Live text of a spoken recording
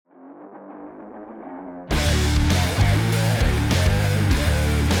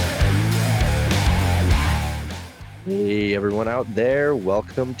everyone out there.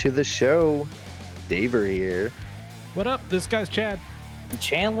 Welcome to the show. Daver here. What up? This guy's Chad.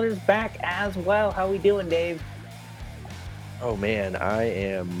 Chandler's back as well. How we doing, Dave? Oh man, I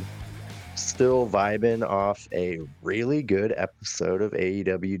am still vibing off a really good episode of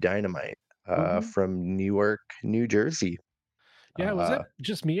AEW Dynamite Mhm. from Newark, New Jersey. Yeah, was it Uh,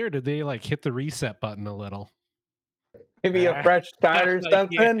 just me or did they like hit the reset button a little? Maybe a Ah, fresh start or yeah,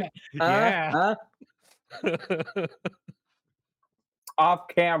 something? Huh? yeah. Huh? Off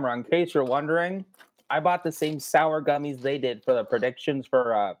camera, in case you're wondering, I bought the same sour gummies they did for the predictions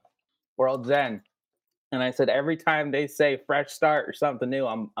for World's End. And I said every time they say fresh start or something new,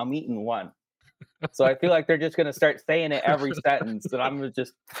 I'm eating one. So I feel like they're just gonna start saying it every sentence, and I'm gonna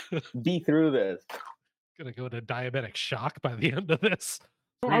just be through this. Gonna go into diabetic shock by the end of this.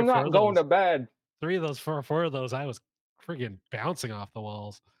 Three or I'm four not of going those. to bed. Three of those, four of those, I was friggin' bouncing off the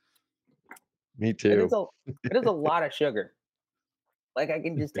walls. Me It too. is a it is a lot of sugar. Like I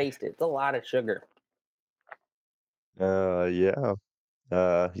can just taste it. It's a lot of sugar. Yeah.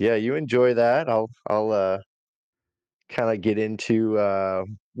 Yeah, you enjoy that. I'll kind of get into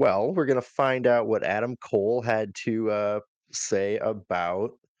well, we're gonna find out what Adam Cole had to say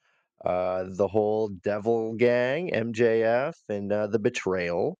about the whole Devil Gang, MJF, and the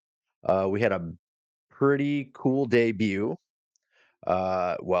betrayal. We had a pretty cool debut.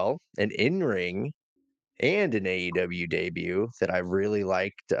 Well, an in-ring and an AEW debut that I really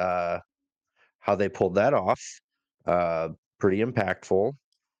liked how they pulled that off. Uh, Pretty impactful.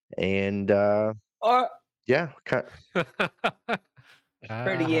 And Uh, yeah, Pretty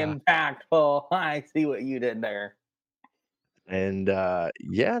Ah, impactful. I see what you did there. and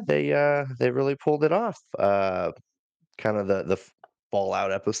yeah, they really pulled it off. Kind of the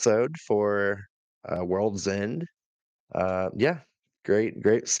fallout episode for World's End. Yeah,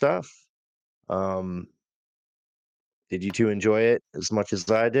 great stuff. Um, did you two enjoy it as much as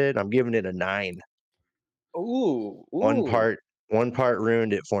I did? I'm giving it a 9. Ooh, One ooh. part one part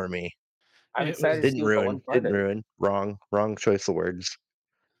ruined it for me. I'm it excited to was see Didn't what the ruin, one part didn't is. ruin. Wrong choice of words.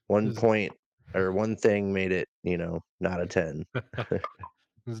 it 1 was, point or one thing made it, not a 10. it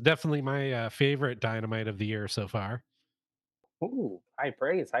was definitely my favorite dynamite of the year so far. Ooh, high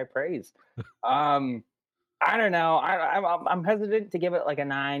praise, high praise. Um, I don't know. I'm hesitant to give it like a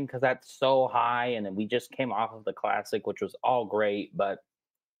 9 because that's so high, and then we just came off of the classic, which was all great. But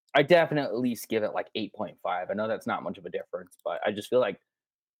I definitely at least give it like 8.5. I know that's not much of a difference, but I just feel like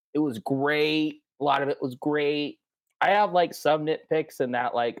it was great. A lot of it was great. I have like some nitpicks in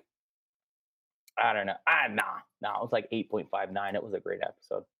that like I don't know. Nah. It was like 8.59. It was a great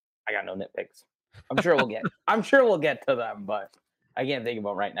episode. I got no nitpicks. I'm sure we'll get to them, but I can't think of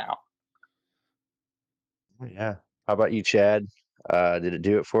them right now. Yeah. How about you, Chad? Did it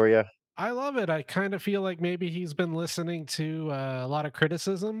do it for you? I love it. I kind of feel like maybe he's been listening to a lot of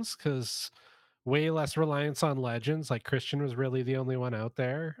criticisms because way less reliance on legends. Like Christian was really the only one out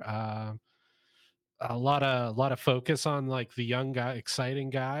there. A lot of focus on like the young guy, exciting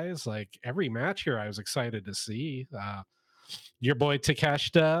guys. Like every match here, I was excited to see. Your boy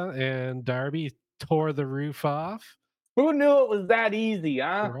Takeshita and Darby tore the roof off. Who knew it was that easy,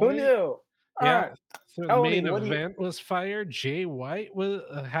 huh? Who Right? knew? Yeah. So the Tony, main what do you event was fired. Jay White was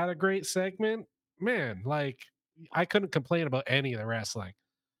had a great segment. Man, like I couldn't complain about any of the wrestling.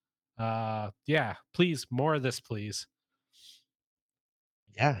 Yeah, please more of this, please.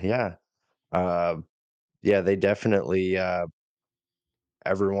 Yeah. Uh, yeah, they definitely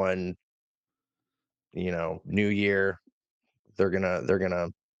everyone, new year, they're gonna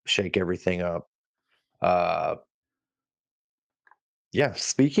shake everything up. Uh yeah,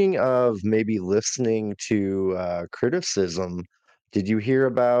 speaking of maybe listening to criticism, did you hear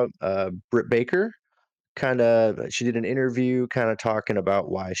about Britt Baker? She did an interview kind of talking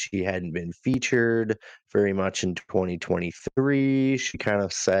about why she hadn't been featured very much in 2023. She kind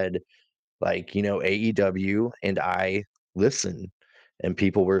of said, like, AEW and I listen, and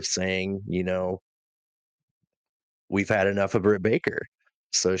people were saying, we've had enough of Britt Baker.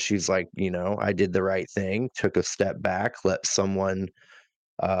 So she's like, I did the right thing, took a step back, let someone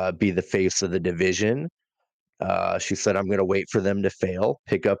be the face of the division. She said, I'm going to wait for them to fail,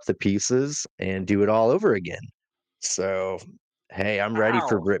 pick up the pieces, and do it all over again. So, hey, I'm ready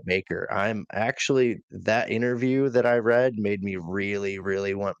for Ow. Britt Baker. I'm actually, that interview that I read made me really,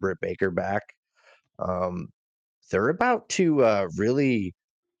 really want Britt Baker back. Um, they're about to really,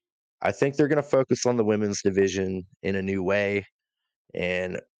 I think they're going to focus on the women's division in a new way.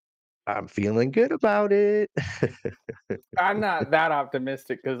 And I'm feeling good about it. I'm not that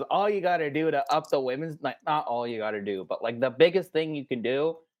optimistic because all you gotta do to up the women's like not all you gotta do, but like the biggest thing you can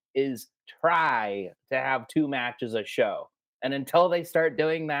do is try to have 2 matches a show. And until they start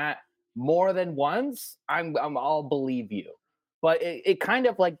doing that more than once, I'll believe you. But it kind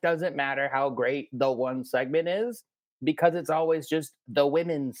of like doesn't matter how great the one segment is because it's always just the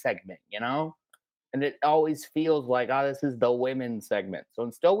women's segment, you know? And it always feels like, oh, this is the women's segment. So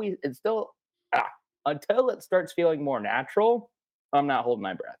it's still ah, until it starts feeling more natural, I'm not holding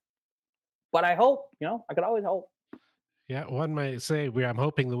my breath. But I hope, I could always hope. Yeah, one might say I'm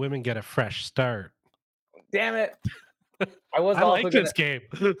hoping the women get a fresh start. Damn it. I was I also like gonna this game.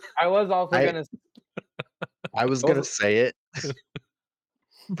 I was also I gonna I was I gonna was say it,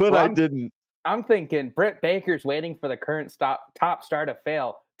 but well, I I'm didn't. I'm thinking Britt Baker's waiting for the current top star to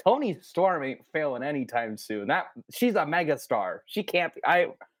fail. Tony Storm ain't failing anytime soon. That she's a mega star. She can't be.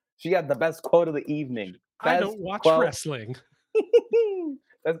 She had the best quote of the evening. I Best don't watch quote. wrestling.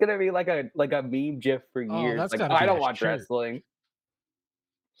 That's gonna be like a meme gif for Oh, years. that's Like, got to "Oh, I be don't a watch shirt. wrestling."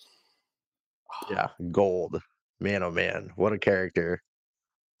 Yeah, gold. Man, oh man, what a character.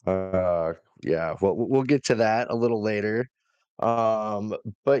 Uh, yeah, well, we'll get to that a little later. Um,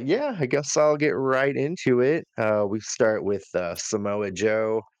 but yeah, I guess I'll get right into it. We start with Samoa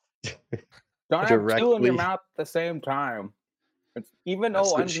Joe Don't have two in your directly. mouth at the same time. Even though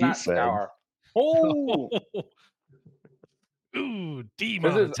That's what one's she not said. sour. Oh, Ooh,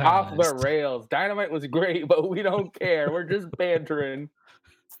 this is off the demonetized. rails. Dynamite was great, but we don't care. We're just bantering.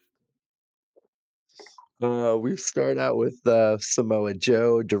 We start out with Samoa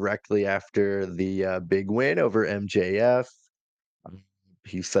Joe directly after the big win over MJF. Um,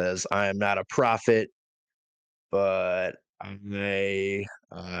 He says, "I am not a prophet, but I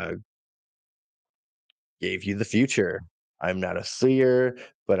gave you the future. I'm not a seer,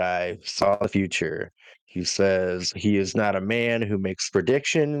 but I saw the future." He says he is not a man who makes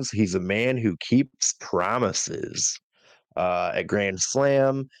predictions. He's a man who keeps promises. At Grand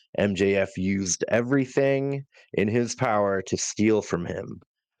Slam, MJF used everything in his power to steal from him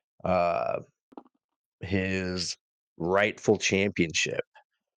uh, his rightful championship.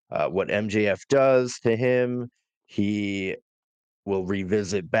 What MJF does to him, he will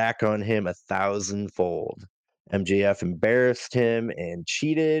revisit back on him a thousandfold. MJF embarrassed him and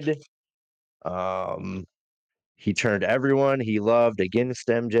cheated. Um, he turned everyone he loved against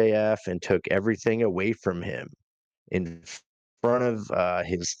MJF and took everything away from him in front of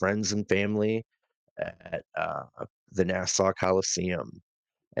his friends and family at the Nassau Coliseum.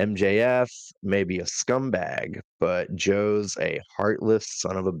 MJF may be a scumbag, but Joe's a heartless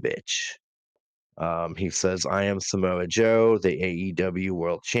son of a bitch. He says, "I am Samoa Joe, the AEW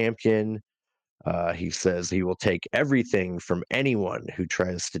World Champion." He says he will take everything from anyone who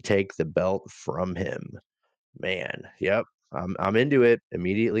tries to take the belt from him. Man, yep, I'm into it.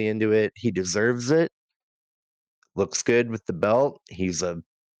 Immediately into it. He deserves it. Looks good with the belt. He's a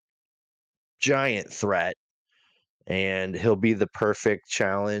giant threat, and he'll be the perfect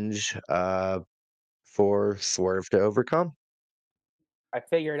challenge for Swerve to overcome. I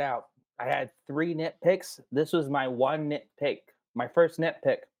figured out. I had 3 nitpicks. This was my one nitpick. My first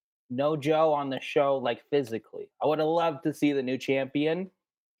nitpick. No Joe on the show, like physically. I would have loved to see the new champion.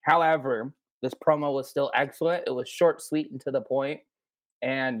 However, this promo was still excellent. It was short, sweet, and to the point.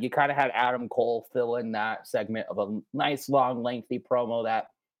 And you kind of had Adam Cole fill in that segment of a nice, long, lengthy promo that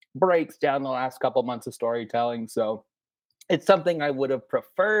breaks down the last couple months of storytelling. So it's something I would have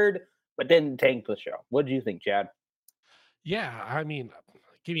preferred, but didn't tank the show. What do you think, Chad? Yeah, I mean,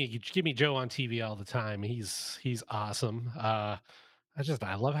 give me Joe on TV all the time. He's awesome. I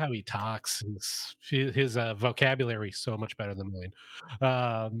love how he talks. His vocabulary is so much better than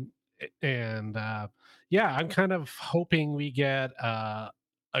mine. And yeah, I'm kind of hoping we get a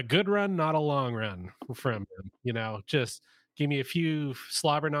good run, not a long run from him. Just give me a few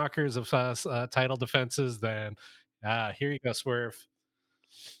slobber knockers of title defenses. Then here you go, Swerve.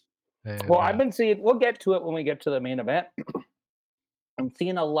 Well, And I've been seeing, we'll get to it when we get to the main event. I'm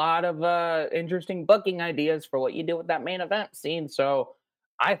seeing a lot of interesting booking ideas for what you do with that main event scene. So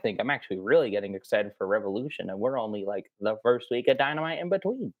I think I'm actually really getting excited for Revolution, and we're only like the first week of Dynamite in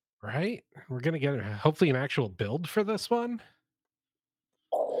between. right, we're gonna get hopefully an actual build for this one.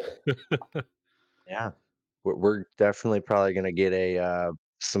 Yeah. We're definitely probably gonna get a,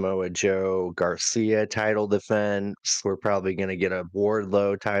 Samoa Joe Garcia title defense. We're probably gonna get a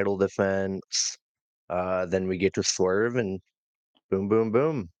Wardlow title defense. Then we get to Swerve and boom, boom,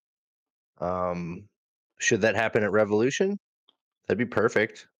 boom. Um, should that happen at Revolution? That'd be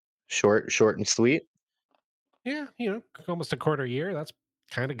perfect. Short and sweet. Yeah, almost a quarter year. That's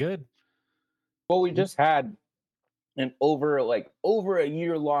kind of good. Well, we Mhm. just had an over a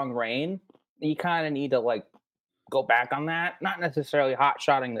year long reign. You kind of need to like go back on that. Not necessarily hot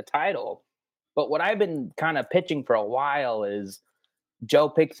shotting the title, but what I've been kind of pitching for a while is Joe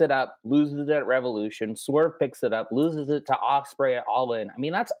picks it up, loses it at Revolution. Swerve picks it up, loses it to Osprey at All In. I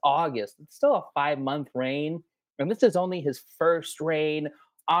mean, that's August. It's still a 5 month reign, and this is only his first reign.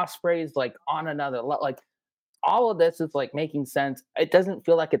 Osprey's like on another like all of this is like making sense. It doesn't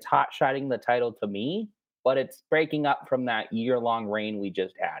feel like it's hot shotting the title to me, but it's breaking up from that year long reign we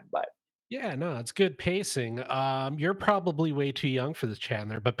just had. But Yeah, no, it's good pacing. You're probably way too young for this,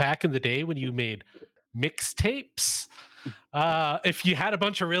 Chandler, but back in the day when you made mixtapes, if you had a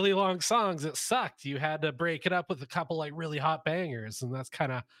bunch of really long songs, it sucked. You had to break it up with a couple like really hot bangers, and that's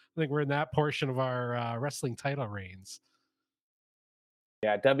kind of I think we're in that portion of our wrestling title reigns.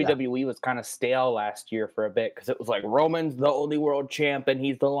 yeah, Yeah. WWE was kind of stale last year for a bit because it was like Roman's the only world champ and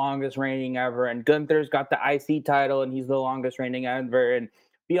he's the longest reigning ever, and Gunther's got the IC title and he's the longest reigning ever, and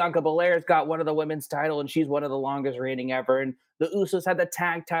Bianca Belair's got one of the women's title and she's one of the longest reigning ever, and the Usos had the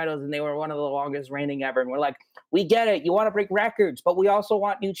tag titles and they were one of the longest reigning ever, and we're like, we get it, you want to break records, but we also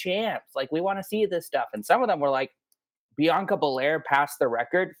want new champs, like we want to see this stuff, and some of them were like Bianca Belair passed the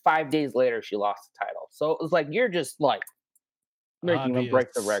record 5 days later she lost the title, so it was like you're just like making them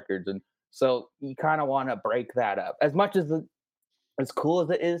break the Obvious. records. And so you kind of want to break that up. As much as cool as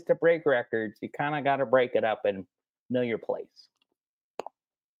it is to break records, you kind of got to break it up and know your place.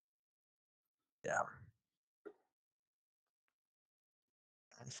 Yeah.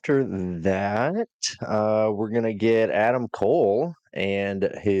 After that, we're gonna get Adam Cole and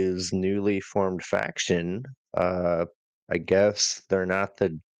his newly formed faction. Uh, I guess they're not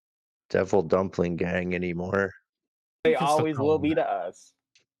the Devil Dumpling Gang anymore. They You can still always call will them be that. to us.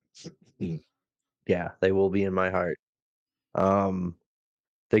 Mm. Yeah, they will be in my heart. Um,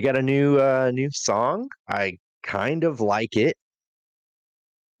 they got a new song. I kind of like it.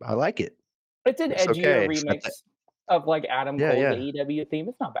 I like it. It's an It's edgier okay. It's got that. remix of like Adam Yeah, Cole's yeah, AEW theme.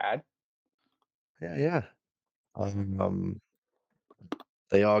 It's not bad. yeah, yeah. Um,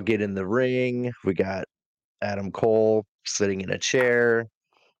 they all get in the ring. We got Adam Cole sitting in a chair.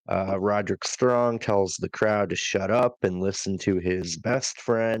 Roderick Strong tells the crowd to shut up and listen to his best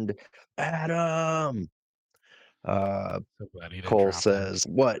friend, Adam. Uh, So glad he didn't Cole drop that. says,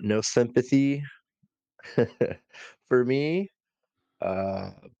 "What? No sympathy for me?"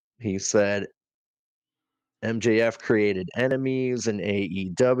 Uh, he said, "MJF created enemies in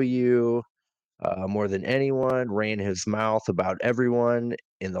AEW more than anyone, ran his mouth about everyone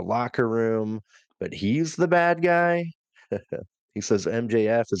in the locker room, but he's the bad guy." He says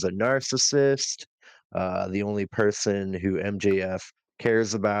MJF is a narcissist. The only person who MJF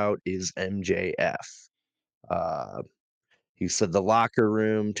cares about is MJF. Uh, he said the locker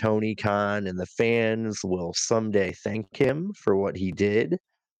room, Tony Khan, and the fans will someday thank him for what he did.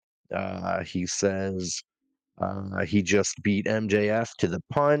 He says he just beat MJF to the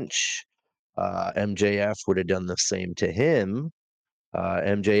punch. MJF would have done the same to him.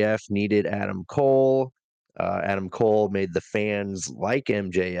 MJF needed Adam Cole. Adam Cole made the fans like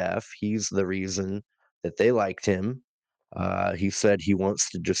MJF. He's the reason that they liked him. He said he wants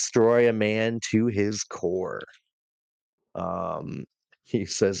to destroy a man to his core. Um, he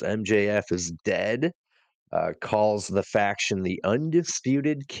says MJF is dead, calls the faction the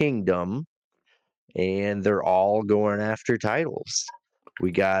Undisputed Kingdom, and they're all going after titles.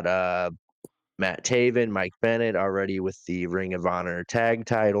 We got Matt Taven, Mike Bennett already with the Ring of Honor tag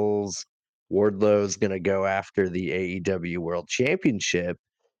titles. Wardlow's going to go after the AEW World Championship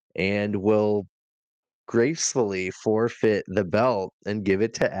and will gracefully forfeit the belt and give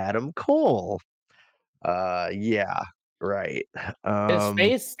it to Adam Cole. Yeah, right. His Um,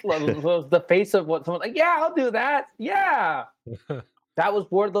 face was the face of what someone like, yeah, I'll do that. Yeah. That was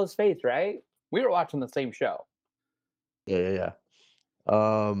Wardlow's face, right? We were watching the same show. yeah, yeah,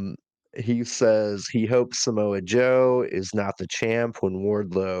 yeah. He says he hopes Samoa Joe is not the champ when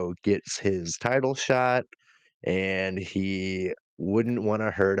Wardlow gets his title shot, and he wouldn't want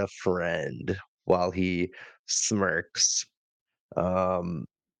to hurt a friend while he smirks. Um,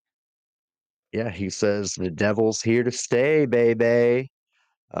 yeah, he says the devil's here to stay, baby.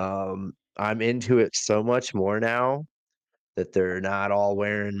 I'm into it so much more now that they're not all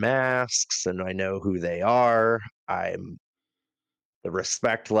wearing masks and I know who they are. I'm The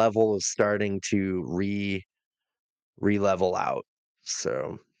respect level is starting to re-level out.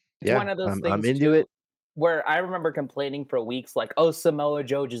 So It's yeah, one of those I'm things into it. too where I remember complaining for weeks, like, "Oh, Samoa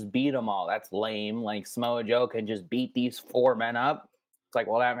Joe just beat them all. That's lame. Like Samoa Joe can just beat these four men up." It's like,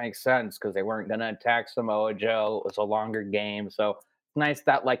 well, that makes sense because they weren't gonna attack Samoa Joe. It was a longer game, so it's nice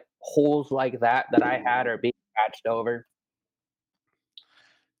that like holes like that I had are being patched over.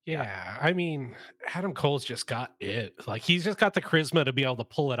 Yeah. Yeah, I mean, Adam Cole's just got it. Like he's just got the charisma to be able to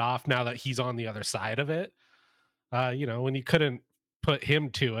pull it off now that he's on the other side of it. When you couldn't put him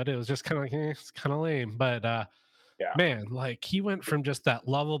to it, it was just kind of like, it's kind of lame. But Yeah. man, like he went from just that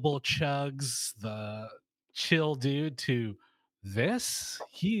lovable chugs, the chill dude to this.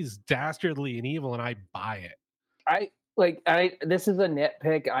 He's dastardly and evil, and I buy it. I this is a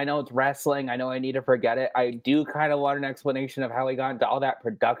nitpick. I know it's wrestling. I know I need to forget it. I do kind of want an explanation of how he got into all that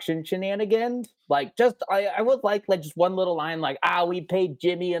production shenanigans. Like just I would like just one little line like, we paid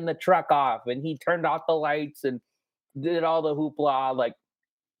Jimmy in the truck off and he turned off the lights and did all the hoopla. Like,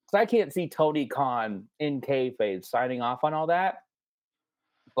 cause I can't see Tony Khan in kayfabe signing off on all that.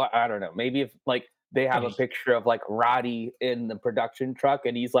 But I don't know. Maybe if like they have a Hey, picture of like Roddy in the production truck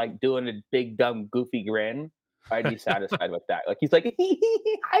and he's like doing a big dumb goofy grin, I'd be satisfied with that. Like he's like,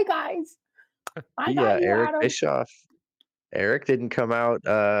 "Hi guys, I got Yeah, you, Eric Adam." Bischoff. Eric didn't come out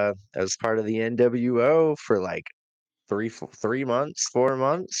as part of the NWO for like 3 months, 4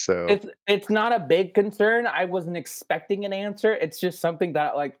 months. So It's not a big concern. I wasn't expecting an answer. It's just something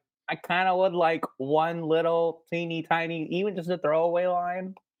that like I kind of would like one little teeny tiny, even just a throwaway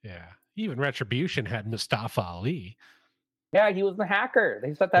line. yeah, even Retribution had Mustafa Ali. Yeah, he was the hacker.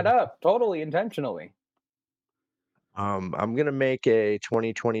 They set that up totally intentionally. I'm gonna make a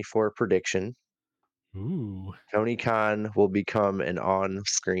 2024 prediction. Ooh, Tony Khan will become an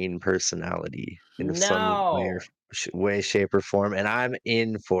on-screen personality in some No, way, shape, or form, and I'm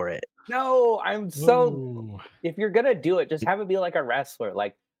in for it. no, I'm so ooh, if you're gonna do it, just have it be like a wrestler.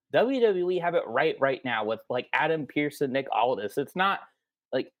 Like WWE have it right now with like Adam Pearce and Nick Aldis. It's not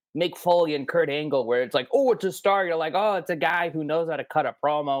like Mick Foley and Kurt Angle where it's like, oh, it's a star. You're like, oh, it's a guy who knows how to cut a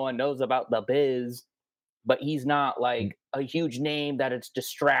promo and knows about the biz, but he's not like a huge name that it's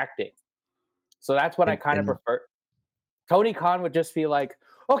distracting. So that's what I kind of And prefer. Tony Khan would just be like,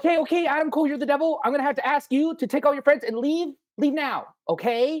 okay, okay, Adam Cole, you're the devil. I'm gonna have to ask you to take all your friends and leave. Leave now.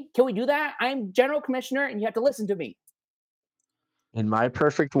 Okay? Can we do that? I'm general commissioner and you have to listen to me. in my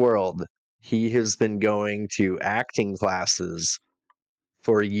perfect world, he has been going to acting classes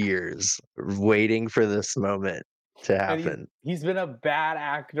for years, waiting for this moment to And happen. he's been a bad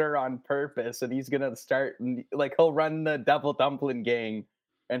actor on purpose, and he's gonna start like he'll run the Devil Dumpling Gang,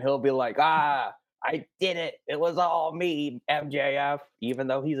 and he'll be like, I did it. It was all me, MJF. Even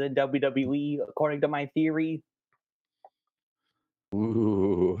though he's in WWE, according to my theory.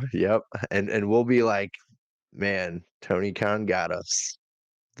 Ooh, yep. And we'll be like, man, Tony Khan got us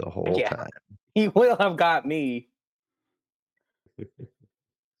the whole Yeah, time. he will have got me.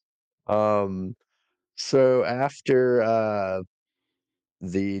 Um, so after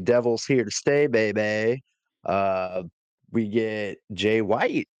the Devil's Here to Stay, baby, uh, we get Jay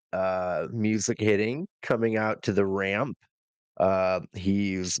White music hitting coming out to the ramp.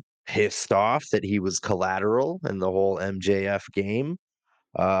 He's pissed off that he was collateral in the whole MJF game.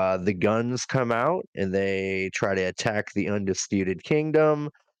 The guns come out and they try to attack the Undisputed Kingdom.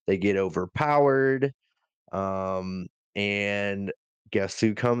 They get overpowered. Um, and guess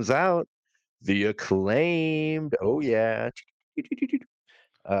who comes out? The acclaimed. Oh, yeah.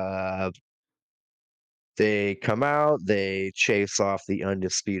 Uh, they come out, they chase off the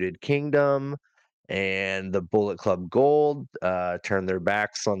Undisputed Kingdom, and the Bullet Club Gold turn their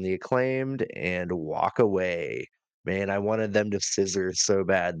backs on the acclaimed and walk away. Man, I wanted them to scissor so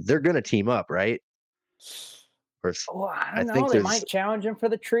bad. They're gonna team up, right? Or Oh, I I don't know. think They there's might challenge him for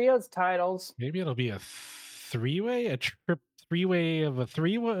the trios titles. maybe it'll be a three-way, a trip three-way of a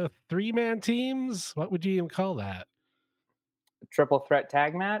three-man teams. What would you even call that? Triple threat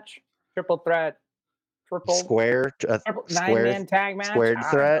tag match, triple threat, triple, triple nine square man tag match. squared I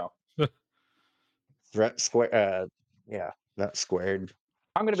don't threat know. threat square. Yeah, not squared.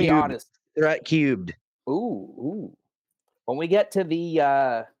 I'm gonna be Cubed honest. threat cubed. Ooh. When we get to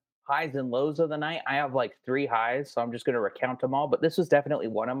the highs and lows of the night, I have like three highs, so I'm just going to recount them all. But this was definitely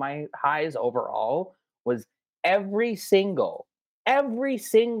one of my highs overall. Was every single, every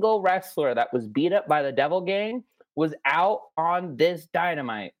single wrestler that was beat up by the Devil Gang was out on this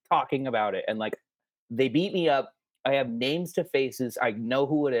Dynamite talking about it, and like they beat me up. I have names to faces. I know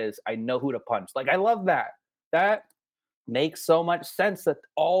who it is. I know who to punch. Like I love that. That makes so much sense that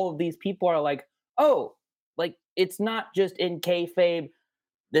all of these people are like, oh, like it's not just in kayfabe.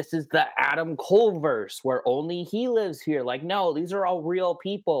 This is the Adam Cole verse where only he lives here. Like, no, these are all real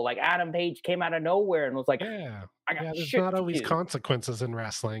people. Like Adam Page came out of nowhere and was like, Yeah. I got Yeah, there's shit not to always do. consequences in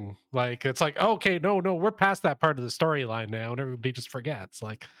wrestling. Like it's like, okay, no, we're past that part of the storyline now, and everybody just forgets.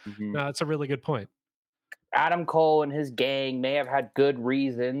 Like, Mhm. no, it's a really good point. Adam Cole and his gang may have had good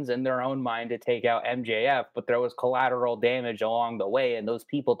reasons in their own mind to take out MJF, but there was collateral damage along the way, and those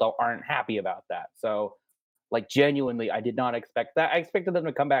people aren't happy about that. So, like, genuinely, I did not expect that. I expected them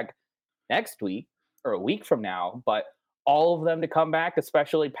to come back next week or a week from now, but all of them to come back,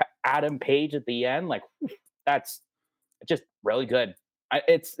 especially Adam Page at the end, like that's just really good.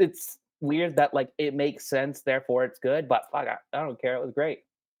 It's weird that like it makes sense, therefore it's good, but fuck, I don't care. It was great.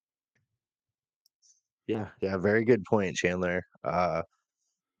 Yeah, yeah, very good point, Chandler. I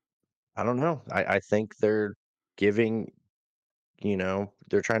don't know. I think they're giving,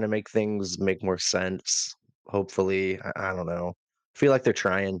 they're trying to make things make more sense. Hopefully, I don't know. I feel like they're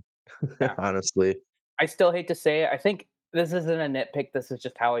trying, Yeah. honestly. I still hate to say it. I think this isn't a nitpick. This is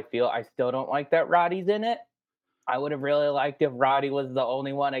just how I feel. I still don't like that Roddy's in it. I would have really liked if Roddy was the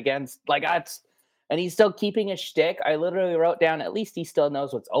only one against like that's and he's still keeping his shtick. I literally wrote down at least he still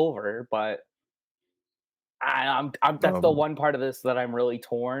knows what's over, but I'm that's the Um, one part of this that I'm really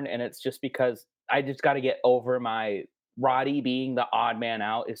torn, and it's just because I just got to get over my Roddy being the odd man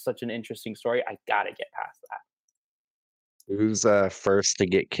out is such an interesting story. I gotta get past that. who's first to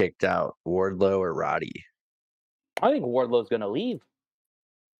get kicked out, Wardlow or Roddy? I think Wardlow's gonna leave.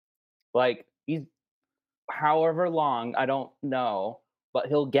 Like he's however long, I don't know, but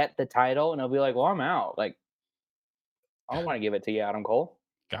he'll get the title and he'll be like, "Well, I'm out." Like I don't want to give it to you, Adam Cole.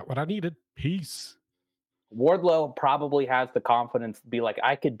 Got what I needed. Peace. Wardlow probably has the confidence to be like,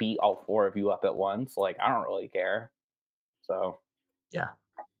 "I could beat all four of you up at once." Like I don't really care. So Yeah.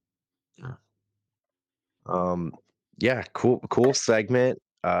 Yeah. Um, yeah, cool segment.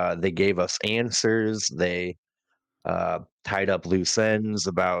 They gave us answers. They tied up loose ends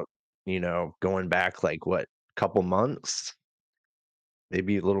about, going back like what, couple months,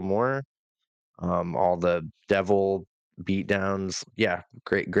 maybe a little more. All the devil beatdowns. Yeah,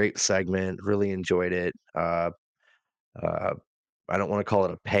 great segment. Really enjoyed it. Uh, I don't want to call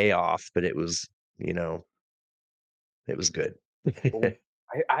it a payoff, but you know, it was good. oh,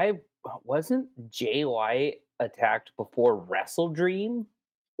 I wasn't Jay White attacked before Wrestle Dream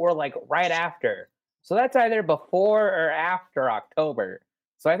or like right after. So that's either before or after October.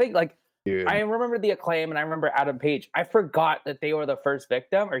 So I think like I Dude, remember the Acclaim and I remember Adam Page. I forgot that they were the first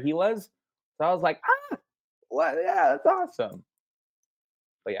victim or he was. So I was like, what? Yeah, that's awesome.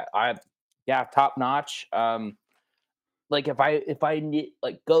 But yeah, top notch. Like if I need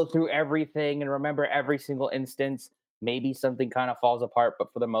like go through everything and remember every single instance, maybe something kind of falls apart.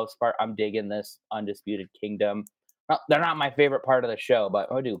 But for the most part, I'm digging this Undisputed Kingdom. They're not my favorite part of the show, but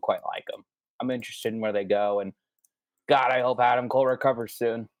I do quite like them. I'm interested in where they go, and God, I hope Adam Cole recovers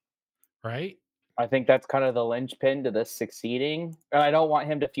soon. Right? I think that's kind of the linchpin to this succeeding. And I don't want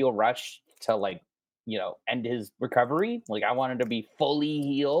him to feel rushed to like, end his recovery. Like I want him to be fully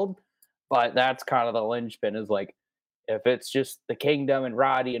healed. But that's kind of the linchpin is like if it's just the Kingdom and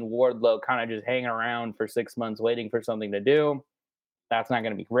Roddy and Wardlow kind of just hanging around for 6 months waiting for something to do, that's not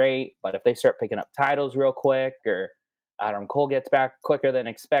going to be great. But if they start picking up titles real quick or Adam Cole gets back quicker than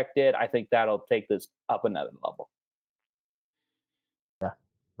expected, I think that'll take this up another level.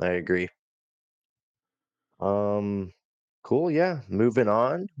 I agree. Um, cool. Yeah. Moving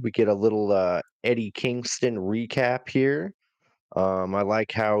on, we get a little Eddie Kingston recap here. I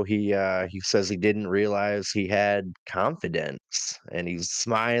like how he says he didn't realize he had confidence, and he's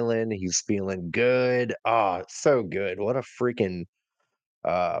smiling. He's feeling good. Oh, so good. What a freaking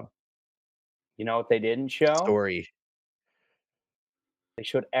uh You know what they didn't show? story. They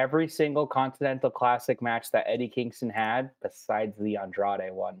showed every single Continental Classic match that Eddie Kingston had, besides the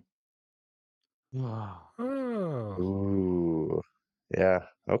Andrade one. Oh. Ooh. Yeah.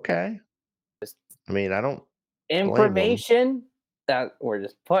 Okay. Just I mean, I don't blame him. information that we're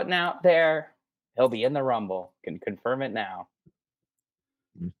just putting out there. He'll be in the Rumble. Can confirm it now.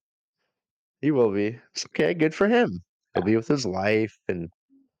 He will be. It's okay. Good for him. He'll Yeah. be with his wife, and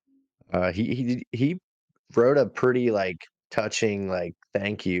he wrote a pretty like touching like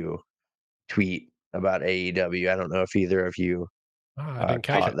thank you tweet about AEW. I don't know if either of you I didn't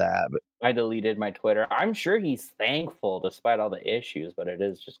catch caught it. that, but I deleted my Twitter. I'm sure he's thankful despite all the issues, but it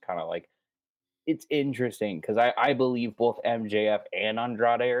is just kind of like it's interesting because I believe both MJF and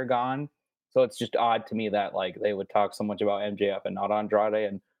Andrade are gone. So it's just odd to me that like they would talk so much about MJF and not Andrade.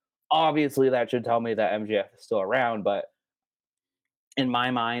 And obviously that should tell me that MJF is still around, but in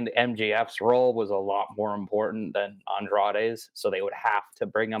my mind, MJF's role was a lot more important than Andrade's. So they would have to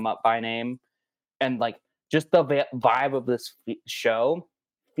bring him up by name. And like just the vibe of this show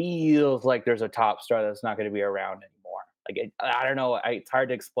feels like there's a top star that's not going to be around anymore. Like I don't know, it's hard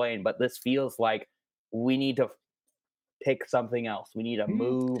to explain, but this feels like we need to pick something else. We need to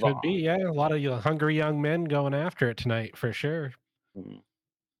move Could be, on. yeah. A lot of hungry young men going after it tonight for sure. Mm.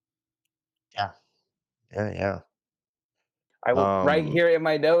 Yeah. Yeah, yeah. I will right Um, here in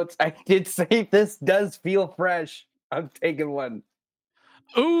my notes. I did say this does feel fresh. I'm taking one.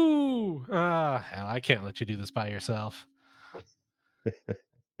 Ooh, hell, I can't let you do this by yourself.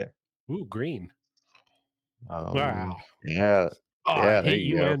 yeah. Ooh, green. Um, Wow. yeah, Oh, I yeah, there hate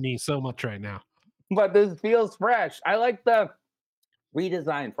you you go. and me so much right now. But this feels fresh. I like the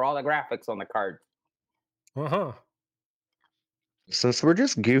redesign for all the graphics on the card. Uh huh. Since we're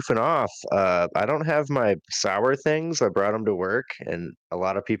just goofing off, I don't have my sour things. I brought them to work, and a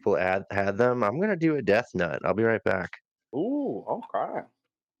lot of people had them. I'm gonna do a death nut. I'll be right back. Ooh, okay.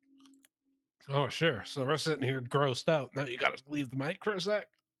 Oh, sure. So we're sitting here grossed out. Now you got to leave the mic for a sec.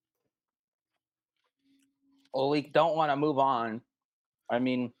 Well, we don't want to move on. I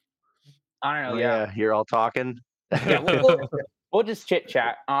mean, I don't know. Oh Yeah, yeah, you're all talking. yeah. We'll just chit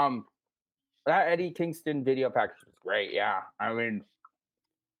chat. That Eddie Kingston video package was great. Yeah, I mean,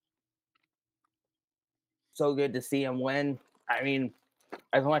 so good to see him win. I mean,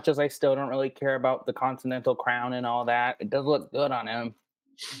 as much as I still don't really care about the Continental Crown and all that, it does look good on him.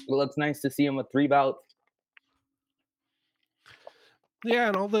 It looks nice to see him with 3 belts. Yeah,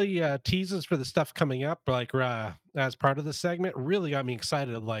 and all the teases for the stuff coming up, like as part of the segment, really got me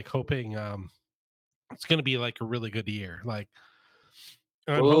excited. Like hoping it's going to be like a really good year. Like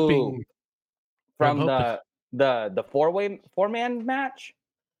I'm Ooh, hoping, I'm from hoping. the four-man match.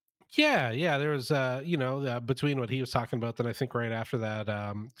 Yeah, yeah. There was, between what he was talking about, then I think right after that,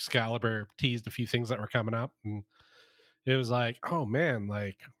 Excalibur teased a few things that were coming up, and it was like, oh man,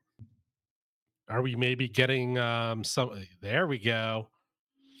 like, are we maybe getting some? There we go.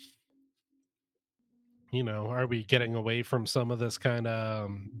 Are we getting away from some of this kind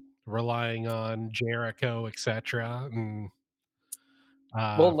of relying on Jericho, etc., and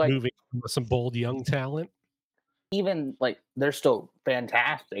Well, like moving with some bold young talent? even like they're still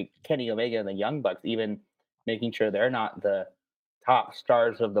fantastic. Kenny Omega and the Young Bucks, even making sure they're not the top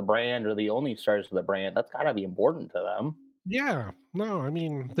stars of the brand or the only stars of the brand. That's got to be important to them. Yeah, no, I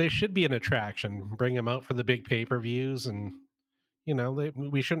mean they should be an attraction. Bring them out for the big pay-per-views, and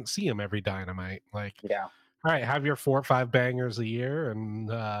we shouldn't see them every Dynamite. Like, Yeah. all right, have your 4 or 5 bangers a year, and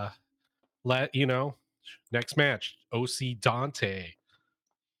let next match, OC Dante.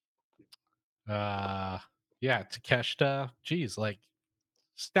 Uh, yeah, Takeshita. Geez, like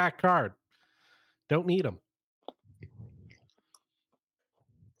stack card. Don't need them.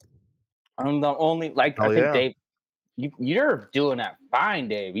 I'm the only like I Oh think yeah. Dave, you're doing that fine,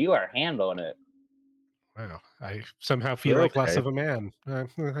 Dave. You are handling it. Wow, I somehow feel You're like less okay. of a man. I'm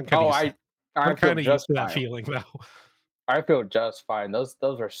kind of Oh, used to. I I'm feel kind of used just to that fine. feeling though. I feel just fine. Those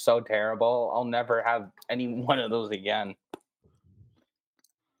are so terrible. I'll never have any one of those again.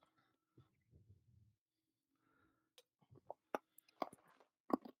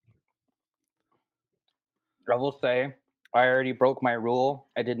 I will say, I already broke my rule.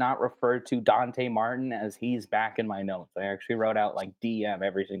 I did not refer to Dante Martin as he's back in my notes. I actually wrote out like DM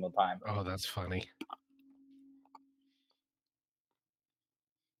every single time. Oh, that's funny.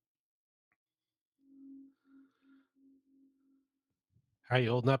 How you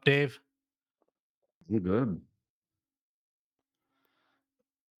holding up, Dave? I'm good.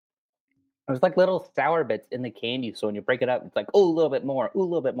 There's like little sour bits in the candy, so when you break it up, it's like, oh, a little bit more, ooh, a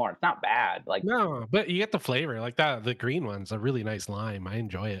little bit more. It's not bad. Like No, but you get the flavor like that. The green one's a really nice lime. I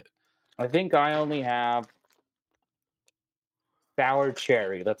enjoy it. I think I only have sour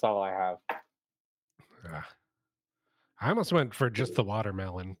cherry. That's all I have. Ah, I almost went for just the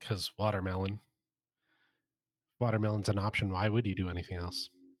watermelon because watermelon's an option. Why would you do anything else?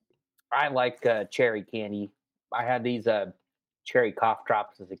 I like cherry candy. I had these cherry cough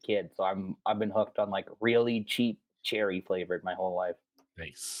drops as a kid, so I've been hooked on like really cheap cherry flavored my whole life.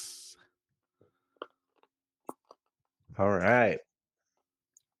 Nice. All right.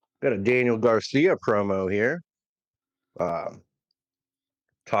 Got a Daniel Garcia promo here. Um,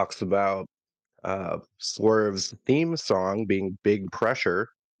 talks about Swerve's theme song being Big Pressure.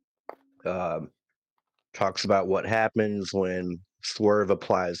 Um, talks about what happens when Swerve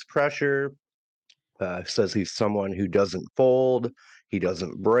applies pressure. Says he's someone who doesn't fold, he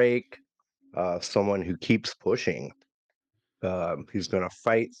doesn't break, someone who keeps pushing. He's going to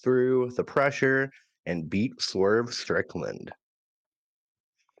fight through the pressure and beat Swerve Strickland.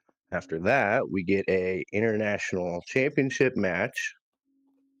 After that, we get a international championship match.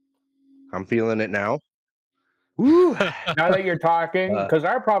 I'm feeling it now. Woo! Now that you're talking, Uh, because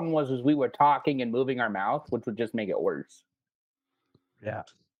our problem was is we were talking and moving our mouth, which would just make it worse. yeah,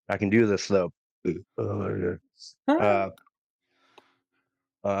 I can do this though. Oh, yeah. Huh?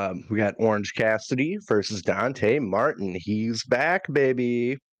 Uh, we got Orange Cassidy versus Dante Martin. He's back,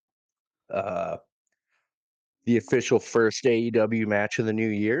 baby. Uh, the official first AEW match of the new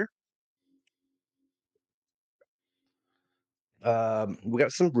year. We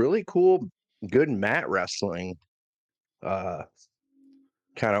got some really cool, good mat wrestling. Uh,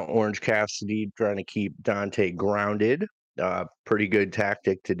 kind of Orange Cassidy trying to keep Dante grounded. Pretty good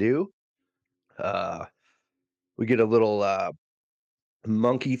tactic to do. Uh, we get a little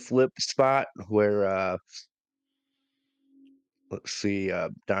monkey flip spot where let's see,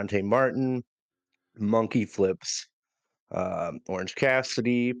 Dante Martin monkey flips Orange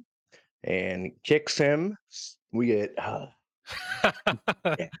Cassidy and kicks him. We get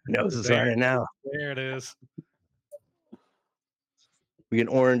yeah, nose is There, running now. there it is. We get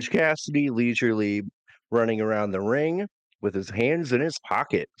Orange Cassidy leisurely running around the ring with his hands in his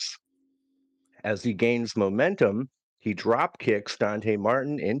pockets. As he gains momentum, he drop kicks Dante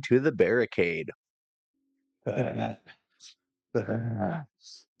Martin into the barricade.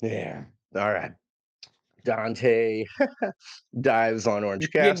 Yeah. All right. Dante dives on Orange You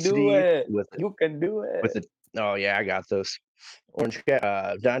can do Cassidy it. with You can do with it. a oh yeah, I got this.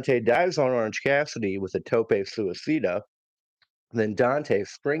 Dante dives on Orange Cassidy with a tope suicida. Then Dante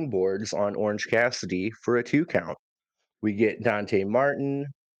springboards on Orange Cassidy for a 2 count. We get Dante Martin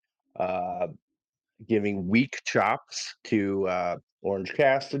uh, giving weak chops to Orange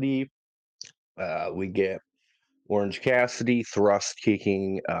Cassidy. We get Orange Cassidy thrust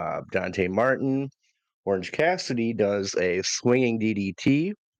kicking Dante Martin. Orange Cassidy does a swinging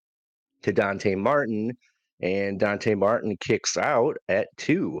DDT to Dante Martin, and Dante Martin kicks out at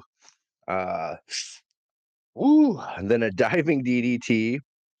 2. Uh, and then a diving DDT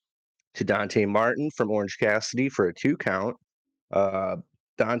to Dante Martin from Orange Cassidy for a 2 count. Uh,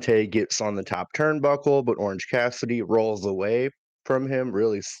 Dante gets on the top turnbuckle, but Orange Cassidy rolls away from him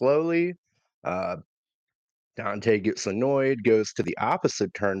really slowly. Uh, Dante gets annoyed, goes to the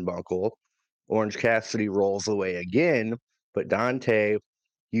opposite turnbuckle. Orange Cassidy rolls away again, but Dante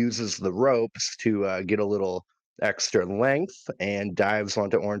uses the ropes to get a little extra length and dives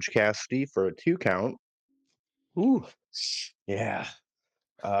onto Orange Cassidy for a 2 count. Ooh, yeah.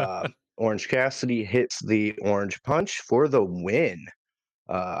 Orange Cassidy hits the orange punch for the win.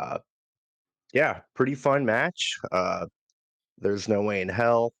 Uh, yeah, pretty fun match. There's no way in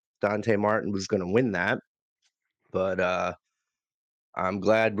hell Dante Martin was going to win that, but I'm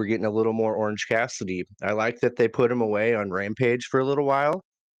glad we're getting a little more Orange Cassidy. I like that they put him away on Rampage for a little while,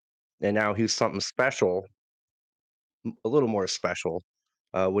 and now he's something special, a little more special,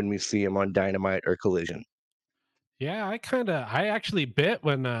 when we see him on Dynamite or Collision. Yeah, I actually bit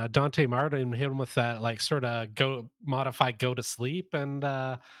when Dante Martin hit him with that like sort of go to sleep and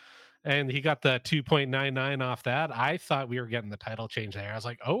he got the 2.99 off that. I thought we were getting the title change there. I was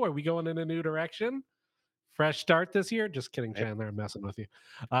like, "Oh, are we going in a new direction? Fresh start this year?" Just kidding, Right? Chandler. I'm messing with you.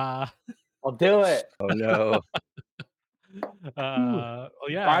 Uh I'll do it. Oh no. Ooh. well,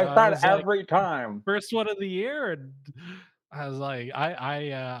 yeah, I I thought was like every time. first one of the year and I was like,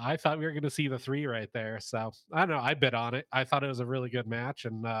 I thought we were going to see the 3 right there. So I don't know. I bit on it. I thought it was a really good match,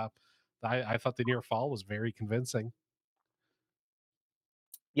 and I thought the near fall was very convincing.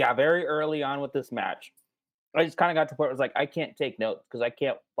 Yeah, very early on with this match. I just kind of got to the point where it was like I can't take notes because I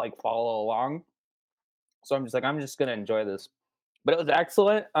can't like follow along. So I'm just like I'm just gonna enjoy this. But it was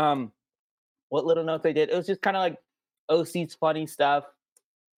excellent. What little notes they did, it was just kind of like OC's funny stuff.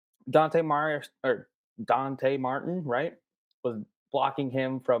 Dante Martin, right, was blocking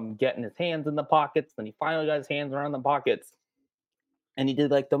him from getting his hands in the pockets. Then he finally got his hands around the pockets, and he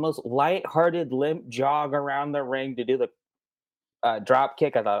did like the most light-hearted limp jog around the ring to do the drop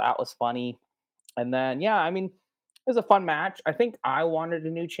kick. I thought that was funny. And then yeah, I mean, it was a fun match. I think I wanted a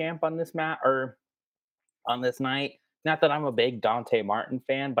new champ on this mat or on this night. Not that I'm a big Dante Martin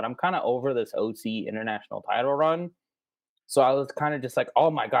fan, but I'm kind of over this OC international title run. So I was kind of just like,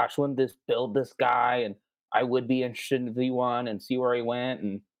 oh my gosh, wouldn't this build this guy? And I would be interested in V1 and see where he went.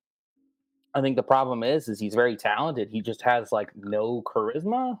 And I think the problem is he's very talented. He just has like no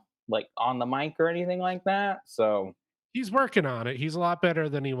charisma, like on the mic or anything like that. So He's working on it. He's a lot better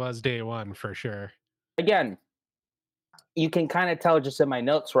than he was day one for sure. again, you can kind of tell just in my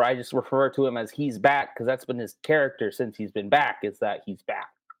notes where I just refer to him as he's back because that's been his character since he's been back, is that he's back.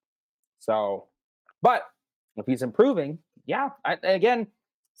 So, but if he's improving, yeah, again,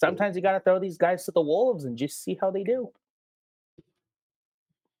 sometimes you got to throw these guys to the wolves and just see how they do.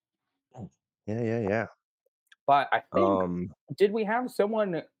 Yeah, yeah, yeah. But I think, Um, did we have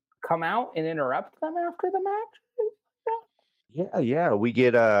someone come out and interrupt them after the match? Yeah. We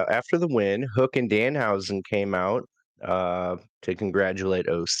get after the win, Hook and Danhausen came out to congratulate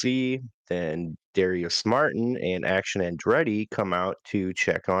OC. Then Darius Martin and Action Andretti come out to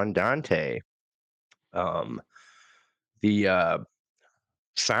check on Dante. Um, the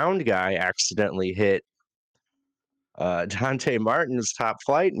sound guy accidentally hit Dante Martin's Top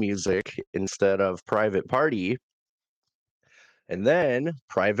Flight music instead of Private Party, and then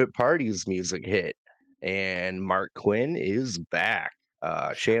Private Party's music hit, and Mark Quinn is back.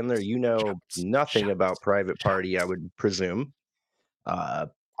 Chandler, Shots, you know shots, nothing shots, about Private Party, I shots. would presume. Uh,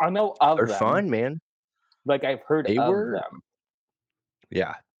 I know of they're them. fun, man. Like I've heard They of were, them.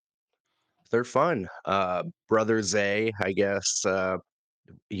 yeah, they're fun. Brother Zay, I guess,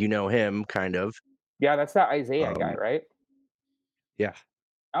 you know him kind of. Yeah, that's that Isaiah guy, Um, right? yeah,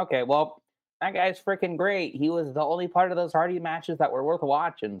 Okay, well, that guy's freaking great. He was the only part of those Hardy matches that were worth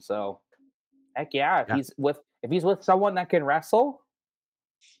watching. So heck yeah, yeah. if he's with someone that can wrestle,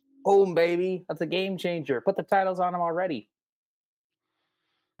 boom, baby, that's a game changer. Put the titles on him already.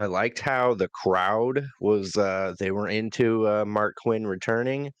 I liked how the crowd was, they were into Mark Quinn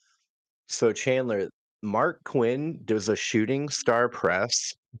returning. So Chandler, Mark Quinn does a shooting star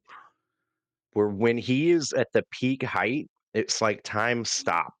press where when he is at the peak height, it's like time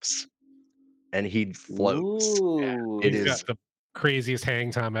stops and he floats. It He's Ooh, got is the craziest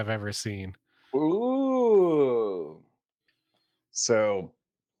hang time I've ever seen. ooh. so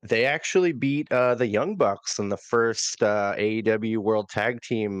they actually beat the Young Bucks in the first AEW World Tag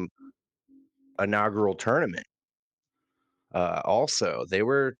Team inaugural tournament. Also, they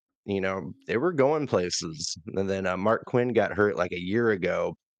were, they were going places. And then Mark Quinn got hurt like a year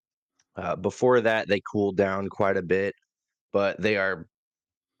ago. Before that, they cooled down quite a bit, but it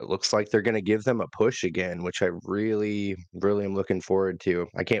looks like they're going to give them a push again, which I really, really am looking forward to.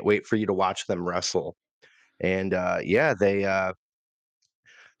 I can't wait for you to watch them wrestle. And yeah, they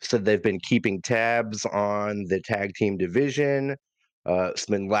said they've been keeping tabs on the tag team division. It's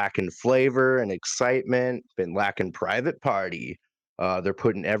been lacking flavor and excitement, been lacking private party. They're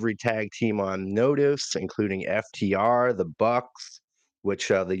putting every tag team on notice, including FTR, the Bucks, which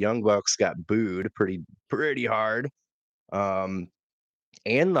the Young Bucks got booed pretty hard, um,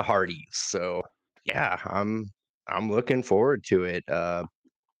 and the Hardys. So yeah, I'm looking forward to it.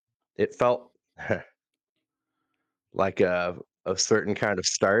 It felt like a certain kind of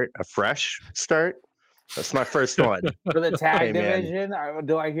start, a fresh start. That's my first one. For the Hey, tag man. division,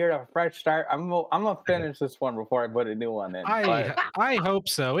 do I hear a fresh start? I'm gonna finish this one before I put a new one in. But I hope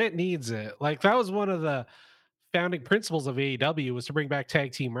so. It needs it. Like that was one of the founding principles of AEW was to bring back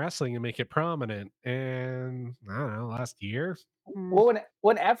tag team wrestling and make it prominent. And I don't know, last year. Mm, well,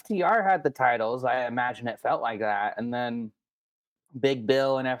 when FTR had the titles, I imagine it felt like that, and then Big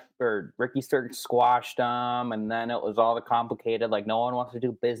Bill and Ricky Starks squashed them, and then it was all the complicated. Like no one wants to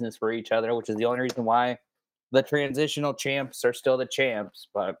do business for each other, which is the only reason why the transitional champs are still the champs.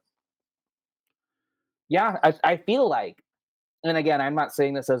 But yeah, I feel like, and again, I'm not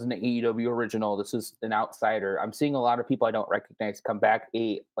saying this as an AEW original. This is an outsider. I'm seeing a lot of people I don't recognize come back,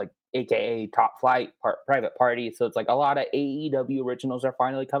 AKA Top Flight, Private Party. So it's like a lot of AEW originals are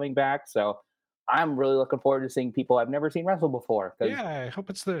finally coming back. So I'm really looking forward to seeing people I've never seen wrestle before. Because yeah, I hope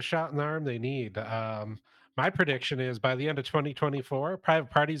it's the shot in the arm they need. My prediction is by the end of 2024, Private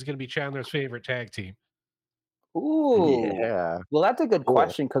Party is going to be Chandler's favorite tag team. ooh, Yeah. well, that's a good Cool.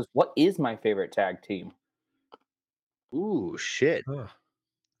 question. Because what is my favorite tag team? Ooh, shit. Huh.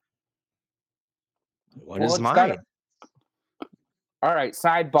 What Well, is it's got to. mine? All right,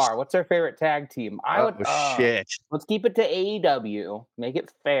 sidebar. What's our favorite tag team? I would. Oh, shit. Let's keep it to AEW. Make it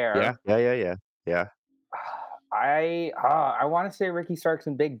Yeah, fair. yeah, yeah, yeah. Yeah. I want to say Ricky Starks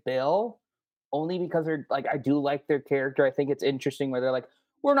and Big Bill, only because they're like I do like their character. I think it's interesting where they're like,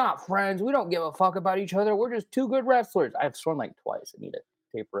 we're not friends. We don't give a fuck about each other. We're just two good wrestlers. I've sworn like twice. I need to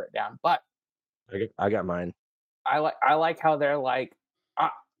taper it down, but I got mine. I like how they're like. I,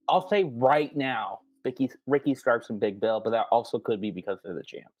 I'll say right now, Ricky Starks and Big Bill, but that also could be because they're the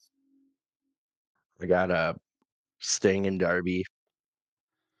champs. I got Sting and Darby.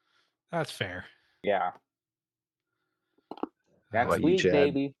 That's fair. Yeah, How that's about you, Um, sweet, Chad?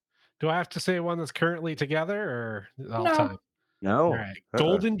 baby. do I have to say one that's currently together or all No, time? All No. right, Uh-uh.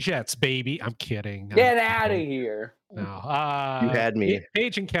 Golden Jets, baby. I'm kidding. I'm get out of kidding. here. No, You had me.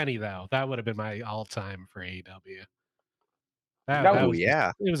 Paige and Kenny though. That would have been my all-time for AEW. That Oh, No, was just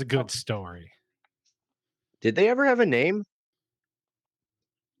yeah. it was a good story. Did they ever have a name?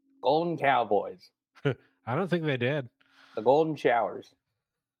 Golden Cowboys, I don't think they did. the Golden Showers.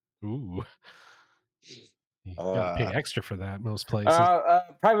 Ooh. You got to pay Uh, extra for that most places.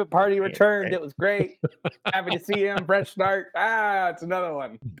 Private Party returned. right. It was great. Happy to see him. Fresh start. It's another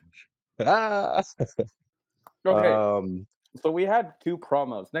one. Ah! Okay, Um, so we had two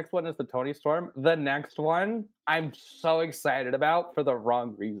promos. Next one is the Tony Storm. The next one I'm so excited about for the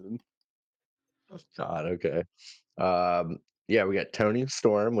wrong reason. God, okay. Um, yeah, we got Tony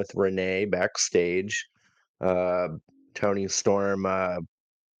Storm with Renee backstage. Uh, Tony Storm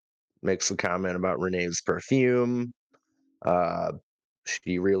makes a comment about Renee's perfume. Uh,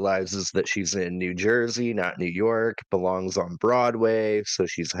 she realizes that she's in New Jersey, not New York, belongs on Broadway, so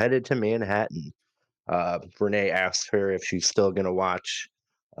she's headed to Manhattan. Renee asks her if she's still going to watch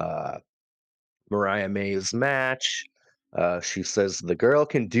uh, Mariah May's match. She says the girl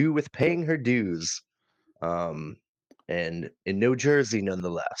can do with paying her dues, um, and in New Jersey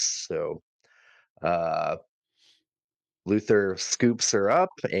nonetheless. So uh, Luther scoops her up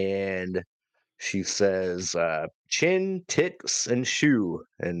and she says, chin, tits, and shoe,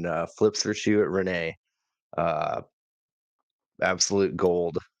 and flips her shoe at Renee. Uh, Absolute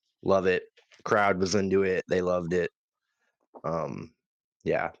gold. Love it. Crowd was into it. They loved it. Um,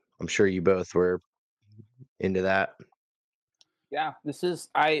 yeah, I'm sure you both were into that. Yeah, this is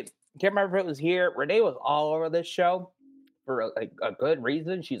I can't remember if it was here. Renee was all over this show for a good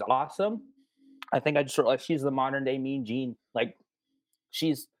reason. She's awesome. I think I just sort of like she's the modern day Mean Gene. Like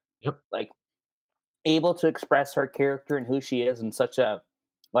she's Yep. like able to express her character and who she is in such a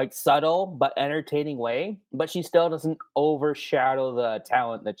like subtle but entertaining way, but she still doesn't overshadow the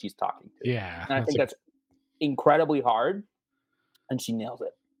talent that she's talking to. Yeah, And I that's think a that's incredibly hard, and she nails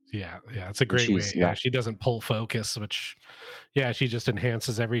it. yeah, it's a And great she's way. Yeah, not. she doesn't pull focus, which yeah, she just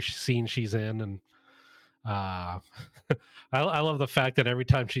enhances every scene she's in, and uh, I love the fact that every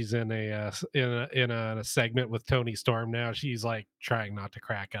time she's in a segment with Tony Storm now, she's like trying not to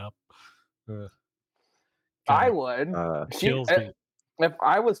crack up. Uh, Kind I of would. She kills me. if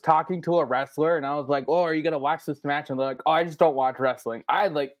I was talking to a wrestler and I was like, "Oh, are you gonna watch this match?" and they're like, "Oh, I just don't watch wrestling,"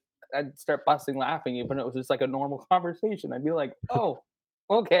 I'd start busting laughing, even if it was just like a normal conversation. I'd be like, "Oh,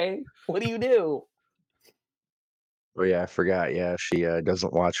 okay, what do you do?" Oh yeah, I forgot. Yeah, she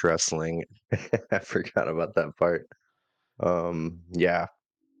doesn't watch wrestling. I forgot about that part. Yeah,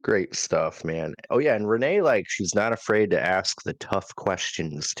 great stuff, man. Oh yeah, and Renee, like, she's not afraid to ask the tough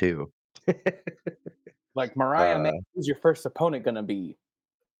questions too. Like Mariah May, uh, who's your first opponent gonna be?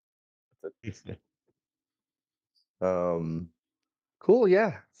 um, cool.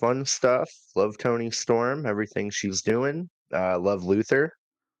 Yeah, fun stuff. Love Tony Storm, everything she's doing. Love Luther,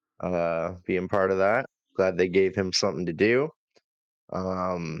 being part of that. Glad they gave him something to do.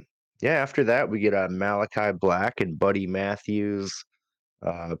 Um, yeah, after that we get a Malachi Black and Buddy Matthews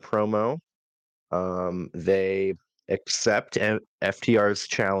promo. They accept FTR's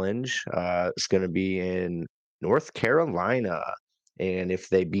challenge. It's going to be in North Carolina. And if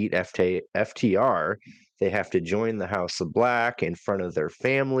they beat FTR, they have to join the House of Black in front of their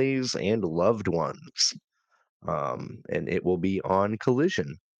families and loved ones. And it will be on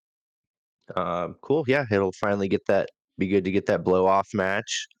Collision. Cool. Yeah, it'll finally get that. Be good to get that blow off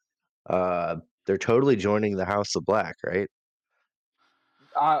match. Uh, they're totally joining the House of Black, right?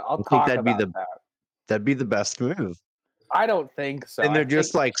 I'll I think talk about that. that'd be the best move. I don't think so. And I they're think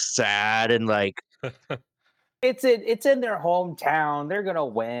just like sad and like, it's in their hometown. They're gonna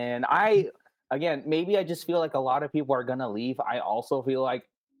win. Again, maybe I just feel like a lot of people are gonna leave. I also feel like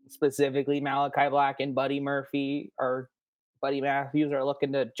specifically Malachi Black and Buddy Matthews are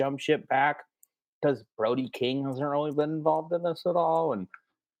looking to jump ship back because Brody King hasn't really been involved in this at all. And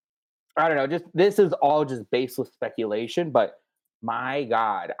I don't know, just this is all just baseless speculation, but my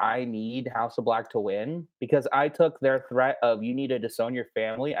God, I need House of Black to win because I took their threat of you need to disown your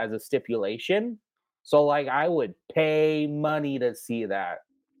family as a stipulation. So like I would pay money to see that.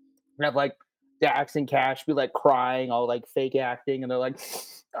 And have like Dax and Cash be like crying, all like fake acting, and they're like,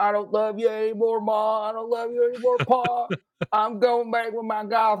 I don't love you anymore, Ma. I don't love you anymore, Pa. I'm going back with my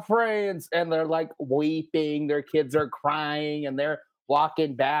girlfriends. And they're like weeping, their kids are crying, and they're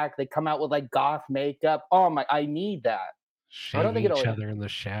walking back. They come out with like goth makeup. Oh my, I need that. I don't Shaving think each it'll, other in the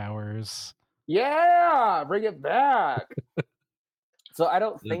showers. yeah, bring it back. So I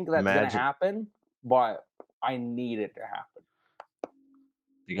don't think that's gonna imagine happen, but I need it to happen.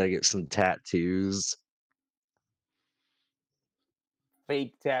 you gotta get some tattoos.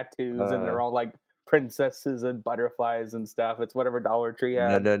 Fake tattoos, and Uh, they're all like princesses and butterflies and stuff. It's whatever Dollar Tree no,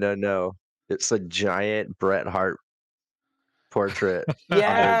 had. no, no, no. It's a giant Bret Hart portrait on their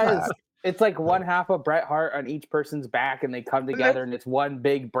Yes, back. it's like one half of Bret Hart on each person's back, and they come together, and it's one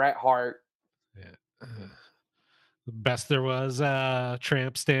big Bret Hart. Yeah. The best there was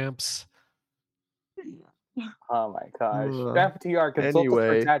tramp stamps. Oh my gosh. Uh, FTR, consult us for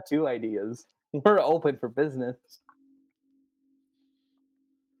anyway, tattoo ideas. We're open for business.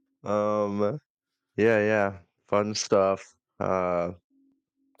 um, yeah, fun stuff. But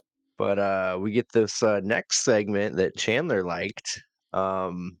we get this next segment that Chandler liked.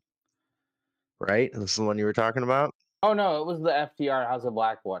 Um, right? This is the one you were talking about. Oh no, it was the FTR House of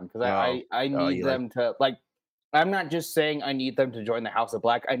Black one because Oh, I oh, need you like? them to like. I'm not just saying I need them to join the House of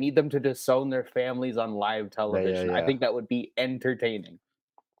Black. I need them to disown their families on live television. I Yeah. think that would be entertaining.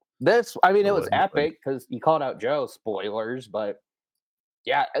 This, I mean, It it was would, it would. epic because he called out Joe. Spoilers, but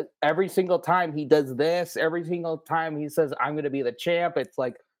yeah, every single time he does this, every single time he says, "I'm going to be the champ," it's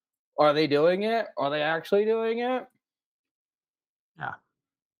like, are they doing it? Are they actually doing it? Yeah.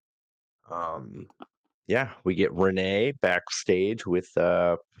 Um, yeah, we get Renee backstage with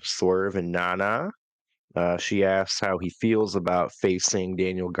Swerve and Nana. She asks how he feels about facing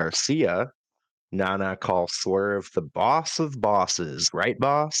Daniel Garcia. Nana calls Swerve the boss of bosses, right,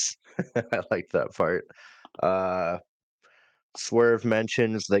 boss? I like that part. Uh, Swerve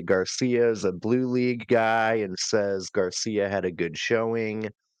mentions that Garcia is a Blue League guy and says Garcia had a good showing.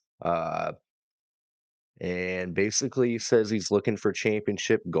 Uh, and basically says he's looking for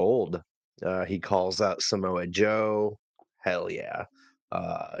championship gold. He calls out Samoa Joe. Hell yeah.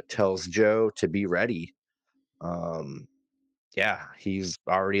 Tells Joe to be ready. Um, yeah, he's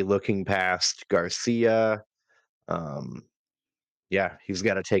already looking past Garcia. Um, yeah, he's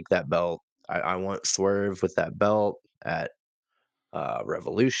got to take that belt. I want Swerve with that belt at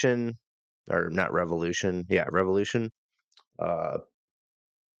Revolution, or not Revolution. Yeah, Revolution. Uh,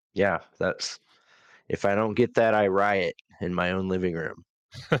 yeah, that's if I don't get that, I riot in my own living room.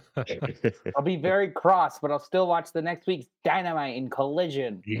 I'll be very cross, but I'll still watch the next week's Dynamite in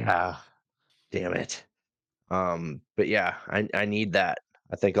Collision. Yeah, damn it. But yeah, I need that.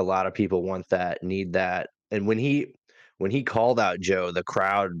 I think a lot of people want that, need that. And when he called out Joe, the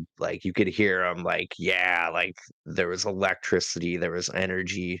crowd, like you could hear him like, yeah, like there was electricity, there was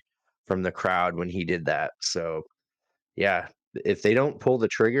energy from the crowd when he did that. So yeah, if they don't pull the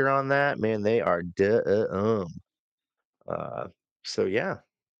trigger on that, man, they are uh so yeah.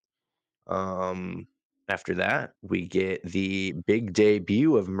 Um, After that, we get the big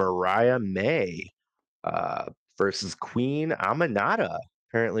debut of Mariah May uh, versus Queen Aminata.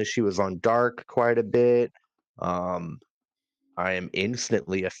 Apparently, she was on Dark quite a bit. Um, I am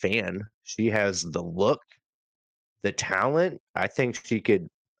instantly a fan. She has the look, the talent. I think she could.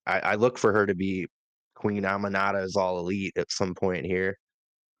 I look for her to be Queen Aminata's All Elite at some point here.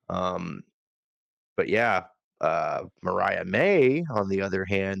 Um, but yeah, Mariah May, on the other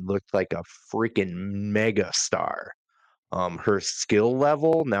hand, looked like a freaking mega star. Her skill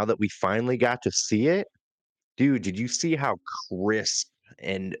level, now that we finally got to see it, dude, did you see how crisp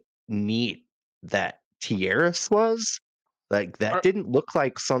and neat that Tiaris was? Like that Or- didn't look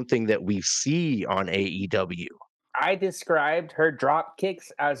like something that we see on AEW. I described her drop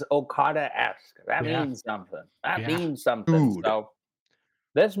kicks as Okada esque. That Yeah, means something. That yeah. means something. Dude, So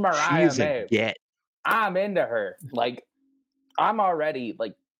this she Mariah is a May, get. I'm into her. Like I'm already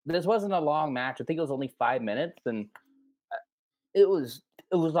like this wasn't a long match. I think it was only 5 minutes, and it was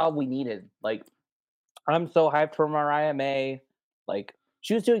it was all we needed. Like I'm so hyped for Mariah May. Like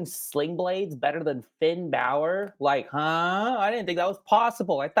she was doing sling blades better than Finn Balor. Like, huh? I didn't think that was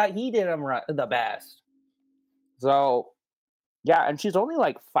possible. I thought he did them the best. So yeah, and she's only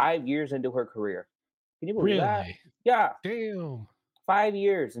like 5 years into her career. Can you believe that? Really? Yeah, Damn. 5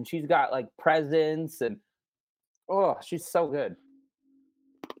 years, and she's got like presence and oh, she's so good.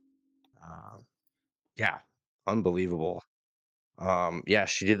 Um, yeah, unbelievable. Yeah,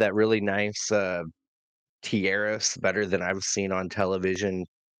 she did that really nice Tiaris, better than I've seen on television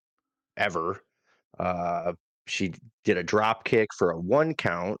ever. Uh, she did a drop kick for a 1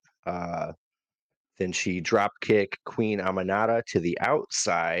 count. Then she drop kick Queen Aminata to the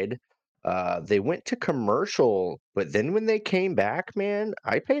outside. They went to commercial, but then when they came back, man,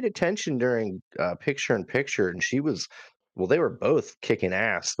 I paid attention during picture in picture, and she was, well, they were both kicking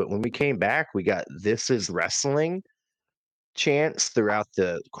ass. But when we came back, we got "This is wrestling" chants throughout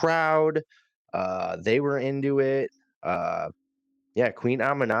the crowd. They were into it. Uh, yeah, Queen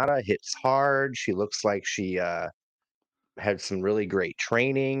Aminata hits hard. She looks like she had some really great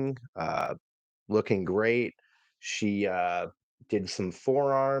training. Looking great. She did some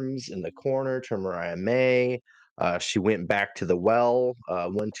forearms in the corner to Mariah May. She went back to the well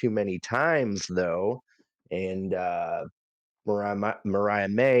one too many times, though, and Mariah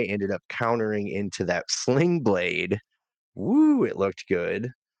May ended up countering into that sling blade. Woo, it looked good.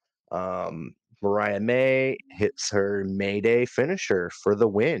 Um, Mariah May hits her Mayday finisher for the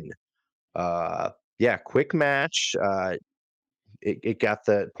win. Uh, yeah, quick match. It got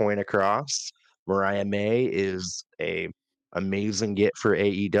the point across. Mariah May is a amazing get for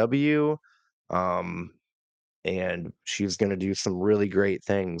AEW. Um, and she's gonna do some really great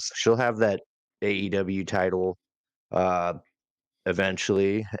things. She'll have that AEW title uh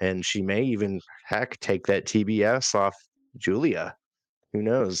eventually, and she may even heck take that TBS off Julia. Who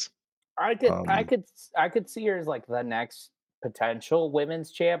knows? I Um, could I could see her as like the next potential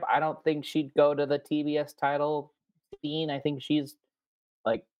women's champ. I don't think she'd go to the TBS title scene. I think she's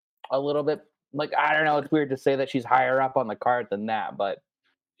like a little bit like I don't know. It's weird to say that she's higher up on the card than that, but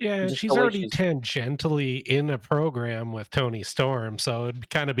Yeah, and just the she's way already she's tangentially in a program with Tony Storm, so it'd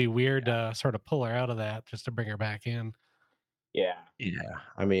kind of be weird to sort of pull her out of that just to bring her back in. yeah. yeah,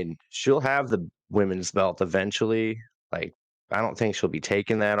 I mean, she'll have the women's belt eventually. Like, I don't think she'll be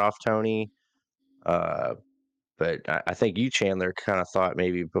taking that off Tony. Uh, but I think you, Chandler, kind of thought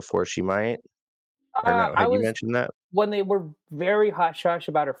maybe before she might, or no? I Had you was mentioned that? when they were very hush hush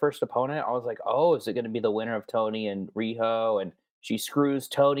about her first opponent. I was like, oh, is it going to be the winner of Tony and Riho? And she screws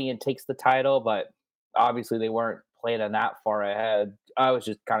Tony and takes the title, but obviously they weren't planning that far ahead. I was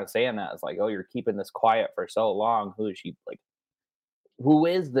just kind of saying that. It's like, oh, you're keeping this quiet for so long. Who is she? Like, who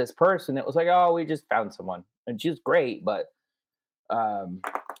is this person? It was like, oh, we just found someone, and she's great, but um,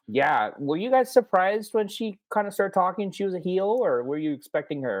 yeah. Were you guys surprised when she kind of started talking? She was a heel, or were you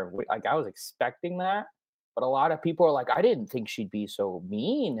expecting her? Like, I was expecting that, but a lot of people are like, I didn't think she'd be so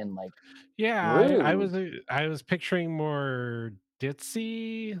mean and like Yeah, rude. I was picturing more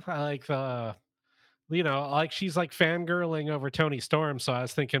ditzy, like the like she's like fangirling over Tony Storm, so I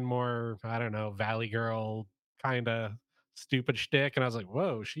was thinking more, I don't know, Valley Girl kind of stupid shtick, and I was like,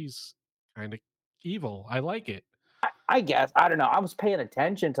 whoa, she's kind of evil. I like it. I guess I don't know. I was paying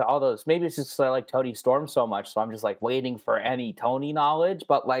attention to all those. Maybe it's just I like Tony Storm so much, so I'm just like waiting for any Tony knowledge.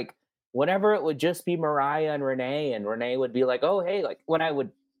 But like whenever it would just be Mariah and Renee would be like, "Oh, hey," like when I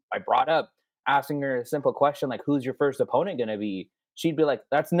brought up asking her a simple question like, "Who's your first opponent going to be?" She'd be like,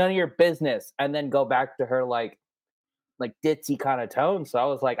 "That's none of your business," and then go back to her like ditzy kind of tone. So I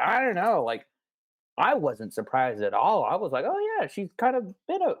was like, I don't know, like I wasn't surprised at all. I was like, "Oh yeah, she's kind of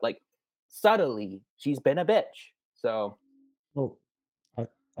been a like subtly, she's been a bitch." So Well, I,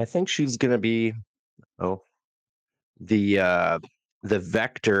 I think she's gonna be oh the uh the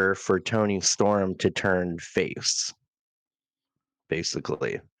vector for Tony Storm to turn face,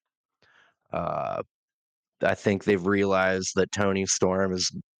 basically. Uh, I think they've realized that Tony Storm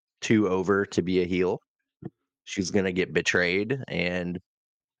is too over to be a heel. She's gonna get betrayed, and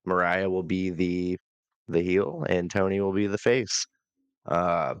Mariah will be the heel, and Tony will be the face.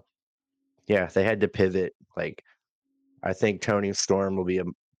 Uh, yeah, they had to pivot. Like, I think Tony Storm will be a.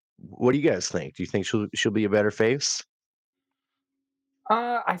 What do you guys think? Do you think she'll be a better face?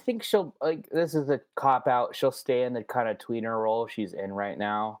 I think she'll like this is a cop out. She'll stay in the kind of tweener role she's in right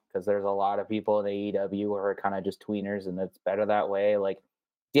now because there's a lot of people in AEW who are kind of just tweeners, and it's better that way. Like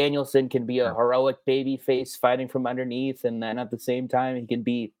Danielson can be a heroic baby face fighting from underneath, and then at the same time he can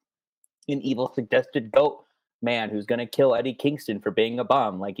be an evil suggested goat man who's going to kill Eddie Kingston for being a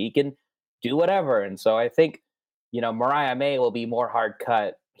bum. Like he can do whatever. And so I think, Mariah May will be more hard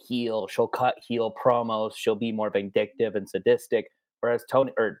cut heel. She'll cut heel promos. She'll be more vindictive and sadistic. Whereas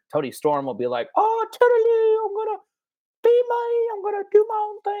Tony Storm will be like, oh, totally, I'm gonna be I'm gonna do my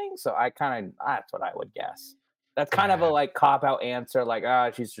own thing. So that's what I would guess. That's kind of a Yeah. like cop out answer,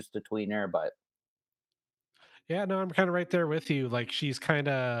 like she's just a tweener, but Yeah, no, I'm kind of right there with you. Like she's kind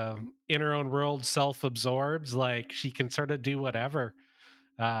of in her own world, self-absorbed. Like she can sort of do whatever.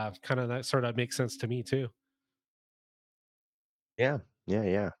 Kind of that sort of makes sense to me too. Yeah, yeah,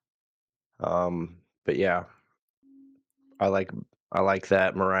 yeah. But yeah, I like I like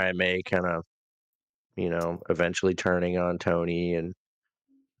that Mariah May kind of eventually turning on Tony, and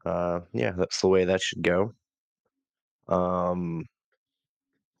yeah, that's the way that should go. Um,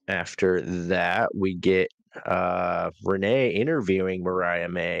 After that, we get Renee interviewing Mariah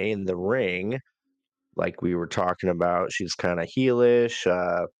May in the ring, like we were talking about. She's kind of heelish.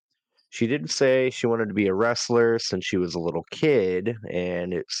 She did say she wanted to be a wrestler since she was a little kid,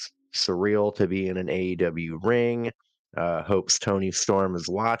 and it's surreal to be in an AEW ring. Hopes Tony Storm is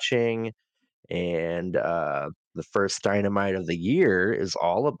watching, and the first Dynamite of the year is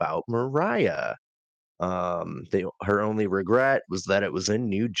all about Mariah. Her only regret was that it was in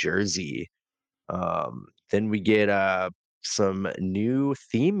New Jersey. Then we get some new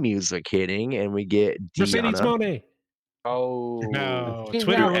theme music hitting, and we get Mercedes Deanna. Monet. oh, No, she's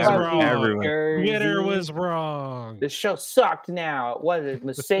Twitter not was from New wrong. Everyone. Twitter Jersey. was wrong. The show sucked now. What is it?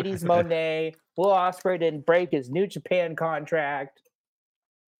 Mercedes Monet? Will Ospreay didn't break his New Japan contract.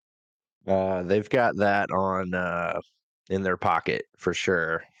 They've got that on in their pocket for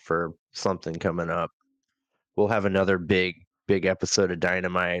sure for something coming up. We'll have another big episode of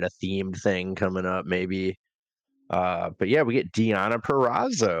Dynamite, a themed thing coming up maybe. But yeah, we get Deanna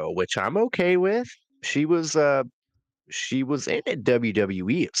Perrazzo, which I'm okay with. She was uh she was in at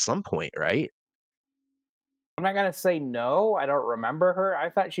WWE at some point, right? I'm not gonna say no. I don't remember her. I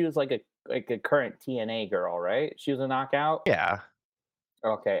thought she was like a current TNA girl, right? She was a knockout. Yeah.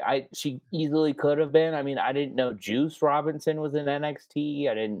 Okay, I she easily could have been. I mean, I didn't know Juice Robinson was in NXT.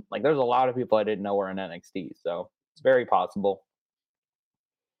 I didn't like. There's a lot of people I didn't know were in NXT, so it's very possible.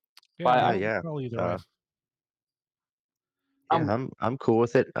 Yeah, But Yeah, well, yeah. well, either way. Uh yeah, I'm I'm cool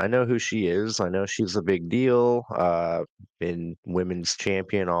with it. I know who she is. I know she's a big deal. Been women's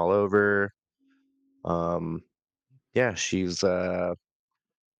champion all over. Um yeah, she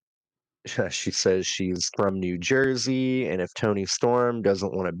says she's from New Jersey, and if Tony Storm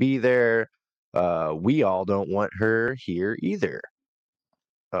doesn't want to be there, we all don't want her here either.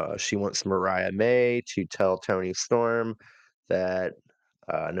 She wants Mariah May to tell Tony Storm that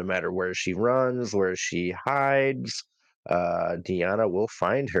no matter where she runs, where she hides, Deanna will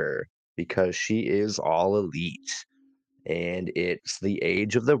find her because she is all elite. And it's the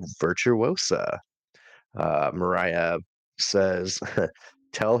age of the virtuosa. Mariah says,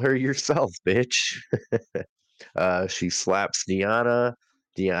 "Tell her yourself, bitch." She slaps Deanna.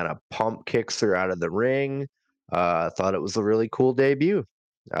 Deanna pump kicks her out of the ring. Thought it was a really cool debut.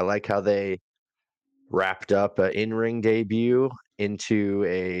 I like how they wrapped up an in-ring debut into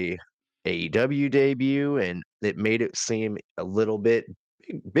a AEW debut, and it made it seem a little bit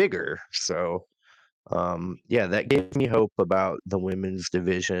bigger. So, yeah, that gave me hope about the women's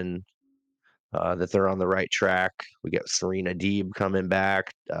division. That they're on the right track. We got Serena Deeb coming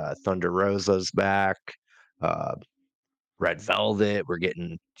back. Thunder Rosa's back. Uh, Red Velvet. We're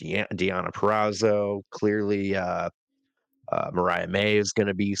getting Deanna Perrazzo. Clearly, Mariah May is going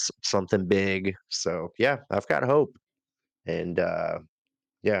to be something big. So yeah, I've got hope, and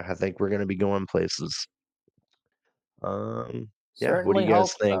yeah, I think we're going to be going places. Yeah, what do certainly you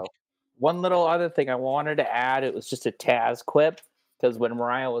guys hope think? so. One little other thing I wanted to add, it was just a Taz quip because when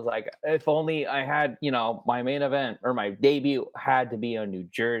Mariah was like, "If only I had, my main event or my debut had to be on New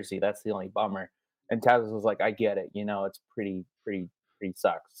Jersey. That's the only bummer." And Taz was like, "I get it. It's pretty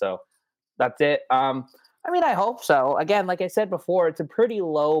sucks." So that's it. I mean, I hope so. Again, like I said before, it's a pretty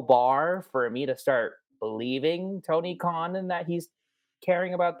low bar for me to start believing Tony Khan and that he's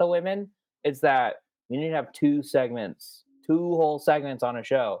caring about the women. It's that we need to have two whole segments on a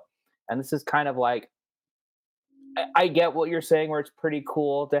show. And this is kind of like I get what you're saying, where it's pretty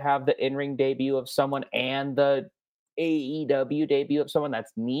cool to have the in-ring debut of someone and the AEW debut of someone.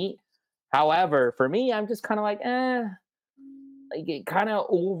 That's neat. However, for me, I'm just kind of like it kind of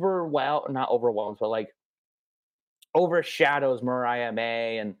not overwhelms, but like overshadows Mariah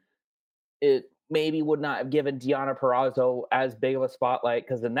May, and it maybe would not have given Deanna Perrazzo as big of a spotlight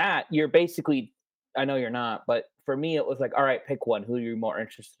because in that you're basically, I know you're not, but for me it was like, all right, pick one. Who are you more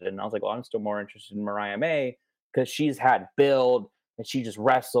interested in? And I was like, well, I'm still more interested in Mariah May because she's had build and she just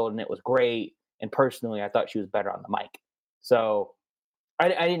wrestled and it was great. And personally, I thought she was better on the mic. So I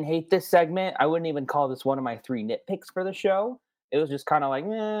didn't hate this segment. I wouldn't even call this one of my three nitpicks for the show. It was just kind of like,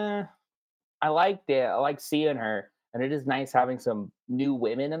 I liked it. I like seeing her, and it is nice having some new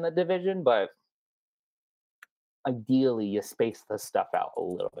women in the division. But ideally, you space this stuff out a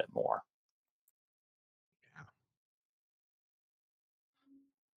little bit more.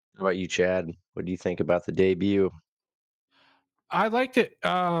 How about you, Chad? What do you think about the debut? I liked it.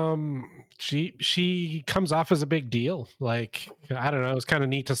 She comes off as a big deal. Like, I don't know, it was kind of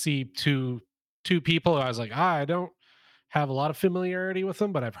neat to see two people. I was like, I don't have a lot of familiarity with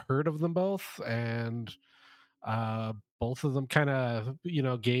them, but I've heard of them both, and both of them kind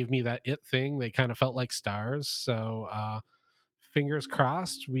of gave me that it thing. They kind of felt like stars. So fingers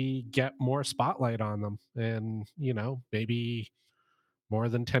crossed we get more spotlight on them, and maybe more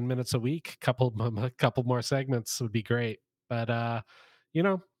than 10 minutes a week, a couple more segments would be great. But you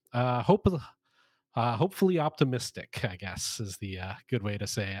know hope hopefully optimistic, I guess, is the good way to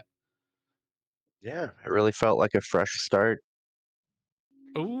say it. Yeah, it really felt like a fresh start.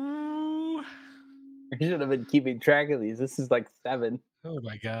 Ooh, I should have been keeping track of these. This is like seven. oh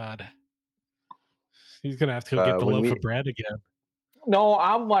my god, he's gonna have to go get the When loaf we of bread again. No,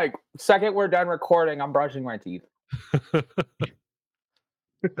 I'm like, second we're done recording, I'm brushing my teeth.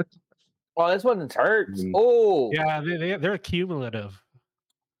 Oh, this one hurts. mm, Oh, Yeah, they're cumulative.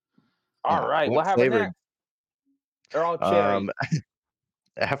 all right. what What happened flavor? next? They're all Um, cherry.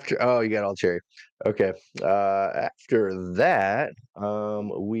 you got all cherry. Okay. After that,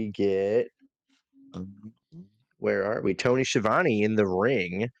 we get um, where are we? Tony Schiavone in the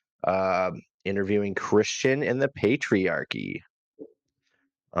ring, interviewing Christian and the Patriarchy.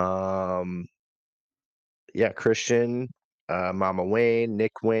 Um, yeah, Christian, Mama Wayne,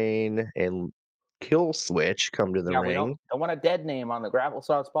 Nick Wayne, and Kill Switch come to the Yeah, we ring. don't want a dead name on the Gravel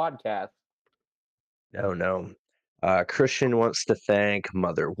Sauce podcast. No, no. Christian wants to thank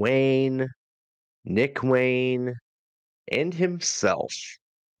Mother Wayne, Nick Wayne, and himself,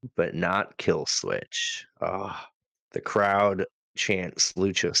 but not Kill Switch. The crowd chants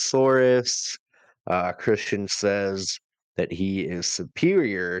Luchasaurus. Christian says that he is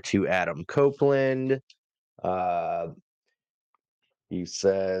superior to Adam Copeland. Uh, he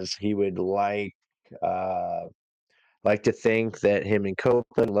says he would uh, like to think that him and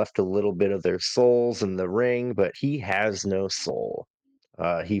Copeland left a little bit of their souls in the ring, but he has no soul.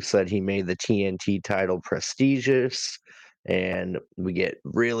 He said he made the TNT title prestigious, and we get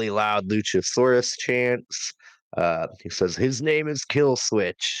really loud Luchasaurus chants. He says his name is Kill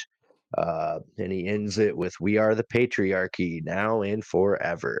Switch, and he ends it with "We are the patriarchy now and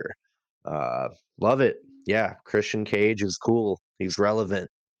forever." Uh, Love it. Yeah, Christian Cage is cool. He's relevant.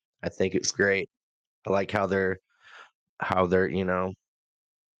 I think it's great. I like how they're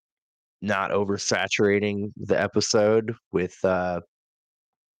not oversaturating the episode with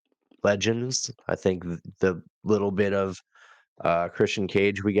legends. I think the little bit of Christian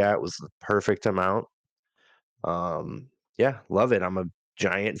Cage we got was the perfect amount. Yeah, love it. I'm a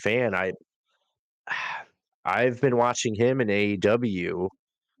giant fan. I've been watching him in AEW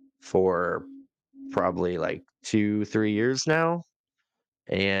for probably like 2-3 years now,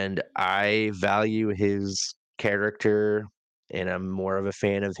 and I value his character, and I'm more of a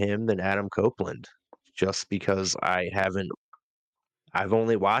fan of him than Adam Copeland, just because I've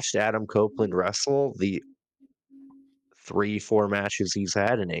only watched Adam Copeland wrestle the 3-4 matches he's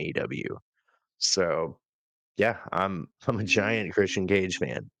had in AEW. So yeah, I'm a giant Christian Cage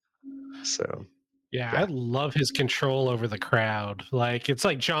fan. So Yeah, I yeah. love his control over the crowd. Like it's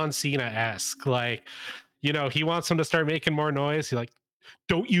like John Cena-esque. Like, he wants them to start making more noise. He's like,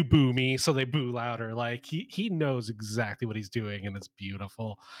 don't you boo me, so they boo louder. Like he knows exactly what he's doing, and it's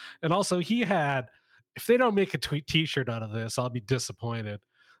beautiful. And also he had, if they don't make a t-shirt out of this, I'll be disappointed.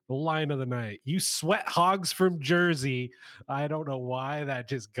 The line of the night: you sweat hogs from Jersey. I don't know why that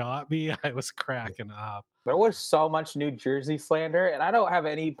just got me. I was cracking up. There was so much New Jersey slander, and I don't have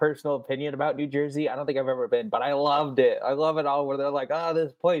any personal opinion about New Jersey. I don't think I've ever been, but I loved it. I love it all where they're like, "Oh,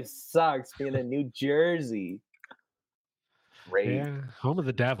 this place sucks," being in New Jersey. Great. Yeah, home of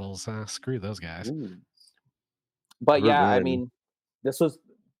the Devils. Screw those guys. Ooh. But yeah, I Revenge. mean, this was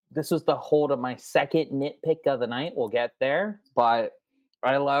this was the hold of my second nitpick of the night. We'll get there, but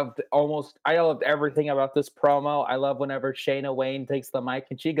I loved everything about this promo. I love whenever Shayna Wayne takes the mic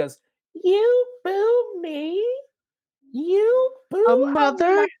and she goes, "You boo me, you A boo a mother.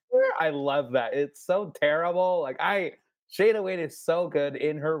 mother." I love that. It's so terrible. Shayna Wayne is so good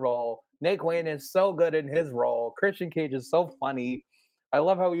in her role. Nick Wayne is so good in his role. Christian Cage is so funny. I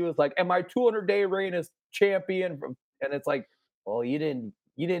love how he was like, "And my 200-day reign as champion," and it's like, "Well, you didn't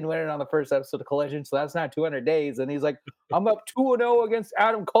win it on the first episode of Collision, so that's not 200 days." And he's like, "I'm up 2-0 against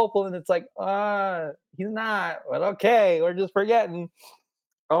Adam Copeland." And it's like, he's not. But okay, we're just forgetting.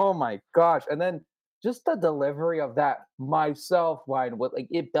 Oh my gosh. And then just the delivery of that myself line with like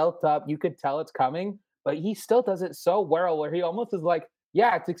it built up, you could tell it's coming, but he still does it so well where he almost is like,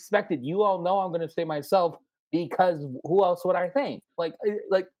 "Yeah, it's expected. You all know I'm gonna say myself because who else would I think?" Like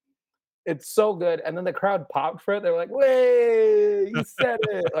it's so good. And then the crowd popped for it. They were like, "Wait, you said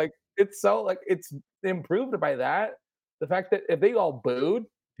it." Like it's so like it's improved by that. The fact that if they all booed,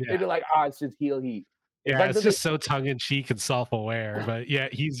 they'd Yeah. be like, it's just heel heat." The Yeah, fact it's that they just so tongue in cheek and self-aware, but yeah,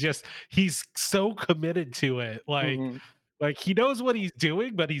 he's so committed to it. Mhm. Like he knows what he's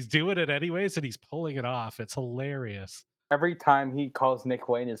doing, but he's doing it anyways and he's pulling it off. It's hilarious. Every time he calls Nick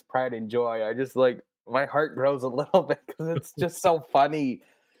Wayne his pride and joy, I just like my heart grows a little bit because it's just so funny.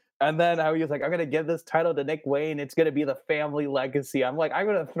 And then how he was like, "I'm gonna give this title to Nick Wayne. It's gonna be the family legacy." I'm like, I'm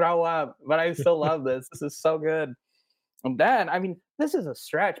gonna throw up, but I still love this. This is so good. And then, I mean, this is a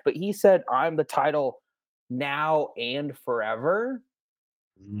stretch, but he said, "I'm the title now and forever."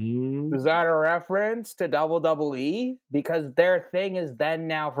 Mm, Is that a reference to WWE? Because their thing is then,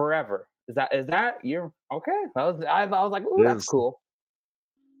 now, forever. Is that you're okay? I was like, "Ooh, it that's is. cool."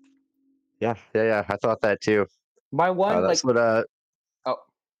 Yeah, yeah, yeah. I thought that too. My one That's like what oh,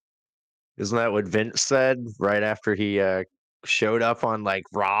 isn't that what Vince said right after he showed up on like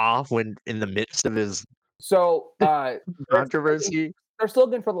Raw when in the midst of his so there's I think controversy? their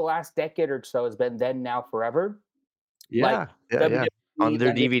slogan for the last decade or so has been "Then, Now, Forever." Like Yeah, yeah, yeah. On WWE, their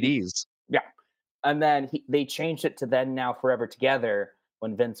then they DVDs. yeah, and then they changed it to "Then, Now, Forever Together"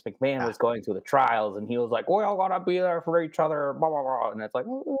 when Vince McMahon Yeah, was going through the trials, and he was like, "We all gotta be there for each other," blah blah blah, and it's like,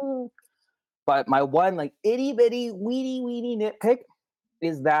 but my one like itty bitty weedy weedy nitpick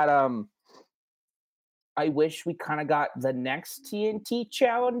is that I wish we kind of got the next TNT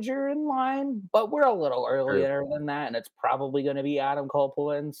challenger in line, but we're a little true. earlier than that, and it's probably going to be Adam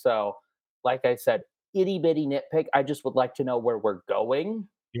Copeland. So, like I said, itty bitty nitpick. I just would like to know where we're going.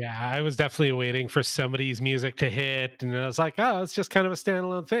 Yeah, I was definitely waiting for somebody's music to hit, and I was like, "Oh, it's just kind of a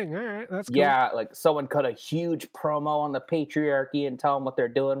standalone thing. All right, that's cool." Yeah, like someone cut a huge promo on the patriarchy and tell them what they're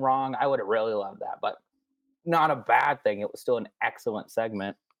doing wrong. I would have really loved that, but not a bad thing. It was still an excellent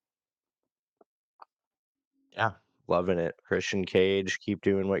segment. Yeah, loving it. Christian Cage, keep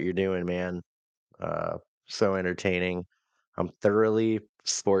doing what you're doing, man. Uh, so entertaining. I'm thoroughly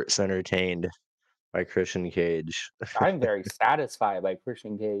sports entertained by Christian Cage. I'm very satisfied by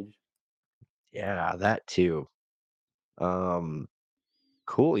Christian Cage. Yeah, that too. Um,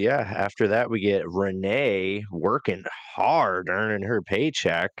 cool. Yeah. After that, we get Renee working hard, earning her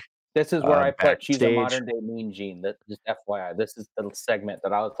paycheck. This is where I put she's a Backstage. modern day Mean Gene. That just FYI, this is the segment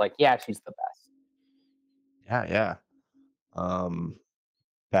that I was like, yeah, she's the best. Yeah, yeah. Um,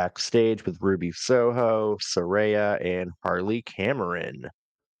 backstage with Ruby Soho, Soraya, and Harley Cameron.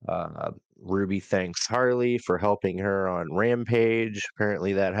 Ruby thanks Harley for helping her on Rampage.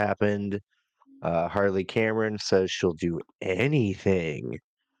 Apparently, that happened. Harley Cameron says she'll do anything.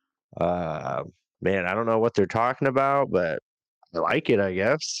 Uh, man, I don't know what they're talking about, but I like it, I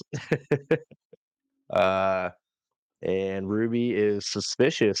guess. Uh, and Ruby is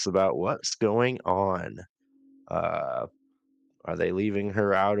suspicious about what's going on. Uh, are they leaving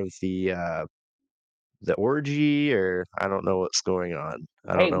her out of the orgy, or I don't know what's going on.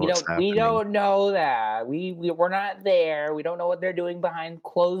 I don't Hey, know what's we happening. don't know that. We're not there. We don't know what they're doing behind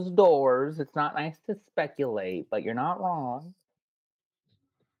closed doors. It's not nice to speculate, but you're not wrong.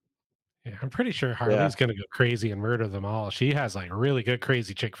 Yeah, I'm pretty sure Yeah. Harley's gonna go crazy and murder them all. She has like really good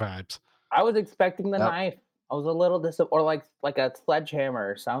crazy chick vibes. I was expecting the Yep. knife. I was a little disappointed, or like a sledgehammer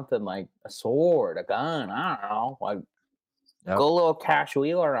or something, like a sword, a gun. I don't know, like Yep. go a little Cash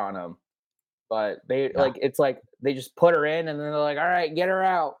Wheeler on him. But they Yeah. it's like they just put her in, and then they're like, "All right, get her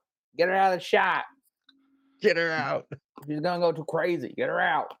out of the shot. Get her out. She's gonna go too crazy. Get her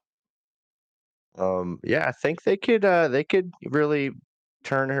out." Yeah, I think they could really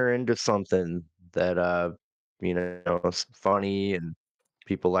turn her into something that is funny and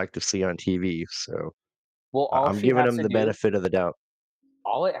people like to see on TV. So Well, I'm giving them the benefit of the doubt.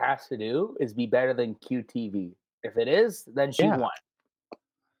 all it has to do is be better than QTV. If it is, then she Yeah, won.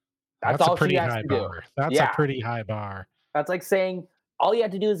 That's That's a all she pretty has high to do. bar. That's a Yeah, pretty high bar. that's like saying all you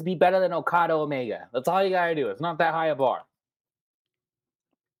have to do is be better than Okada Omega. That's all you gotta do. It's not that high a bar.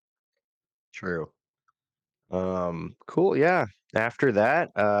 true. Cool, yeah. After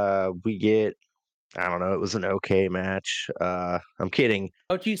that, we get I don't know, it was an okay match. I'm kidding.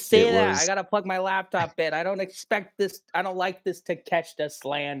 Don't you It say that. I was gotta plug my laptop in. I don't expect this. I don't like this Takeshita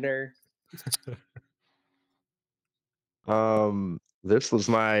slander. this was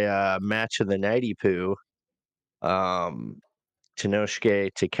my match of the nighty poo. Um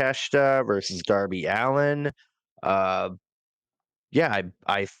Tenosuke Takeshita versus Darby Allen. Uh, yeah,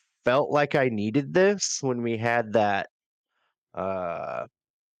 I felt like I needed this when we had that uh,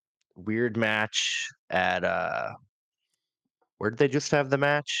 weird match at where did they just have the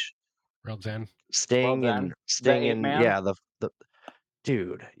match? World's End. Well then, the Sting ape and man. yeah, the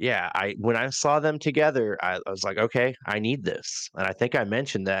dude, yeah. I when I saw them together, I was like, okay, I need this, and I think I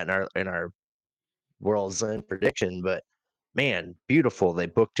mentioned that in our World's End prediction. But man, beautiful. They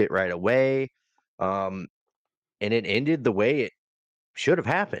booked it right away. Um, and it ended the way it should have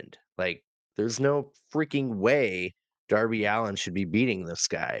happened. Like, there's no freaking way Darby Allen should be beating this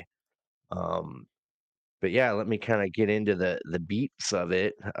guy. Um, but yeah, let me kind of get into the beats of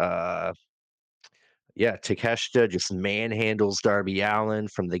it. Yeah, Takeshita just manhandles Darby Allen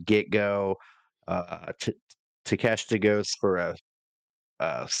from the get go. Takeshita goes for a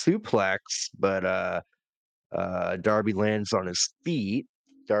suplex, but Darby lands on his feet.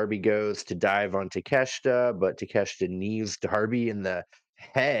 Darby goes to dive on Takeshita, but Takeshita knees Darby in the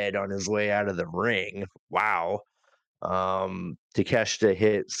head on his way out of the ring. Wow. Takeshita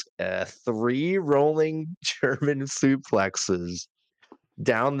hits three rolling German suplexes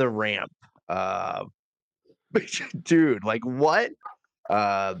down the ramp. Uh, dude, like what?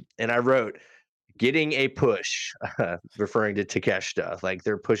 And I wrote, getting a push, referring to Takeshita, like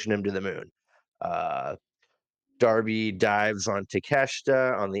they're pushing him to the moon. Uh, Darby dives on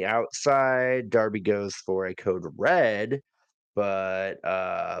Takeshita on the outside. Darby goes for a code red, but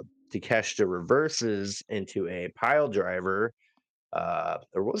Takeshita reverses into a pile driver. Or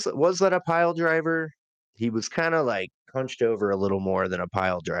was that a pile driver? He was kind of like hunched over a little more than a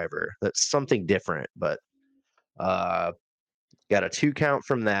pile driver. That's something different, but uh, got a 2 count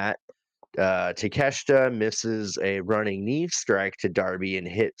from that. Takeshita misses a running knee strike to Darby and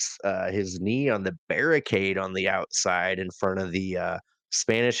hits his knee on the barricade on the outside in front of the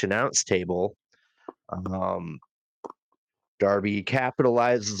Spanish announce table. Um, Darby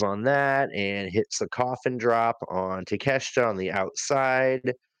capitalizes on that and hits a coffin drop on Takeshita on the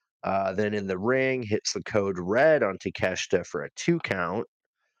outside. Then in the ring, hits the code red on Takeshita for a 2 count.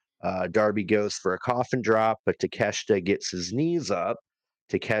 Darby goes for a coffin drop, but Takeshita gets his knees up.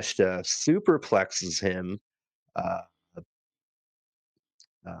 Takeshita superplexes him, uh,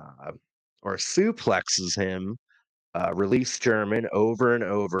 uh, or suplexes him, release German over and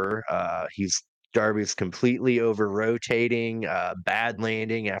over. Darby's completely over rotating, bad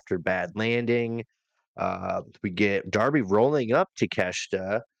landing after bad landing. We get Darby rolling up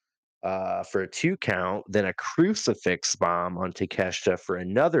Takeshita for a 2 count, then a crucifix bomb on Takeshita for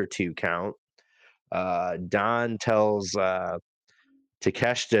another 2 count. Don tells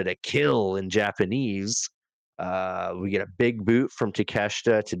Takeshita to kill in Japanese. We get a big boot from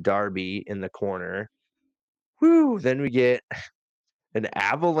Takeshita to Darby in the corner. Whew, then we get an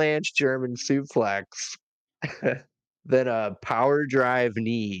avalanche German suplex, then a power drive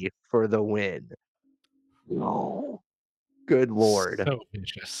knee for the win. Oh, good lord. So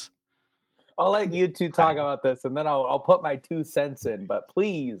vicious. I'll let you two talk about this, and then I'll put my 2 cents in. But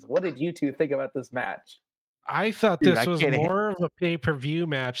please, what did you two think about this match? I thought Dude, this I was can't. more of a pay-per-view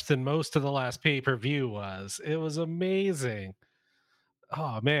match than most of the last pay-per-view was. It was amazing.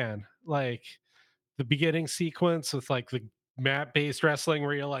 Oh man, like the beginning sequence with like the mat-based wrestling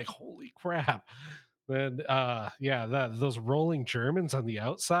where you're like, holy crap. Then yeah, those rolling Germans on the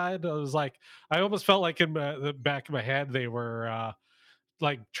outside, I was like, I almost felt like in the back of my head they were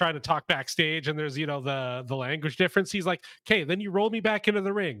like trying to talk backstage, and there's the language difference. He's like, okay, then you roll me back into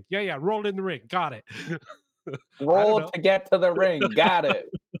the ring. Yeah, roll in the ring, got it. I don't Roll know. to get to the ring. Got it.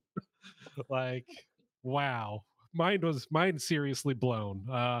 Like, wow, mind seriously blown.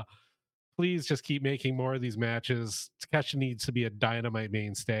 Please just keep making more of these matches. Takeshi needs to be a Dynamite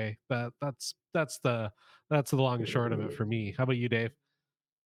mainstay. That's the long and short of it for me. How about you, Dave?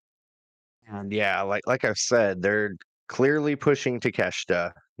 And yeah, like I've said, they're clearly pushing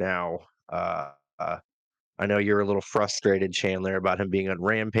Takeshita now. Uh, uh, I know you're a little frustrated, Chandler, about him being on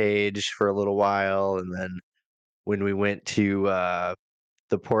Rampage for a little while, and then when we went to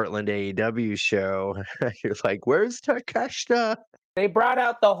the Portland AEW show, you're like, "Where's Takeshita?" They brought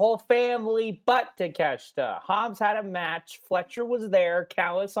out the whole family but Takeshita. Hobbs had a match. Fletcher was there,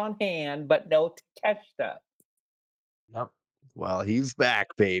 Callis on hand, but no Takeshita. Yep. Well, he's back,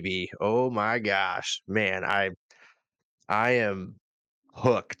 baby. Oh my gosh, man, I am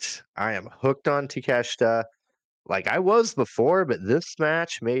hooked. I am hooked on Takeshita, like I was before, but this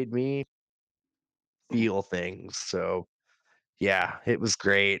match made me feel things. So yeah, it was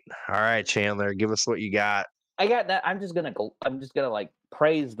great. All right, Chandler, give us what you got. I got that. I'm just gonna like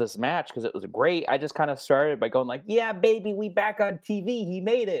praise this match because it was great. I just kind of started by going like, "Yeah, baby, we back on TV. He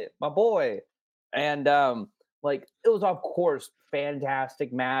made it, my boy." And like it was of course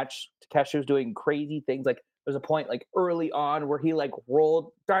fantastic match. Takeshi was doing crazy things. Like there's a point like early on where he like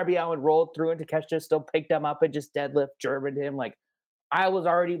rolled Darby Allin rolled through and Takeshi still picked him up and just deadlift Germaned him. Like I was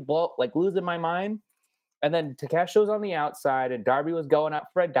already like losing my mind. And then Takeshi was on the outside, and Darby was going up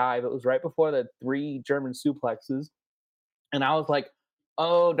for a dive. It was right before the 3 German suplexes. And I was like,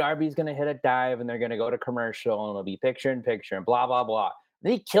 oh, Darby's going to hit a dive, and they're going to go to commercial, and it'll be picture in picture, and blah, blah, blah.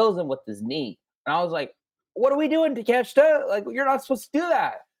 And he kills him with his knee. And I was like, what are we doing, Takeshita? Like, you're not supposed to do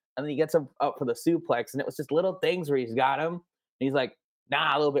that. And then he gets him up for the suplex, and it was just little things where he's got him. And he's like,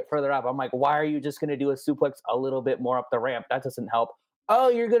 nah, a little bit further up. I'm like, why are you just going to do a suplex a little bit more up the ramp? That doesn't help. Oh,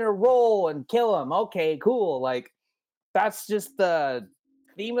 you're going to roll and kill him. Okay, cool. Like, that's just the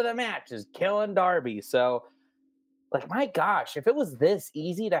theme of the match is killing Darby. So, like, my gosh, if it was this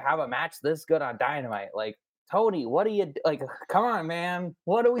easy to have a match this good on Dynamite, like, Tony, what are you like? Come on, man.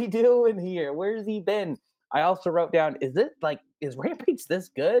 What are we doing here? Where's he been? I also wrote down, is Rampage this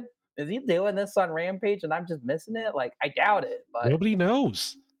good? Is he doing this on Rampage and I'm just missing it? Like, I doubt it, but Nobody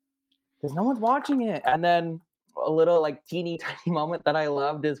knows. because no one's watching it. And then a little like teeny tiny moment that I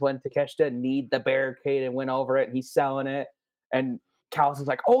loved is when Takeshita kneed the barricade and went over it and he's selling it. And Callis is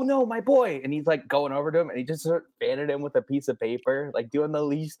like, "Oh no, my boy!" And he's like going over to him, and he just sort of fanning him with a piece of paper, like doing the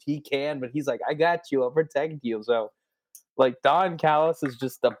least he can. But he's like, "I got you. I'll protect you." So like Don Callis is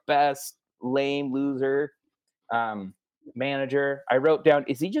just the best lame loser um, manager. I wrote down,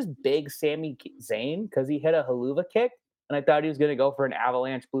 is he just big Sami Zayn because he hit a haluva kick, and I thought he was going to go for an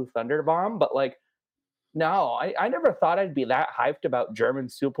avalanche blue thunder bomb, but like no, I never thought I'd be that hyped about German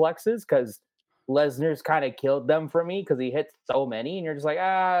suplexes because Lesnar's kind of killed them for me because he hits so many, and you're just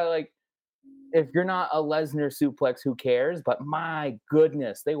like if you're not a Lesnar suplex, who cares? But my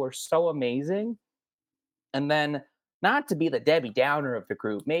goodness, they were so amazing. And then, not to be the Debbie Downer of the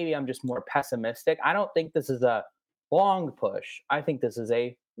group, maybe I'm just more pessimistic. I don't think this is a long push. I think this is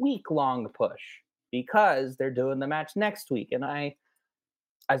a week long push because they're doing the match next week. And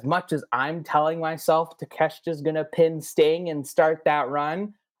as much as I'm telling myself Takeshita's going to pin Sting and start that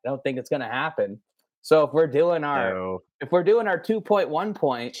run, I don't think it's going to happen. So if we're doing our No. 2.1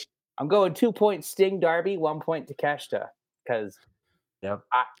 point, I'm going 2 point Sting Darby, 1 point Takeshita because Yep.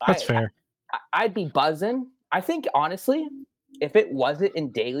 That's fair. I'd be buzzing. I think honestly, if it wasn't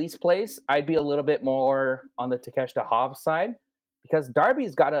in Daly's place, I'd be a little bit more on the Takeshita Hobbs side because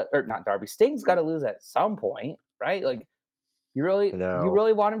Darby's got to, or not Darby, Sting's got to lose at some point, right? Like you No.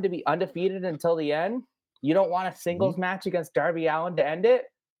 really want him to be undefeated until the end? You don't want a singles match against Darby Allin to end it?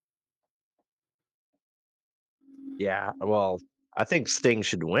 Yeah. Well, I think Sting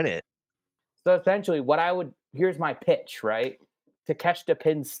should win it. So essentially, here's my pitch, right? Takeshita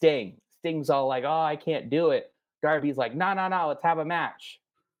pins Sting. Sting's all like, "Oh, I can't do it." Darby's like, "No, no, no, let's have a match."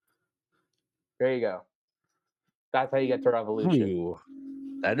 There you go. That's how you get to Revolution. Ooh,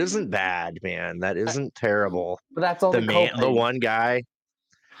 that isn't bad, man. That isn't terrible. But that's only The coping. one guy,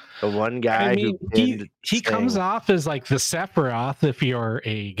 I who mean, pinned he comes Sting. off as like the Sephiroth, if you're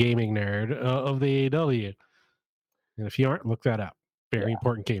a gaming nerd, of the AEW. And if you aren't, look that up. Very Yeah.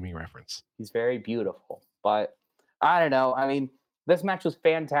 important gaming reference. He's very beautiful. But I don't know. I mean, this match was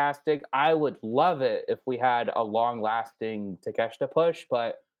fantastic. I would love it if we had a long-lasting Takeshita push,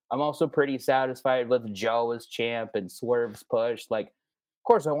 but I'm also pretty satisfied with Joe as champ and Swerve's push. Like, of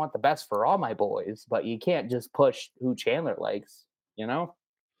course, I want the best for all my boys, but you can't just push who Chandler likes, you know?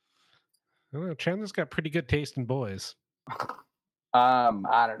 I don't know, Chandler's got pretty good taste in boys. I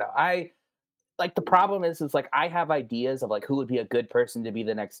don't know. I like the problem is like I have ideas of like who would be a good person to be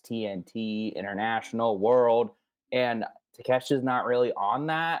the next TNT International World, and Takeshi's not really on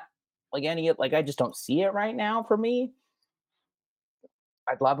that. Like I just don't see it right now for me.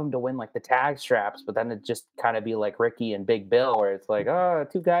 I'd love him to win like the tag straps, but then it just kind of be like Ricky and Big Bill, where it's like, oh,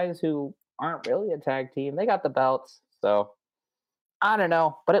 two guys who aren't really a tag team. They got the belts, so I don't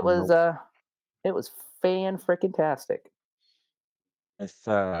know. But it was fan freaking tastic. If,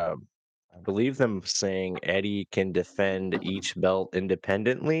 I believe them saying Eddie can defend each belt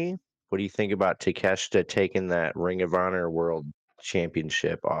independently. What do you think about Takeshita taking that Ring of Honor World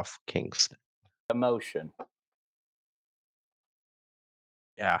Championship off Kingston? Emotion.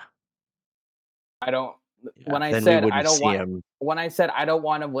 Yeah. I don't. Yeah. Then we wouldn't see him. When I said I don't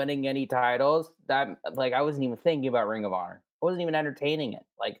want him winning any titles, that like I wasn't even thinking about Ring of Honor. I wasn't even entertaining it.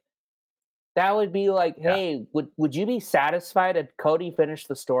 Like that would be like, Yeah. hey, would you be satisfied if Cody finished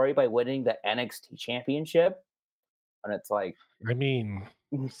the story by winning the NXT championship? And it's like, I mean,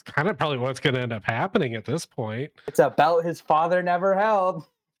 it's kind of probably what's going to end up happening at this point. it's a belt his father never held.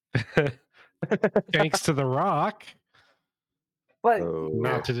 Thanks to The Rock. But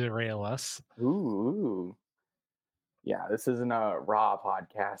Not to derail us. ooh. Yeah, this isn't a Raw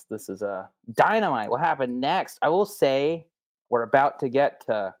podcast. This is a Dynamite. What happened next? I will say we're about to get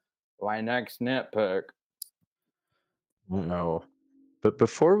to my next nitpick. No. But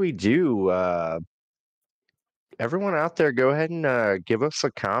before we do, everyone out there, go ahead and give us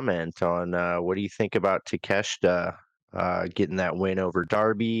a comment on what do you think about Takeshita getting that win over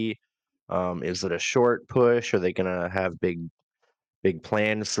Darby? Is it a short push? Are they gonna have big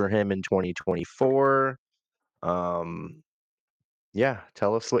plans for him in 2024? Yeah,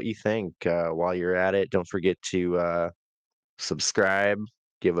 tell us what you think. While you're at it, don't forget to subscribe,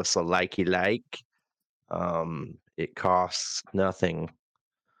 give us a likey like. It costs nothing.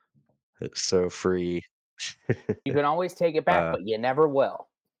 It's so free. You can always take it back, uh, but you never will.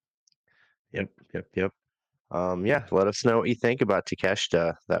 yep. Yeah, let us know what you think about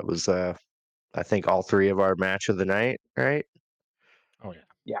Takeshita. That was I think all three of our match of the night, right? Oh,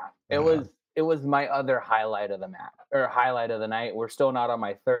 yeah. Yeah, Uh, it was my other highlight of the match or highlight of the night. We're still not on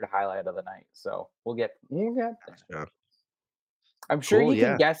my third highlight of the night, so we'll get there. yeah. I'm sure Cool, you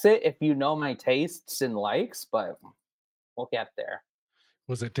can yeah. guess it if you know my tastes and likes, but we'll get there.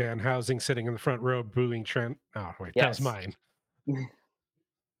 Was it Dan Housing sitting in the front row booing Trent? Oh, wait, that was Yes. mine.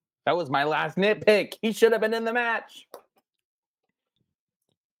 That was my last nitpick. He should have been in the match.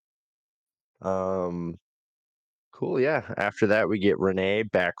 Um, cool. Yeah. After that, we get Renee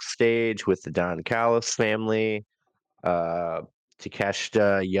backstage with the Don Callis family. Uh,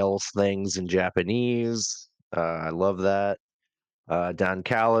 Takeshita yells things in Japanese. I love that. Don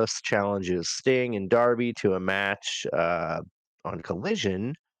Callis challenges Sting and Darby to a match on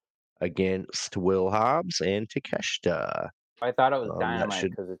Collision against Will Hobbs and Takeshita. I thought it was That Dynamite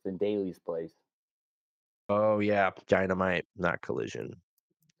should. because it's in Daly's place. Oh yeah, Dynamite, not Collision.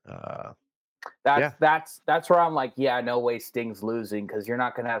 Uh, That's yeah, that's that's where I'm like, yeah, no way Sting's losing because you're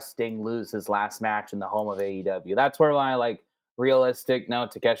not gonna have Sting lose his last match in the home of AEW. That's where I like realistic. No,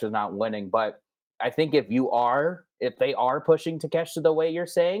 Takesha's not winning, but I think if they are pushing Takesha the way you're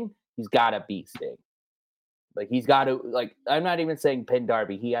saying, he's got to beat Sting. Like he's got to like. I'm not even saying pin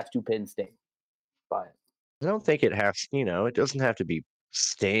Darby. He has to pin Sting, but I don't think it has. It doesn't have to be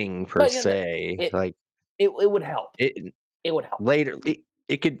Sting per but you know, se. it Like it would help. it It would help. later.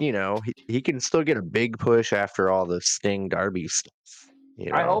 It could. He can still get a big push after all the Sting Darby stuff.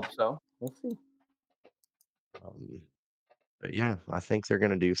 You I know. hope so. We'll see. Um, but yeah, I think they're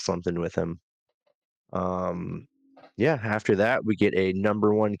gonna do something with him. Um, yeah, after that, we get a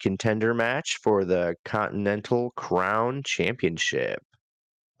number one contender match for the Continental Crown Championship.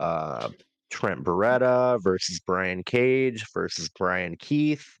 Uh, Trent Beretta versus Brian Cage versus Brian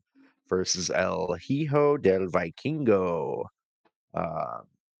Keith versus El Hijo del Vikingo. Uh,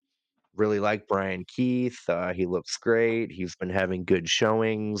 really like Brian Keith. He looks great. He's been having good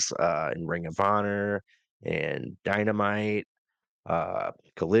showings in Ring of Honor and Dynamite,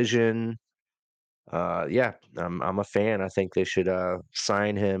 Collision. Yeah, I'm a fan. I think they should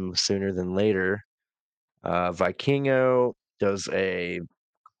sign him sooner than later. Vikingo does a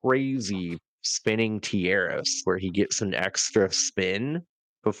crazy spinning tiaras where he gets an extra spin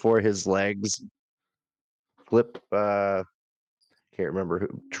before his legs flip. Can't remember who,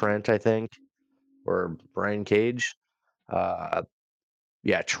 Trent, I think, or Brian Cage. Uh,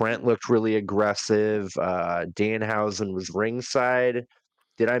 yeah, Trent looked really aggressive. Danhausen was ringside.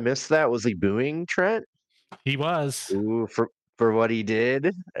 Did I miss that? Was he booing Trent? He was. Ooh, for what he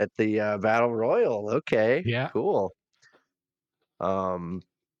did at the Battle Royal. Okay, Yeah. cool. Um,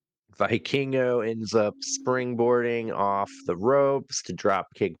 Vikingo ends up springboarding off the ropes to drop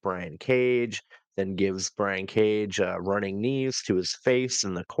kick Brian Cage, then gives Brian Cage running knees to his face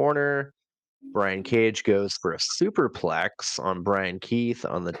in the corner. Brian Cage goes for a superplex on Brian Keith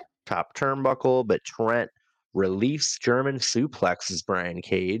on the top turnbuckle, but Trent release German suplexes Brian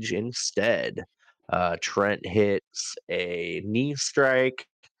Cage instead. Trent hits a knee strike,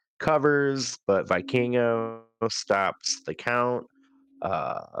 covers, but Vikingo stops the count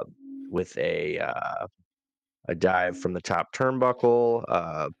uh, with a dive from the top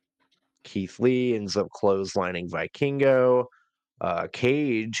turnbuckle. Keith Lee ends up clotheslining Vikingo.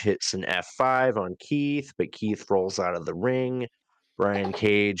 Cage hits an F5 on Keith, but Keith rolls out of the ring. Brian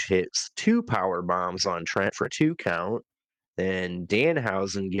Cage hits two power bombs on Trent for a 2 count. Then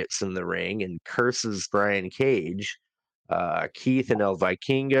Danhausen gets in the ring and curses Brian Cage. Keith and El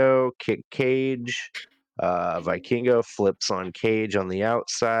Vikingo kick Cage. Vikingo flips on Cage on the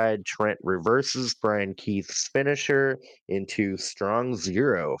outside. Trent reverses Brian Keith's finisher into Strong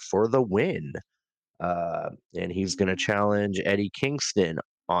Zero for the win. And he's going to challenge Eddie Kingston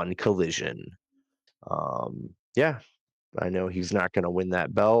on Collision. Yeah, I know he's not going to win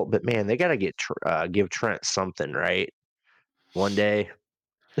that belt, but man, they got to give Trent something, right? One day.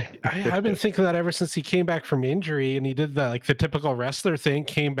 I've been thinking that ever since he came back from injury and he did the typical wrestler thing,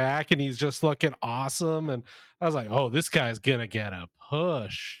 came back and he's just looking awesome. And I was like, oh, this guy's gonna get a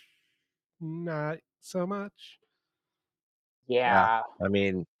push. Not so much. Yeah, Yeah, I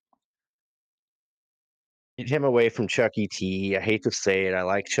mean, get him away from Chucky T. I hate to say it, I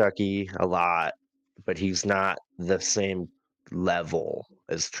like Chucky a lot, but he's not the same level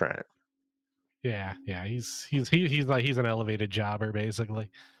as Trent. Yeah, yeah. He's an elevated jobber, basically.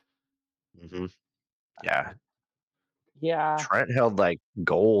 Hmm. Yeah, yeah. Trent held like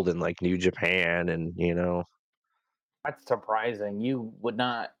gold in like New Japan, and That's surprising. You would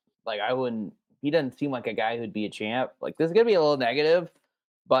not like. I wouldn't. He doesn't seem like a guy who'd be a champ. Like this is gonna be a little negative,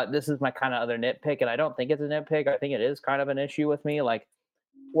 but this is my kind of other nitpick, and I don't think it's a nitpick. I think it is kind of an issue with me. Like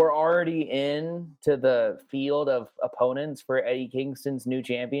we're already in to the field of opponents for Eddie Kingston's new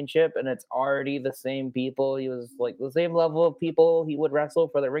championship, and it's already the same people. He was like the same level of people he would wrestle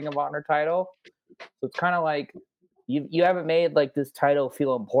for the Ring of Honor title. So it's kind of like you haven't made like this title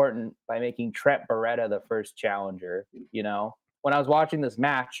feel important by making Trent Beretta the first challenger. You know, when I was watching this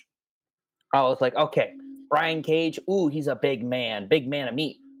match, I was like, okay, Brian Cage, ooh, he's a big man of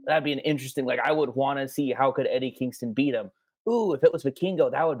meat. that'd be an interesting. Like, I would want to see how could Eddie Kingston beat him. Ooh, if it was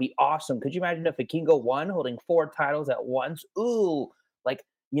Vikingo, that would be awesome. Could you imagine if Vikingo won, holding 4 titles at once? Ooh, like,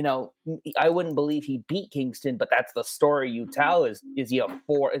 I wouldn't believe he beat Kingston, but that's the story you tell. Is he is he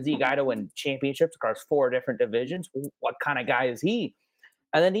a guy to win championships across 4 different divisions? What kind of guy is he?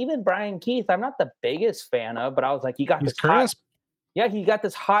 And then even Brian Keith, I'm not the biggest fan of, but I was like, you got He's this hot, crisp. yeah, he got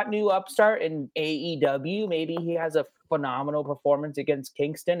this hot new upstart in AEW. Maybe he has a phenomenal performance against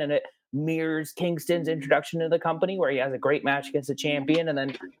Kingston, and it mirrors Kingston's introduction to the company, where he has a great match against the champion, and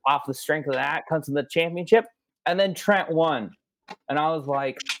then off the strength of that comes in the championship, and then Trent won, and I was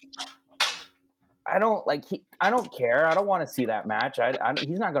like, I don't care. I don't want to see that match.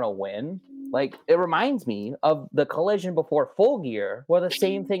 He's not gonna win. Like, it reminds me of the collision before Full Gear, where the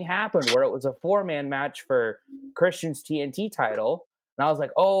same thing happened, where it was a 4-man match for Christian's TNT title, and I was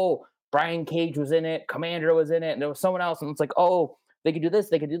like, oh, Brian Cage was in it, Commander was in it, and there was someone else, and it's like, oh, they could do this,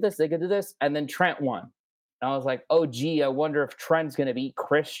 they could do this, they could do this, and then Trent won. And I was like, oh, gee, I wonder if Trent's gonna beat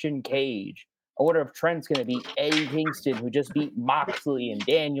Christian Cage. I wonder if Trent's gonna beat Eddie Kingston, who just beat Moxley and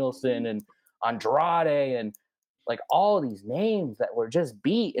Danielson and Andrade and like all these names that were just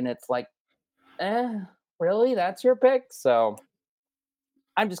beat. And it's like, really? That's your pick? So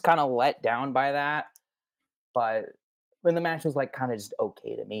I'm just kind of let down by that. But when the match was like kind of just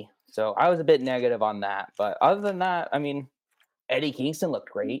okay to me. So I was a bit negative on that. But other than that, I mean, Eddie Kingston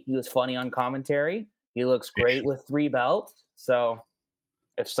looked great. He was funny on commentary. He looks great with 3 belts. So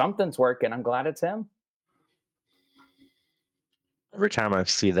if something's working, I'm glad it's him. Every time I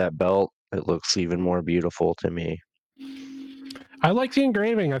see that belt, it looks even more beautiful to me. I like the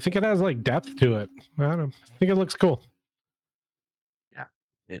engraving. I think it has like depth to it. I don't know. I think it looks cool. Yeah.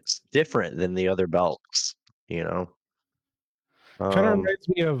 It's different than the other belts, you know. Kind of Um, reminds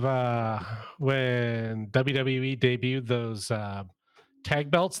me of when WWE debuted those tag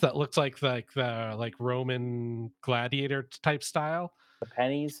belts that looked like the like Roman gladiator type style. The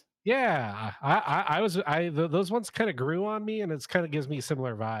pennies. Yeah, those ones kind of grew on me, and it's kind of gives me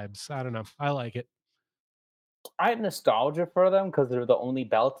similar vibes. I don't know. I like it. I have nostalgia for them because they're the only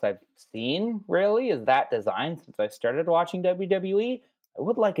belts I've seen really is that design since I started watching WWE. I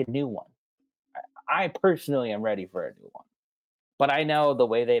would like a new one. I personally am ready for a new one. But I know the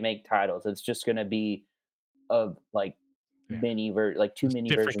way they make titles, it's just gonna be of like Yeah, like two just mini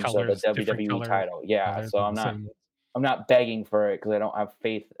different versions of the colors, different WWE color title. Yeah. colors So of the same. I'm not begging for it because I don't have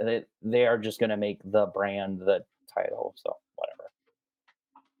faith that they are just gonna make the brand the title. So whatever.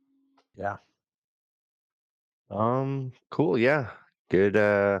 yeah. Cool. Yeah. Good.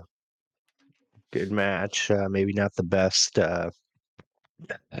 Good match. Maybe not the best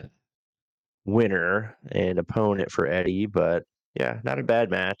winner and opponent for Eddie, but yeah, not a bad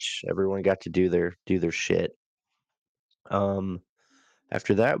match. Everyone got to do their shit. Um,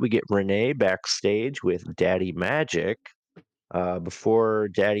 After that, we get Renee backstage with Daddy Magic. Before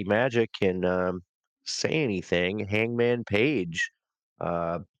Daddy Magic can say anything, Hangman Page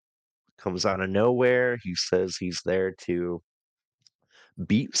uh, comes out of nowhere. He says he's there to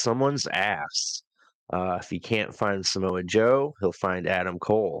beat someone's ass. If he can't find Samoa Joe, he'll find Adam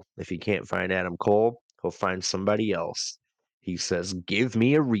Cole. If he can't find Adam Cole, he'll find somebody else. He says, "Give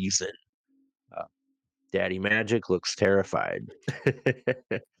me a reason." Uh, Daddy Magic looks terrified.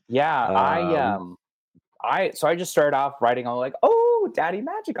 Yeah, um, I just started off writing on like, oh, Daddy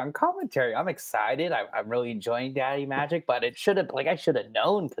Magic on commentary. I'm excited. I'm really enjoying Daddy Magic, but I should have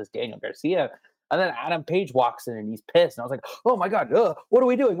known because Daniel Garcia. And then Adam Page walks in and he's pissed, and I was like, oh my god, what are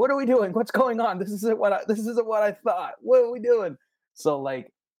we doing? What are we doing? What's going on? This isn't what I thought. What are we doing? So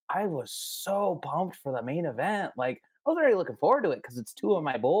like, I was so pumped for the main event. Like, I was already looking forward to it because it's 2 of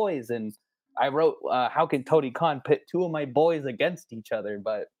my boys, and I wrote, how can Tony Khan pit 2 of my boys against each other?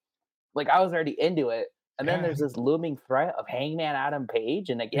 But like, I was already into it. And then Yeah, there's this looming threat of Hangman Adam Page.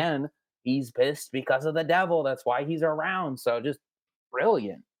 And again, he's pissed because of the devil. That's why he's around. So just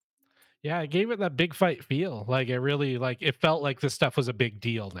brilliant. yeah. It gave it that big fight feel. Like it really like it felt like this stuff was a big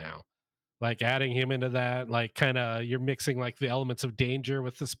deal now. Like adding him into that, like kind of you're mixing like the elements of danger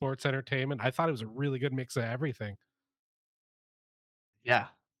with the sports entertainment. I thought it was a really good mix of everything. yeah,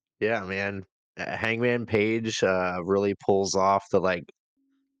 yeah, man. Hangman Page really pulls off the like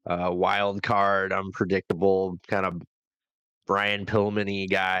wild card, unpredictable kind of Brian Pillman-y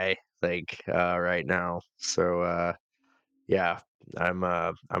guy like right now. So yeah,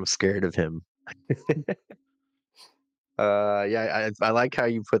 I'm scared of him. Yeah, I like how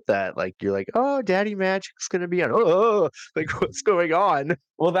you put that. Like you're like, oh, Daddy Magic's gonna be on. Oh, like what's going on?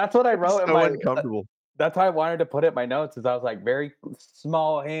 Well, that's what I It's wrote in so my. uncomfortable. That's how I wanted to put it in my notes. Is I was like very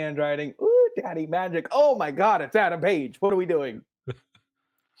small handwriting. Ooh, Daddy Magic. Oh my God, it's Adam Page. What are we doing?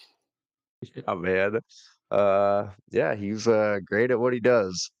 Yeah, man. Yeah, he's great at what he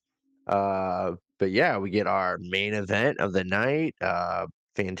does. But yeah, we get our main event of the night.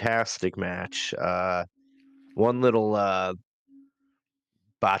 Fantastic match. One little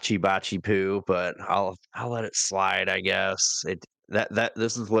botchy poo, but I'll let it slide, I guess. That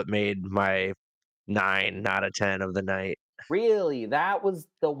this is what made my 9 not a 10 of the night. Really? That was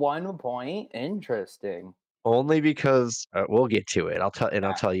the one point? Interesting. Only because we'll get to it. I'll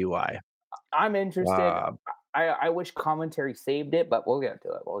Yeah, tell you why. I'm interested. Uh, I wish commentary saved it, but we'll get to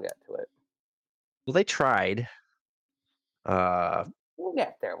it. We'll get to it. well, they tried. Uh, We'll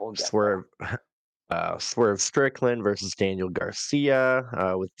get there. We'll get there. Swerve Swerve Strickland versus Daniel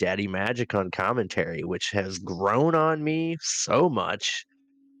Garcia with Daddy Magic on commentary, which has grown on me so much.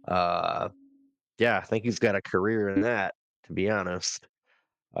 Uh, yeah, I think he's got a career in that, to be honest.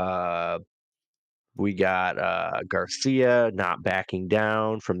 Uh, we got Garcia not backing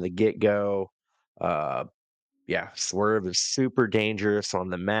down from the get go. Uh, yeah, Swerve is super dangerous on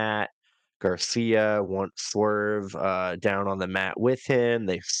the mat. Garcia wants Swerve down on the mat with him.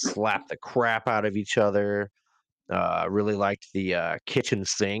 They slap the crap out of each other. Really liked the kitchen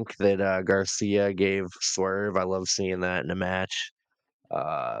sink that Garcia gave Swerve. I love seeing that in a match.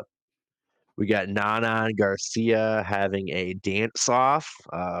 Uh, we got Nana and Garcia having a dance off,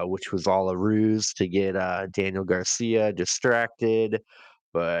 which was all a ruse to get Daniel Garcia distracted,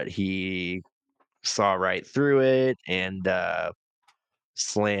 but he saw right through it and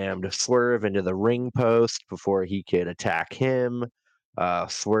slammed Swerve into the ring post before he could attack him.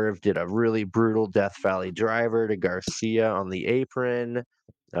 Swerve did a really brutal Death Valley driver to Garcia on the apron.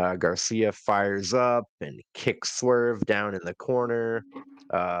 Garcia fires up and kicks Swerve down in the corner.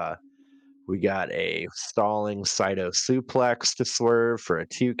 Uh, we got a stalling Saito suplex to Swerve for a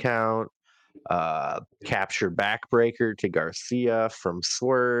 2 count. Capture backbreaker to Garcia from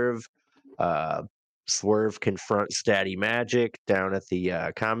Swerve. Uh, Swerve confronts Daddy Magic down at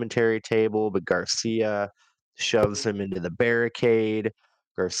the commentary table, but Garcia shoves him into the barricade.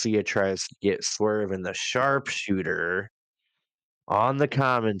 Garcia tries to get Swerve in the sharpshooter on the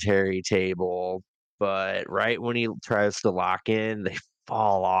commentary table, but right when he tries to lock in, they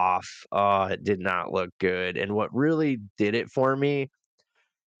fall off. Oh, it did not look good. And what really did it for me,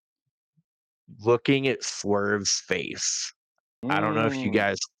 looking at Swerve's face. I don't know if you Mm,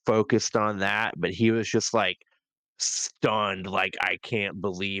 guys focused on that, but he was just like stunned, like, I can't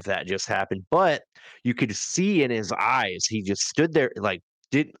believe that just happened. But you could see in his eyes, he just stood there, like,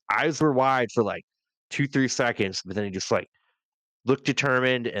 did eyes were wide for like 2, 3 seconds, but then he just like looked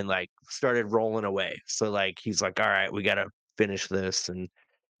determined and like started rolling away. So like he's like, all right, we gotta finish this. And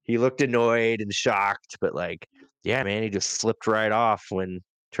he looked annoyed and shocked, but like, yeah, man, he just slipped right off when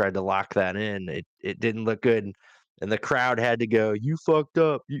tried to lock that in. It didn't look good, and the crowd had to go, "You fucked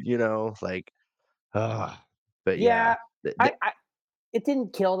up," like, ah. But yeah, yeah, th th I it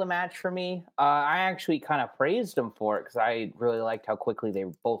didn't kill the match for me. I actually kind of praised them for it because I really liked how quickly they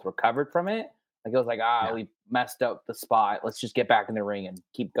both recovered from it. Like it was like, yeah, we messed up the spot. Let's just get back in the ring and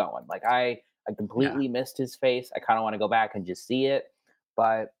keep going. Like I yeah. completely missed his face. I kind of want to go back and just see it,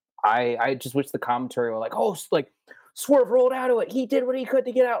 but I just wish the commentary were like, like Swerve rolled out of it. He did what he could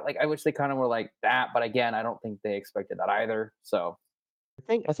to get out. Like I wish they kind of were like that, but again, I don't think they expected that either. So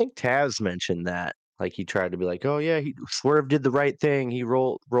I think Taz mentioned that. Like he tried to be like, "Oh yeah, he Swerve did the right thing. He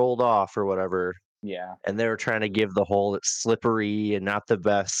rolled off or whatever." yeah. And they were trying to give the whole it's slippery and not the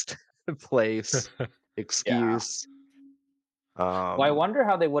best place Yeah. excuse. Well, I Um, wonder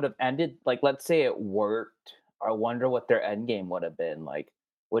how they would have ended. Like, let's say it worked. I wonder what their end game would have been. Like,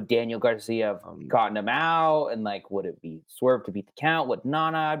 would Daniel Garcia have um, gotten him out? And like, would it be Swerve to beat the count? Would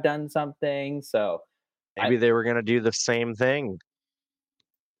Nana have done something? So I Maybe they were gonna do the same thing.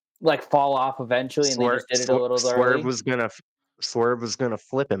 like fall off eventually, and they Swerve, just did it a little Swerve early. was gonna Swerve was gonna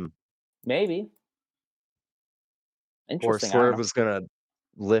flip him, Maybe or interesting. I don't Swerve know. was gonna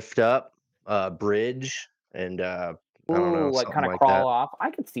lift up bridge and I don't know, Ooh, like something kind of like crawl that. off.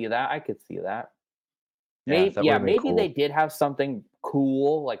 I could see that. I could see that. Yeah, Maybe that would yeah, have been maybe they cool. did have something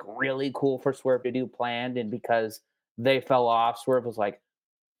cool, like really cool for Swerve to do planned, and because they fell off, Swerve was like,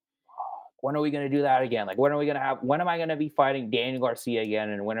 when are we going to do that again? Like, when am I going to be fighting Daniel Garcia again?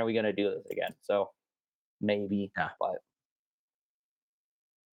 And when are we going to do this again? So maybe, Yeah. but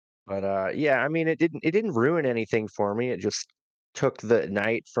But yeah, I mean it didn't ruin anything for me. It just took the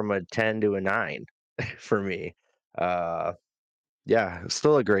night from a 10 to a 9 for me. Uh yeah,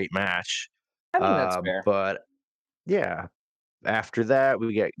 still a great match. I think that's fair. But yeah, after that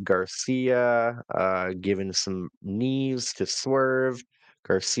we get Garcia giving some knees to Swerve.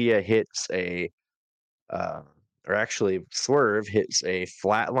 Garcia hits a uh or actually Swerve hits a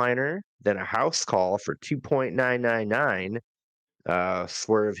flatliner, then a house call for 2.999.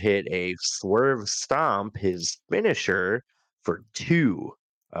 Swerve hit a swerve stomp, his finisher, for two.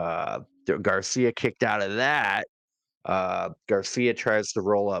 Garcia kicked out of that. Garcia tries to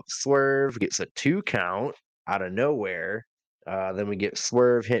roll up Swerve, gets a 2 count out of nowhere. Then we get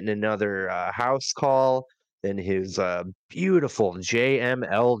Swerve hitting another house call. Then his beautiful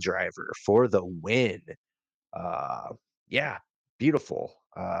JML driver for the win. Uh, yeah, beautiful.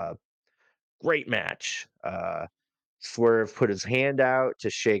 Great match. Swerve put his hand out to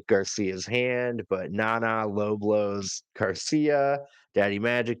shake Garcia's hand, but Nana low blows Garcia. Daddy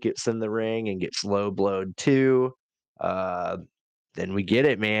Magic gets in the ring and gets low blowed too. Uh, then we get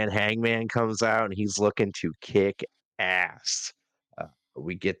it, man. Hangman comes out and he's looking to kick ass.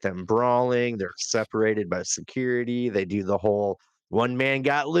 We get them brawling. They're separated by security. They do the whole one man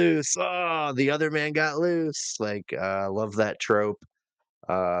got loose. Oh, the other man got loose. Like, love that trope.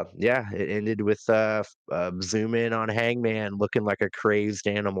 Yeah, it ended with zoom in on Hangman looking like a crazed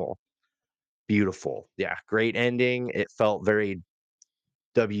animal. Beautiful. Yeah, great ending. It felt very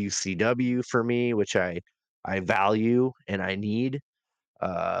WCW for me, which I value and I need.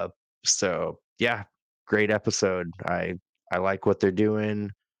 Uh, so yeah, great episode. I like what they're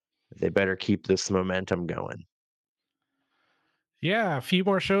doing. They better keep this momentum going. Yeah, a few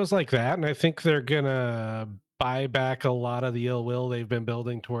more shows like that, and I think they're gonna buy back a lot of the ill will they've been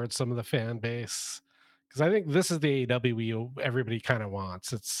building towards some of the fan base. Because I think this is the AEW everybody kind of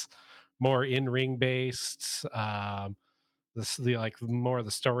wants. It's more in ring based. This the like more of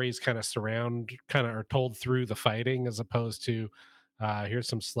the stories kind of surround, kind of are told through the fighting, as opposed to here's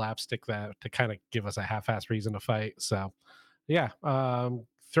some slapstick that to kind of give us a half-ass reason to fight. So yeah,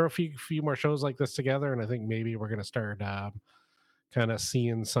 throw a few more shows like this together, and I think maybe we're gonna start. Kind of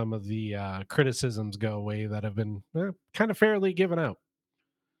seeing some of the criticisms go away that have been kind of fairly given out.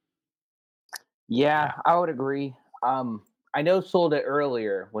 Yeah, Yeah. I would agree. I know sold it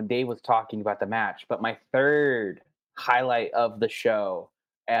earlier when Dave was talking about the match, but my third highlight of the show,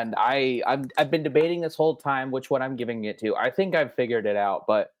 and I've been debating this whole time which one I'm giving it to. I think I've figured it out,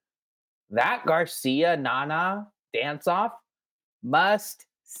 but that Garcia Nana dance off must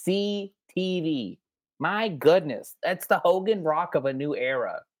see TV. My goodness, that's the Hogan Rock of a new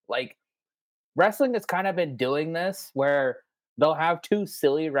era. Like wrestling has kind of been doing this where they'll have two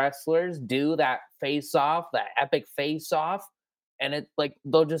silly wrestlers do that face off, that epic face off, and it like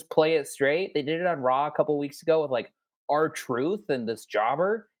they'll just play it straight. They did it on Raw a couple weeks ago with like our truth and this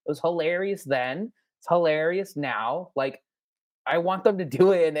jobber. It was hilarious then. It's hilarious now. Like I want them to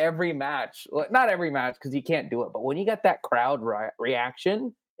do it in every match. Like, not every match because you can't do it, but when you get that crowd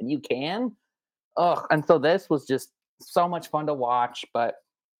reaction and you can, ugh. And so this was just so much fun to watch. But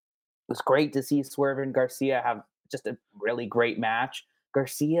it was great to see Swerve and Garcia have just a really great match.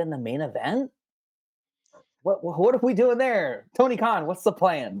 Garcia in the main event? What are we doing there? Tony Khan, what's the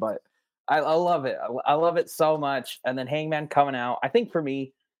plan? But I love it. I love it so much. And then Hangman coming out. I think for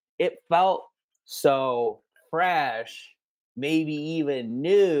me, it felt so fresh, maybe even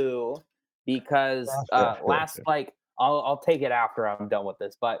new, because last like I'll take it after I'm done with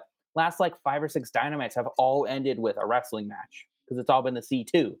this, but last like 5 or 6 dynamites have all ended with a wrestling match because it's all been the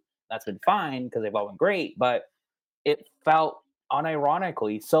C2. That's been fine because they've all been great, but it felt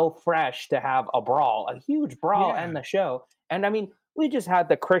unironically so fresh to have a brawl, a huge brawl, Yeah. and the show. And I mean, we just had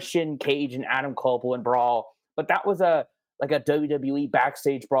the Christian Cage and Adam Copeland brawl, but that was a like a WWE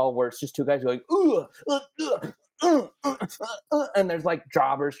backstage brawl where it's just two guys going, and there's like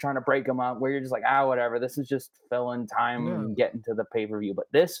jobbers trying to break them up. Where you're just like, whatever. This is just filling time, No. getting to the pay per view. But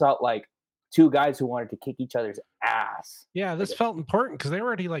this felt like two guys who wanted to kick each other's ass. Yeah, Like, this felt important because they were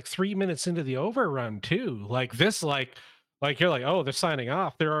already like 3 minutes into the overrun too. Like this, like you're like, oh, they're signing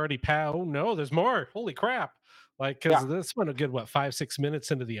off. They're already Oh no, there's more. Holy crap! Like yeah, because this went a good 5-6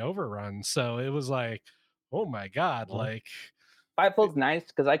 minutes into the overrun. So it was like, oh my god, Mhm. like Fightful's nice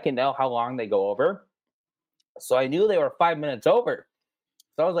because I can know how long they go over. So I knew they were 5 minutes over.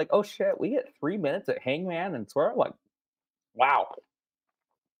 So I was like, oh shit, we get 3 minutes at Hangman and Swerve. Like, wow.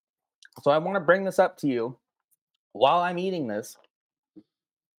 So I want to bring this up to you while I'm eating this.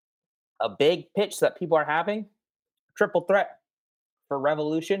 A big pitch that people are having, triple threat for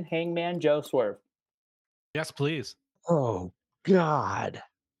Revolution, Hangman, Joe Swerve. yes, please. Oh God.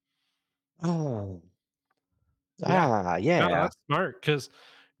 Oh. Yeah. No, Yeah. that's smart because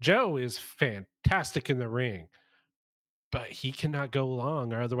Joe is fantastic in the ring, but he cannot go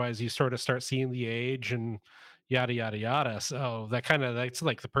long, or otherwise you sort of start seeing the age and yada yada yada. So that's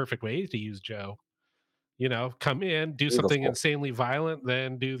like the perfect way to use Joe. come in, do something Beautiful. insanely violent,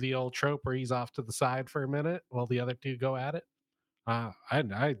 then do the old trope where he's off to the side for a minute while the other two go at it.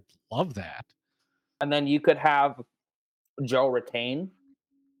 I love that. And then you could have Joe retain,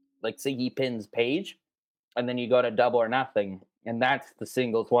 like say he pins Page, and then you go to Double or Nothing, and that's the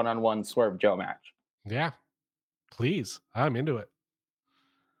singles one-on-one Swerve Joe match. Yeah, please, I'm into it.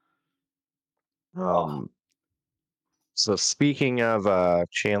 Oh, Um, so speaking of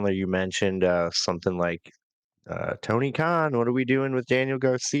Chandler, you mentioned something like Tony Khan. What are we doing with Daniel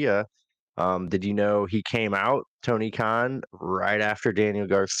Garcia? Did you know he came out, Tony Khan, right after Daniel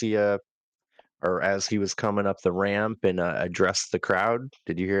Garcia, or as he was coming up the ramp and addressed the crowd?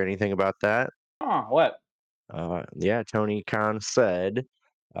 Did you hear anything about that? what? Yeah, Tony Khan said,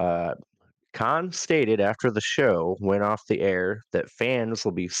 uh, Khan stated after the show went off the air that fans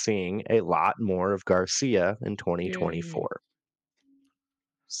will be seeing a lot more of Garcia in Yay. 2024.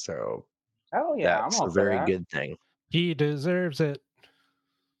 So Oh yeah, I'm that's all a for very that. good thing. He deserves it.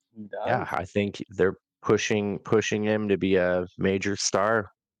 He Yeah, does. I think they're pushing him to be a major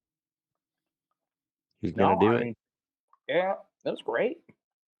star. He's gonna No, do I it. mean, yeah, that's great.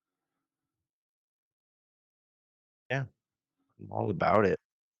 Yeah, I'm all about it.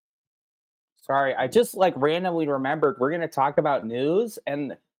 Sorry, I just like randomly remembered we're gonna talk about news,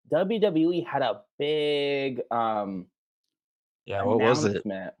 and WWE had a big Yeah, what was it?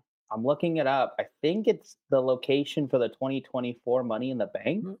 announcement. I'm looking it up. I think it's the location for the 2024 Money in the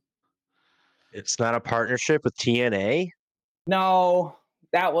Bank. It's not a partnership with TNA? No,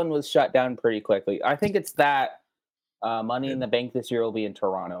 that one was shut down pretty quickly. I think it's that Money in Good. the Bank this year will be in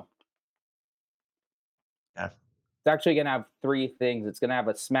Toronto. Yeah. It's actually going to have three things. It's going to have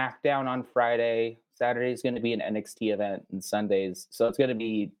a SmackDown on Friday. Saturday's going to be an NXT event, and Sundays. So it's going to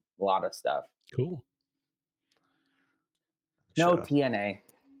be a lot of stuff. Cool. No Sure. TNA.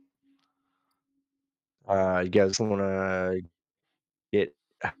 You guys wanna get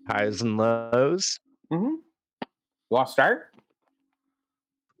highs and lows? Mm-hmm. You want to start?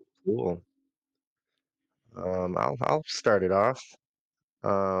 Cool. I'll start it off.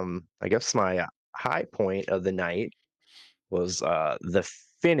 I guess my high point of the night was the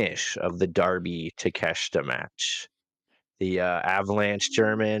finish of the Darby Takeshita match. The Avalanche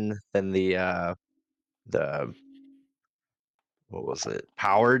German, then the what was it?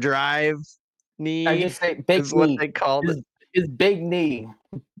 Power drive I knee just say big is what knee. they called it. His big knee.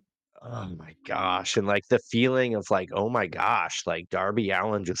 Oh my gosh. And like the feeling of like, oh my gosh, like Darby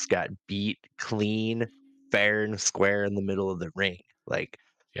Allen just got beat clean, fair and square in the middle of the ring. Like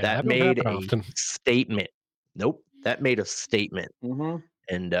Yeah, that that don't made happen a often. statement. Nope, that made a statement. Mm-hmm.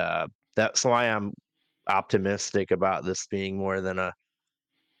 And that's why I'm optimistic about this being more than a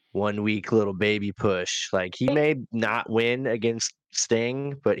 1 week little baby push. Like he may not win against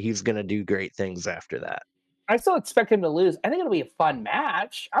Sting, but he's gonna do great things after that. I still expect him to lose. I think it'll be a fun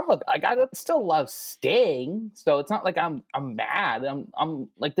match. I still love Sting, so it's not like I'm mad. I'm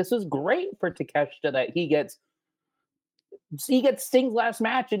like this is great for Takeshita that he gets Sting's last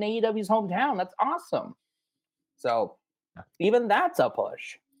match in AEW's hometown. That's awesome. So even that's a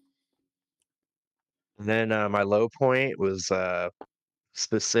push. And then my low point was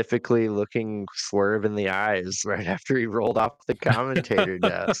specifically looking Swerve in the eyes right after he rolled off the commentator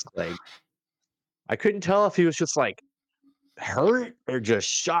desk. Like I couldn't tell if he was just like hurt or just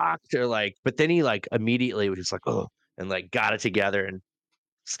shocked or like, but then he like immediately was just like, oh, and like got it together and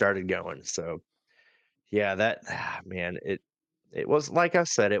started going. So yeah, that man, it was like I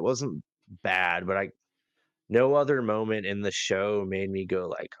said, it wasn't bad, but I no other moment in the show made me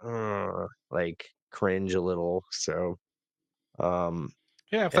go like cringe a little. So um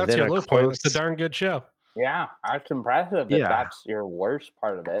Yeah, if and that's then your a low point, that's a close darn good show. Yeah, that's impressive if yeah, that's your worst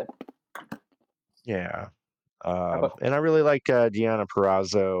part of it. yeah. How about And I really like Deanna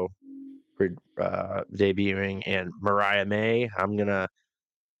Perrazzo for debuting and Mariah May. I'm gonna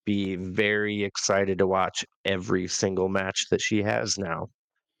be very excited to watch every single match that she has now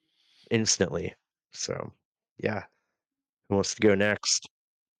instantly. So yeah, who wants to go next?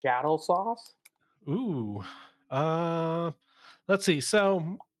 cattle sauce? Ooh. Uh, let's see.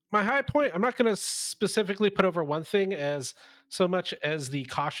 So my high point, I'm not going to specifically put over one thing as so much as the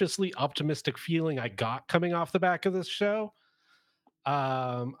cautiously optimistic feeling I got coming off the back of this show.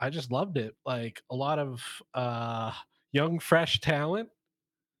 I just loved it. Like a lot of young, fresh talent.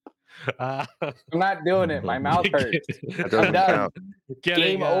 Uh, I'm not doing it. My mouth hurts. That I'm doesn't done. count. Game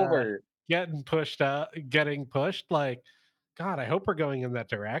getting over. getting pushed up, getting pushed. Like, God, I hope we're going in that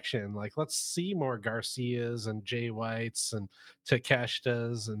direction. Like, let's see more Garcias and Jay Whites and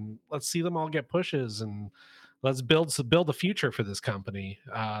Takeshita's, and let's see them all get pushes, and let's build the future for this company.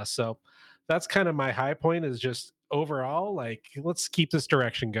 So that's kind of my high point is just overall, like, let's keep this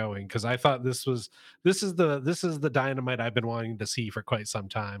direction going because I thought this is the Dynamite I've been wanting to see for quite some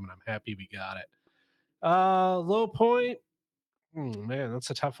time, and I'm happy we got it. Low point, man, that's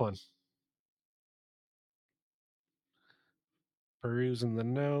a tough one. Perusing the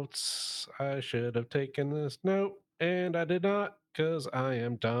notes. I should have taken this note, and I did not because I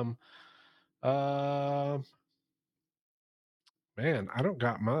am dumb. Um, man, I don't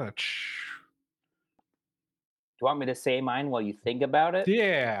got much. Do you want me to say mine while you think about it?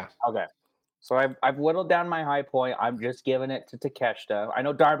 Yeah. Okay. So I've whittled down my high point. I'm just giving it to Takeshita. I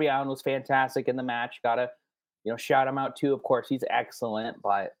know Darby Allin was fantastic in the match. Gotta, shout him out too. Of course, he's excellent,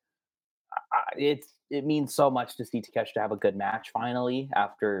 but it means so much to see Takeshita have a good match finally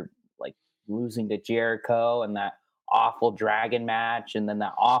after like losing to Jericho and that awful dragon match and then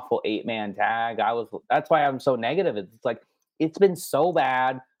that awful 8-man tag. That's why I'm so negative. It's like it's been so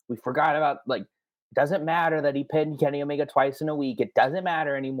bad. We forgot about like doesn't matter that he pinned Kenny Omega twice in a week. It doesn't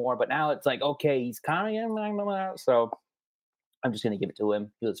matter anymore. But now it's like okay, he's kind of so I'm just going to give it to him.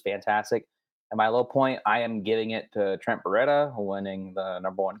 He was fantastic. And my low point, I am giving it to Trent Beretta, winning the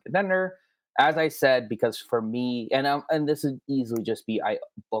number one contender. As I said, because for me, and this would easily just be I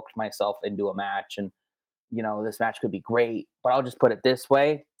booked myself into a match, and this match could be great. But I'll just put it this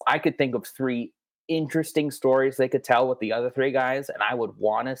way: I could think of three interesting stories they could tell with the other three guys, and I would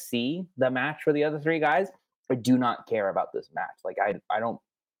want to see the match for the other three guys. I do not care about this match. Like I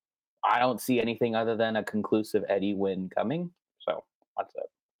don't see anything other than a conclusive Eddie win coming. So that's it.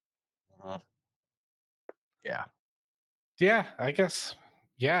 Uh, yeah. Yeah, I guess.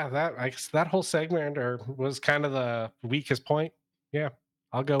 Yeah, I guess that whole segment or was kind of the weakest point. Yeah,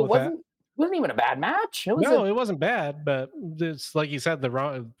 I'll go It with that. wasn't even a bad match. It was No, a it wasn't bad, but it's like you said,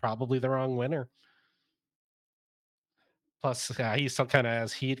 probably the wrong winner. Plus, he still kind of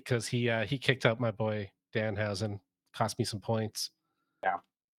has heat because he kicked out my boy Danhausen, cost me some points. yeah.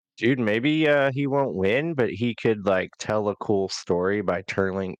 Dude, maybe he won't win, but he could like tell a cool story by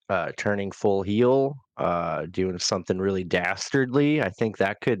turning full heel, doing something really dastardly. I think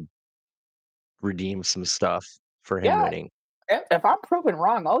that could redeem some stuff for him Yeah. winning. If I'm proven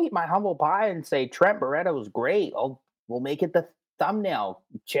wrong, I'll eat my humble pie and say Trent Beretta was great. We'll make it the thumbnail.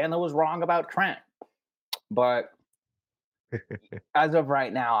 Chandler was wrong about Trent. But as of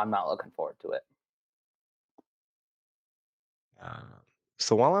right now, I'm not looking forward to it. Uh,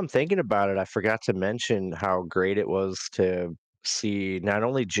 so while I'm thinking about it, I forgot to mention how great it was to see not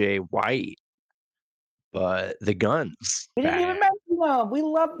only Jay White, but the Guns We didn't even back. mention them.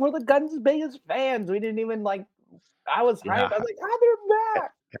 We're the Guns' biggest fans. We didn't even like I was hyped. I was Yeah, like, they're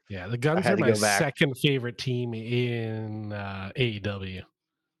back. Yeah, the I Guns had are to my go back. second favorite team in AEW.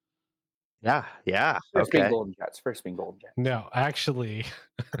 Yeah, yeah, First being okay. Golden Jets. First being Golden Jets. No, actually,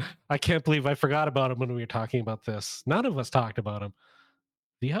 I can't believe I forgot about him when we were talking about this. None of us talked about him.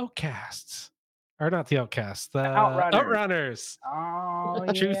 The Outcasts, or not the Outcasts, the Outrunners. Outrunners.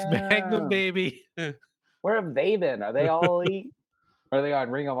 Oh Truth Magnum, yeah. baby. Where have they been? Are they all elite? Or are they on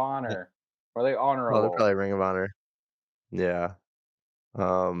Ring of Honor? Or are they Well, they're honorable? probably Ring of Honor. Yeah.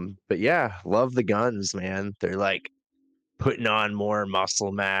 But yeah, love the Guns, man. They're like putting on more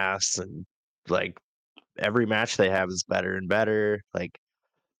muscle mass and like every match they have is better and better. Like,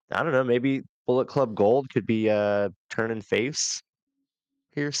 I don't know, maybe Bullet Club Gold could be turning face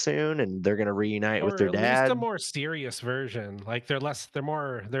here soon and they're gonna reunite with Or their at least a dad. more serious version. Like they're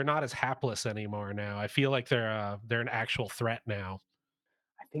not as hapless anymore now. I feel like they're an actual threat now.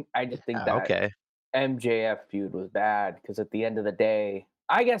 I just think Yeah, that okay. MJF feud was bad because at the end of the day,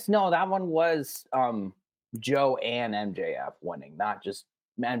 I guess no, that one was Joe and MJF winning, not just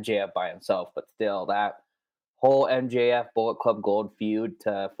MJF by himself, but still that whole MJF Bullet Club Gold feud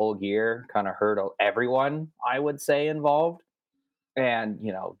to Full Gear kind of hurt everyone, I would say, involved. And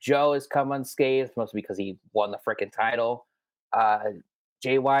Joe has come unscathed, mostly because he won the freaking title. Uh,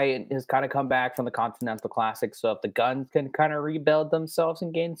 Jay White has kind of come back from the Continental Classic, so if the Guns can kind of rebuild themselves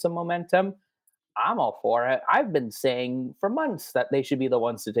and gain some momentum, I'm all for it. I've been saying for months that they should be the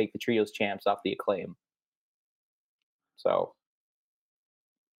ones to take the trios champs off the Acclaim. So,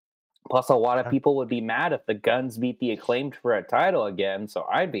 plus a lot of Yeah. people would be mad if the Guns beat the Acclaimed for a title again. So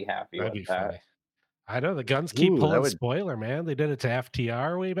I'd be happy That'd with be that. funny. I know the Guns keep Ooh, that pulling would spoiler, man. They did it to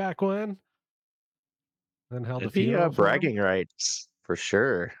FTR way back when, then held the it'd be funeral for him. bragging rights for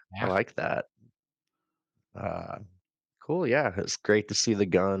sure. I Yeah, like that. Uh cool, yeah. It's great to see the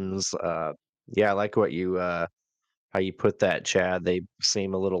Guns. Yeah, I like what you how you put that, Chad. They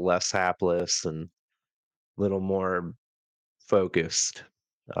seem a little less hapless and a little more focused.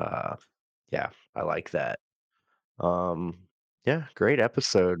 Uh, yeah, I like that. Um, yeah, great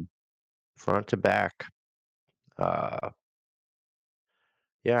episode front to back. Uh,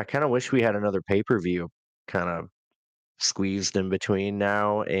 yeah, I kind of wish we had another pay-per-view kind of squeezed in between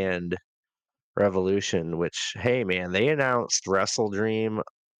now and Revolution, which, hey man, they announced Wrestle Dream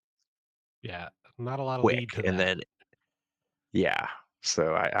Yeah, not a lot of lead quick, to and that. then yeah,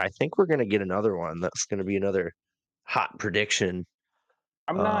 so I think we're gonna get another one. That's gonna be another hot prediction.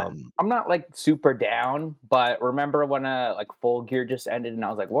 I'm not Um, I'm not like super down, but remember when like Full Gear just ended and I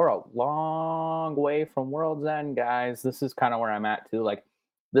was like, we're a long way from World's End, guys. This is kind of where I'm at too. Like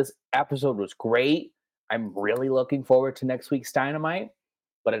this episode was great. I'm really looking forward to next week's Dynamite,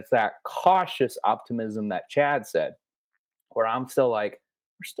 but it's that cautious optimism that Chad said, where I'm still like,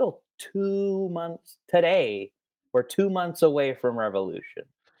 we're still 2 months today. We're 2 months away from Revolution.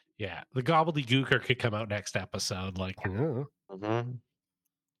 Yeah, the gobbledygooker could come out next episode. Like, mhm,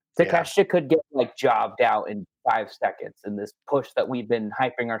 yeah, Takeshita could get like jobbed out in 5 seconds, and this push that we've been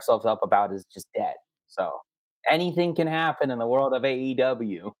hyping ourselves up about is just dead. So anything can happen in the world of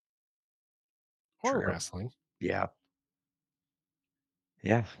AEW. or true. wrestling. Yeah,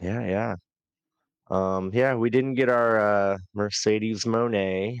 yeah. Yeah, we didn't get our Mercedes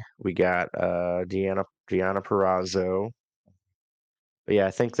Monet. We got Deanna Perrazzo. But yeah,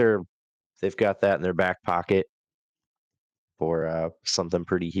 I think they've got that in their back pocket for something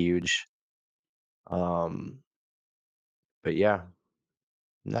pretty huge. Um, but yeah,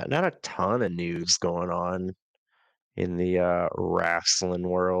 not a ton of news going on in the wrestling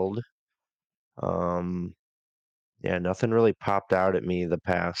world. Um, yeah, nothing really popped out at me the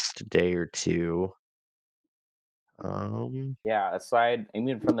past day or two. Um, Yeah, aside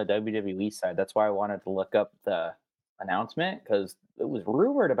even from the WWE side, that's why I wanted to look up the announcement because it was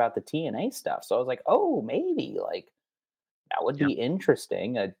rumored about the TNA stuff. So I was like, oh, maybe like that would yeah. be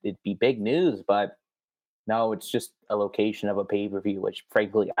interesting. It'd be big news, but no, it's just a location of a pay per view, which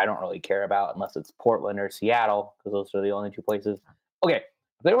frankly I don't really care about unless it's Portland or Seattle because those are the only two places. Okay,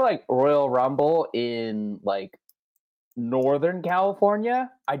 if they were like Royal Rumble in like Northern California,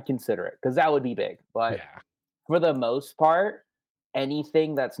 I'd consider it because that would be big. But Yeah, for the most part,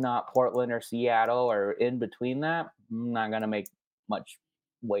 anything that's not Portland or Seattle or in between that, I'm not gonna make much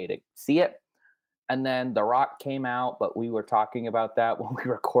way to see it. And then The Rock came out, but we were talking about that when we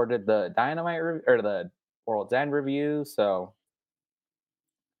recorded the or the World's End review. So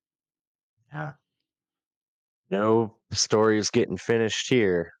Yeah. No stories getting finished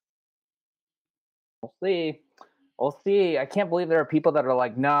here. we'll see. We'll see. I can't believe there are people that are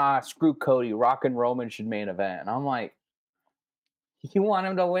like, nah, screw Cody. Rock and Roman should main event. And I'm like, you want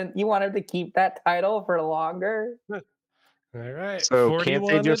him to win? You want him to keep that title for longer? all right, So can't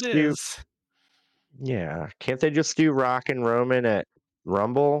they 41 it just do is. yeah, can't they just do Rock and Roman at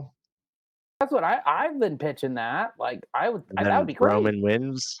Rumble That's what I've been pitching that. Like and that would then be great. Roman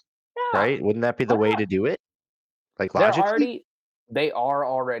wins, Yeah. right? Wouldn't that be the Why way not? to do it? Like They're logically? already they are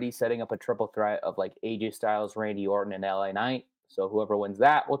already setting up a triple threat of like AJ Styles, Randy Orton, and LA Knight. So whoever wins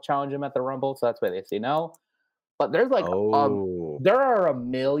that will challenge him at the Rumble. So that's why they say no. But there's like Oh, there are a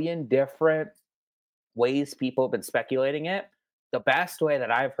million different ways people have been speculating it. The best way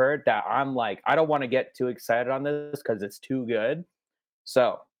that I've heard that I'm like, I don't want to get too excited on this because it's too good.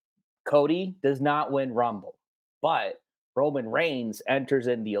 So Cody does not win Rumble, but Roman Reigns enters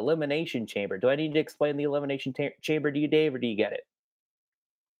in the Elimination Chamber. Do I need to explain the Elimination Chamber to you, Dave, or do you get it?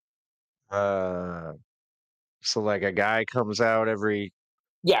 uh, so like a guy comes out every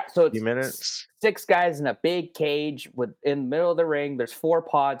Yeah, so few it's minutes? six guys in a big cage with in the middle of the ring. There's four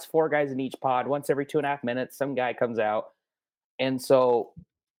pods, four guys in each pod. Once every 2.5 minutes, some guy comes out, and so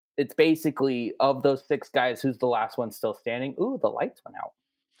it's basically of those six guys, who's the last one still standing? Ooh, the lights went out.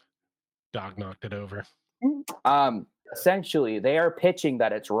 Dog knocked it over. Essentially, they are pitching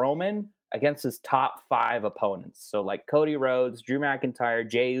that it's Roman against his top five opponents. So, like Cody Rhodes, Drew McIntyre,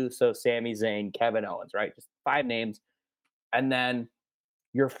 Jey Uso, Sami Zayn, Kevin Owens, right? Just five names. And then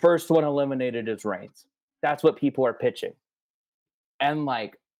your first one eliminated is Reigns. That's what people are pitching. And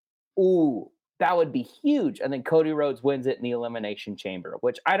like, ooh, that would be huge. And then Cody Rhodes wins it in the Elimination Chamber,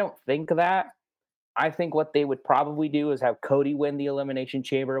 which I don't think that. I think what they would probably do is have Cody win the Elimination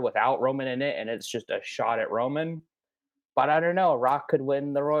Chamber without Roman in it, and it's just a shot at Roman. But I don't know. Rock could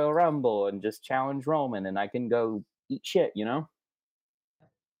win the Royal Rumble and just challenge Roman, and I can go eat shit.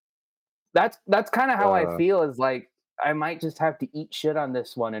 That's kind of how I Uh, feel. Is like I might just have to eat shit on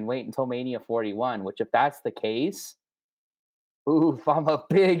this one and wait until Mania 41. Which, if that's the case, oof, I'm a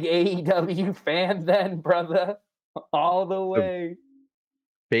big AEW fan then, brother, all the so way.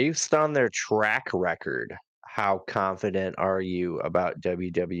 based on their track record, how confident are you about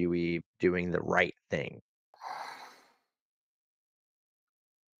WWE doing the right thing?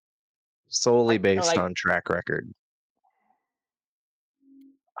 solely based Like on track record.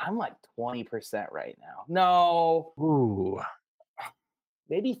 I'm like 20% right now. No, Ooh,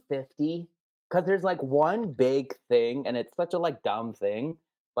 maybe 50. Because there's like one big thing, and it's such a like dumb thing,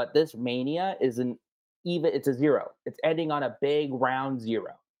 but this mania isn't even it's a zero. It's ending on a big round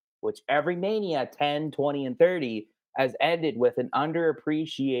zero, which every mania 10, 20, and 30 has ended with an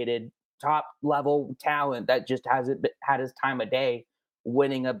underappreciated top level talent that just hasn't had his time of day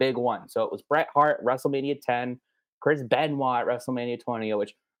winning a big one. So it was Bret Hart at WrestleMania 10, Chris Benoit at WrestleMania 20,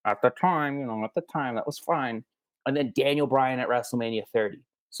 which at the time, at the time that was fine. And then Daniel Bryan at WrestleMania 30.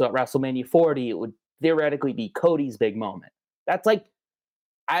 So at WrestleMania 40, it would theoretically be Cody's big moment. That's like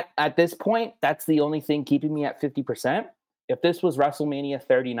at this point, that's the only thing keeping me at 50%. If this was WrestleMania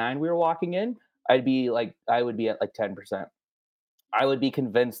 39 we were walking in, I would be at like 10%. I would be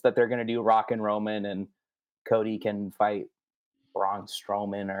convinced that they're gonna do Rock and Roman and Cody can fight Braun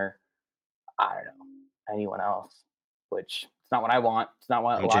Strowman or I don't know, anyone else, which it's not what I want. It's not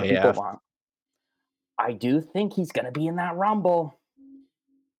what a lot of people MJF. want. I do think he's gonna be in that Rumble.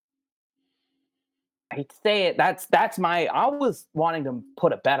 I hate to say it. That's my. I was wanting to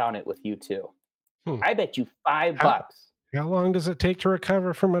put a bet on it with you too. Hmm. I bet you five How, bucks. how long does it take to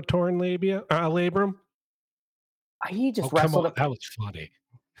recover from a torn labrum? He Oh, just come wrestled on. a. That was funny.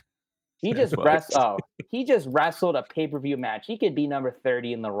 He It just was. rest. Oh, he just wrestled a pay per view match. He could be number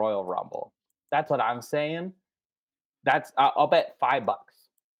 30 in the Royal Rumble. That's what I'm saying. That's. I'll bet $5.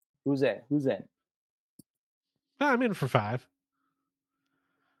 Who's in? Who's in? I'm in for 5.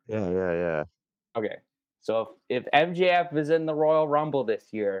 Yeah, yeah, yeah. Okay. So if MJF is in the Royal Rumble this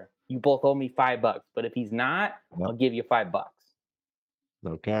year, you both owe me $5. But if he's not, Yep. I'll give you $5.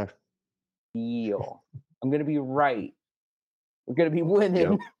 Okay. Deal. I'm gonna be right. We're gonna be Yep.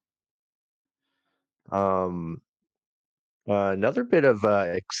 winning. Um, another bit of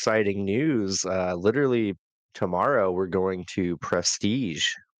exciting news. Literally tomorrow, we're going to Prestige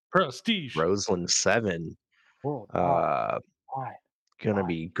Prestige. Roseland 7. Oh, why? Uh, Why? gonna Why?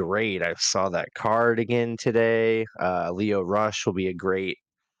 be great. I saw that card again today. Leo Rush will be a great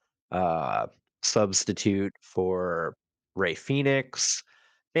uh, substitute for Ray Phoenix.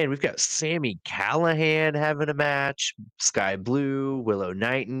 Man, we've got Sammy Callahan having a match, Sky Blue, Willow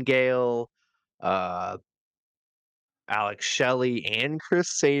Nightingale, uh, Alex Shelley, and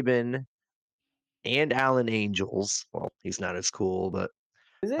Chris Sabin, and Alan Angels. Well, he's not as cool, but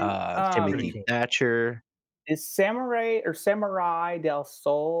Isn't Pretty Timothy cool. Thatcher. is Samurai del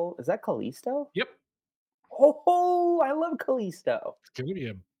Sol? Is that Kalisto? Yep. Oh, I love Kalisto. It's going to be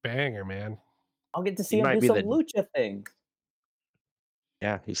a banger, man. I'll get to He see him might do be some the lucha things.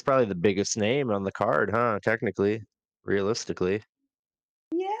 Yeah, he's probably the biggest name on the card, huh? Technically, realistically,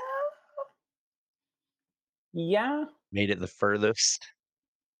 Yeah, yeah. made it the furthest.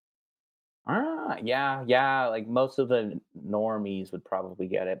 Yeah. Like most of the normies would probably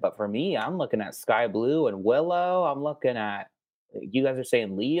get it, but for me, I'm looking at Sky Blue and Willow. I'm looking at you guys are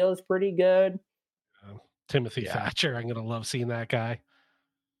saying Leo's pretty good. Timothy Yeah, Thatcher. I'm going to love seeing that guy.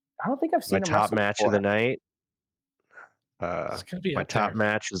 I don't think I've my seen him top wrestle match of the before. night. It's going to be My up top there.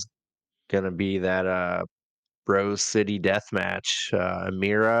 match is gonna be that Rose City death match,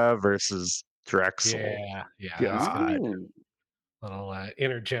 Amira versus Drexel. Yeah. That's going to be God, Ooh, a little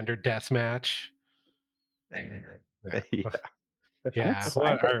intergender death match. Yeah. yeah, I'm Yeah.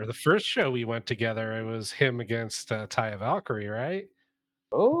 excited. The first show we went together, it was him against Taya Valkyrie, right?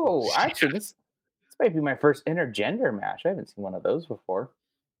 Oh, Yeah. actually, this might be my first intergender match. I haven't seen one of those before.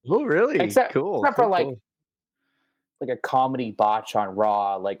 Oh, really? Cool, Except for cool, cool. like a comedy botch on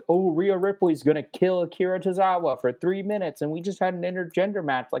Raw, like, oh, Rhea Ripley's gonna kill Akira Tozawa for 3 minutes, and we just had an intergender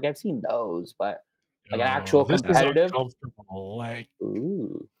match. Like I've seen those, but like an Oh, actual this is competitive. uncomfortable. Like,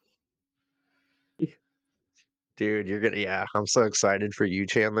 Ooh, Dude, yeah, I'm so excited for you,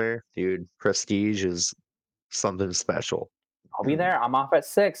 Chandler. Dude, Prestige is something special. I'll be there. I'm off at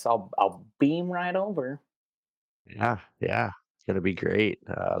 6. I'll beam right over. Yeah, yeah, it's gonna be great.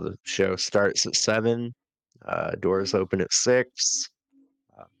 The show starts at 7. Doors open at 6.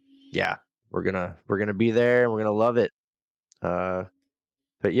 Uh, yeah, we're gonna be there and we're gonna love it. Uh,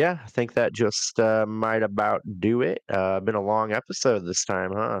 but yeah, I think that just might about do it. Been a long episode this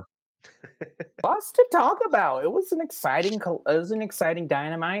time, huh? Lots to talk about. It was an exciting. It was an exciting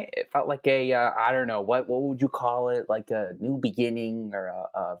Dynamite. It felt like a. I don't know what would you call it? Like a new beginning or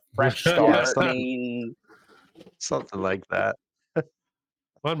a fresh Yeah, start, maybe. something like that.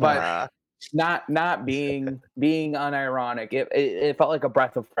 one But more. Uh, not being unironic. It felt like a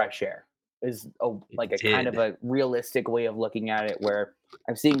breath of fresh air. Is it like a kind of did. a realistic way of looking at it, where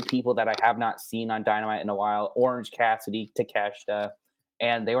I'm seeing people that I have not seen on Dynamite in a while. Orange Cassidy, Takeshita,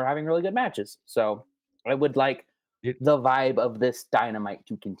 and they were having really good matches. So I would like It- the vibe of this Dynamite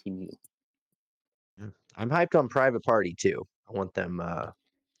to continue. I'm hyped on Private Party too. I want them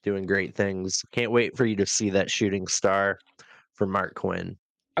doing great things. Can't wait for you to see that shooting star for Mark Quinn.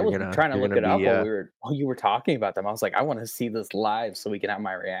 I was trying to You're look gonna it up be while you were talking about them. I was like, I want to see this live so we can have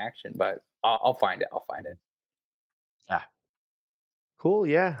my reaction, but I'll find it. I'll find it. yeah. Cool.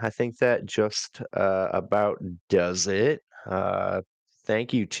 Yeah, I think that just about does it.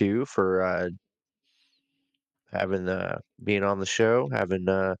 Thank you too for having being on the show, having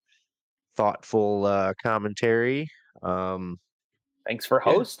thoughtful commentary. Um, Thanks for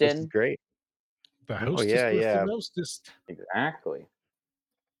yeah, this is hosting. great. The Oh hostess yeah, with the yeah. mostest. Exactly.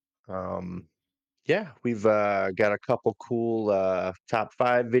 Um, yeah, we've got a couple cool top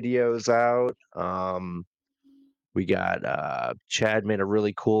 5 videos out. We got Chad made a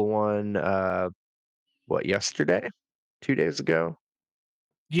really cool one. What, yesterday? 2 days ago?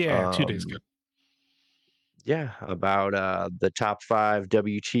 Yeah, 2 days ago. Um, yeah, about the top 5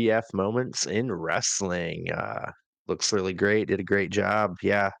 WTF moments in wrestling. Looks really great. Did a great job.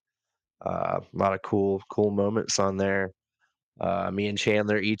 Yeah, a lot of cool moments on there. Me and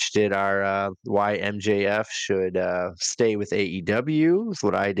Chandler each did our why MJF should stay with AEW is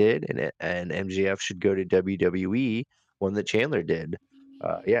what I did, and MJF should go to WWE. One that Chandler did.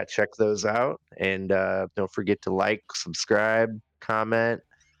 Yeah, check those out, and don't forget to like, subscribe, comment,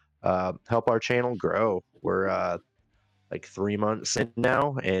 help our channel grow. We're like 3 months in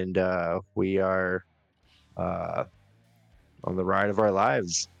now, and we are uh, on the ride of our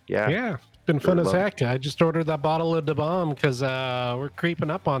lives. Yeah, Yeah, it's been fun we're as loving. heck. I just ordered that bottle of the bomb because we're creeping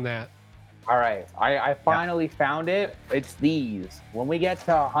up on that. All right. I Yeah. finally found it. It's these. When we get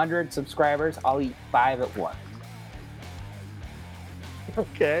to 100 subscribers, I'll eat 5 at once.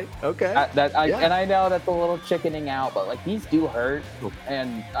 Okay. Okay. Yeah. And I know that's a little chickening out, but like these do hurt,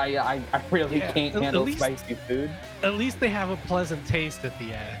 and I really Yeah, can't at handle least- spicy food. At least they have a pleasant taste at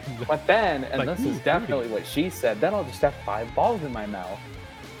the end. But then, and Like, this ooh, is definitely what she said, then I'll just have 5 balls in my mouth.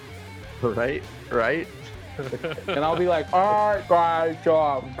 Right. Right. And I'll be like, all right, guys,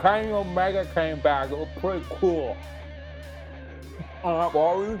 Kenny Omega came back. It was pretty cool. What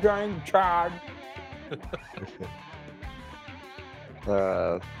were you saying, Chad?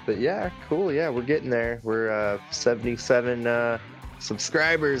 But yeah, cool. Yeah, we're getting there. We're 77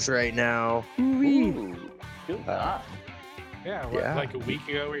 subscribers right now. Ooh, good Uh, job. Yeah, Yeah. like a week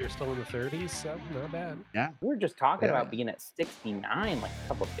ago where you're still in the 30s, so not bad. We were just talking Yeah. about being at 69 like a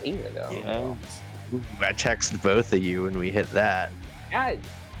couple of days ago. Ooh, I texted both of you when we hit that. Yeah,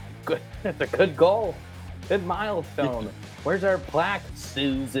 good. That's a good goal. Good milestone. Where's our plaque,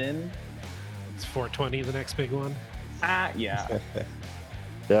 Susan? It's 420, the next big one. Yeah.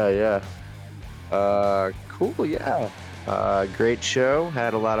 Yeah. Cool. Yeah. Great show.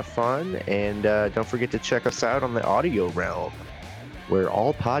 Had a lot of fun. And don't forget to check us out on the audio realm, where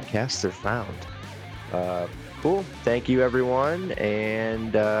all podcasts are found. Cool. Thank you, everyone.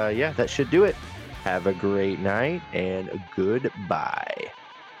 And yeah, that should do it. Have a great night and goodbye.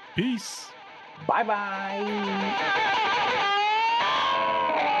 Peace. Bye bye.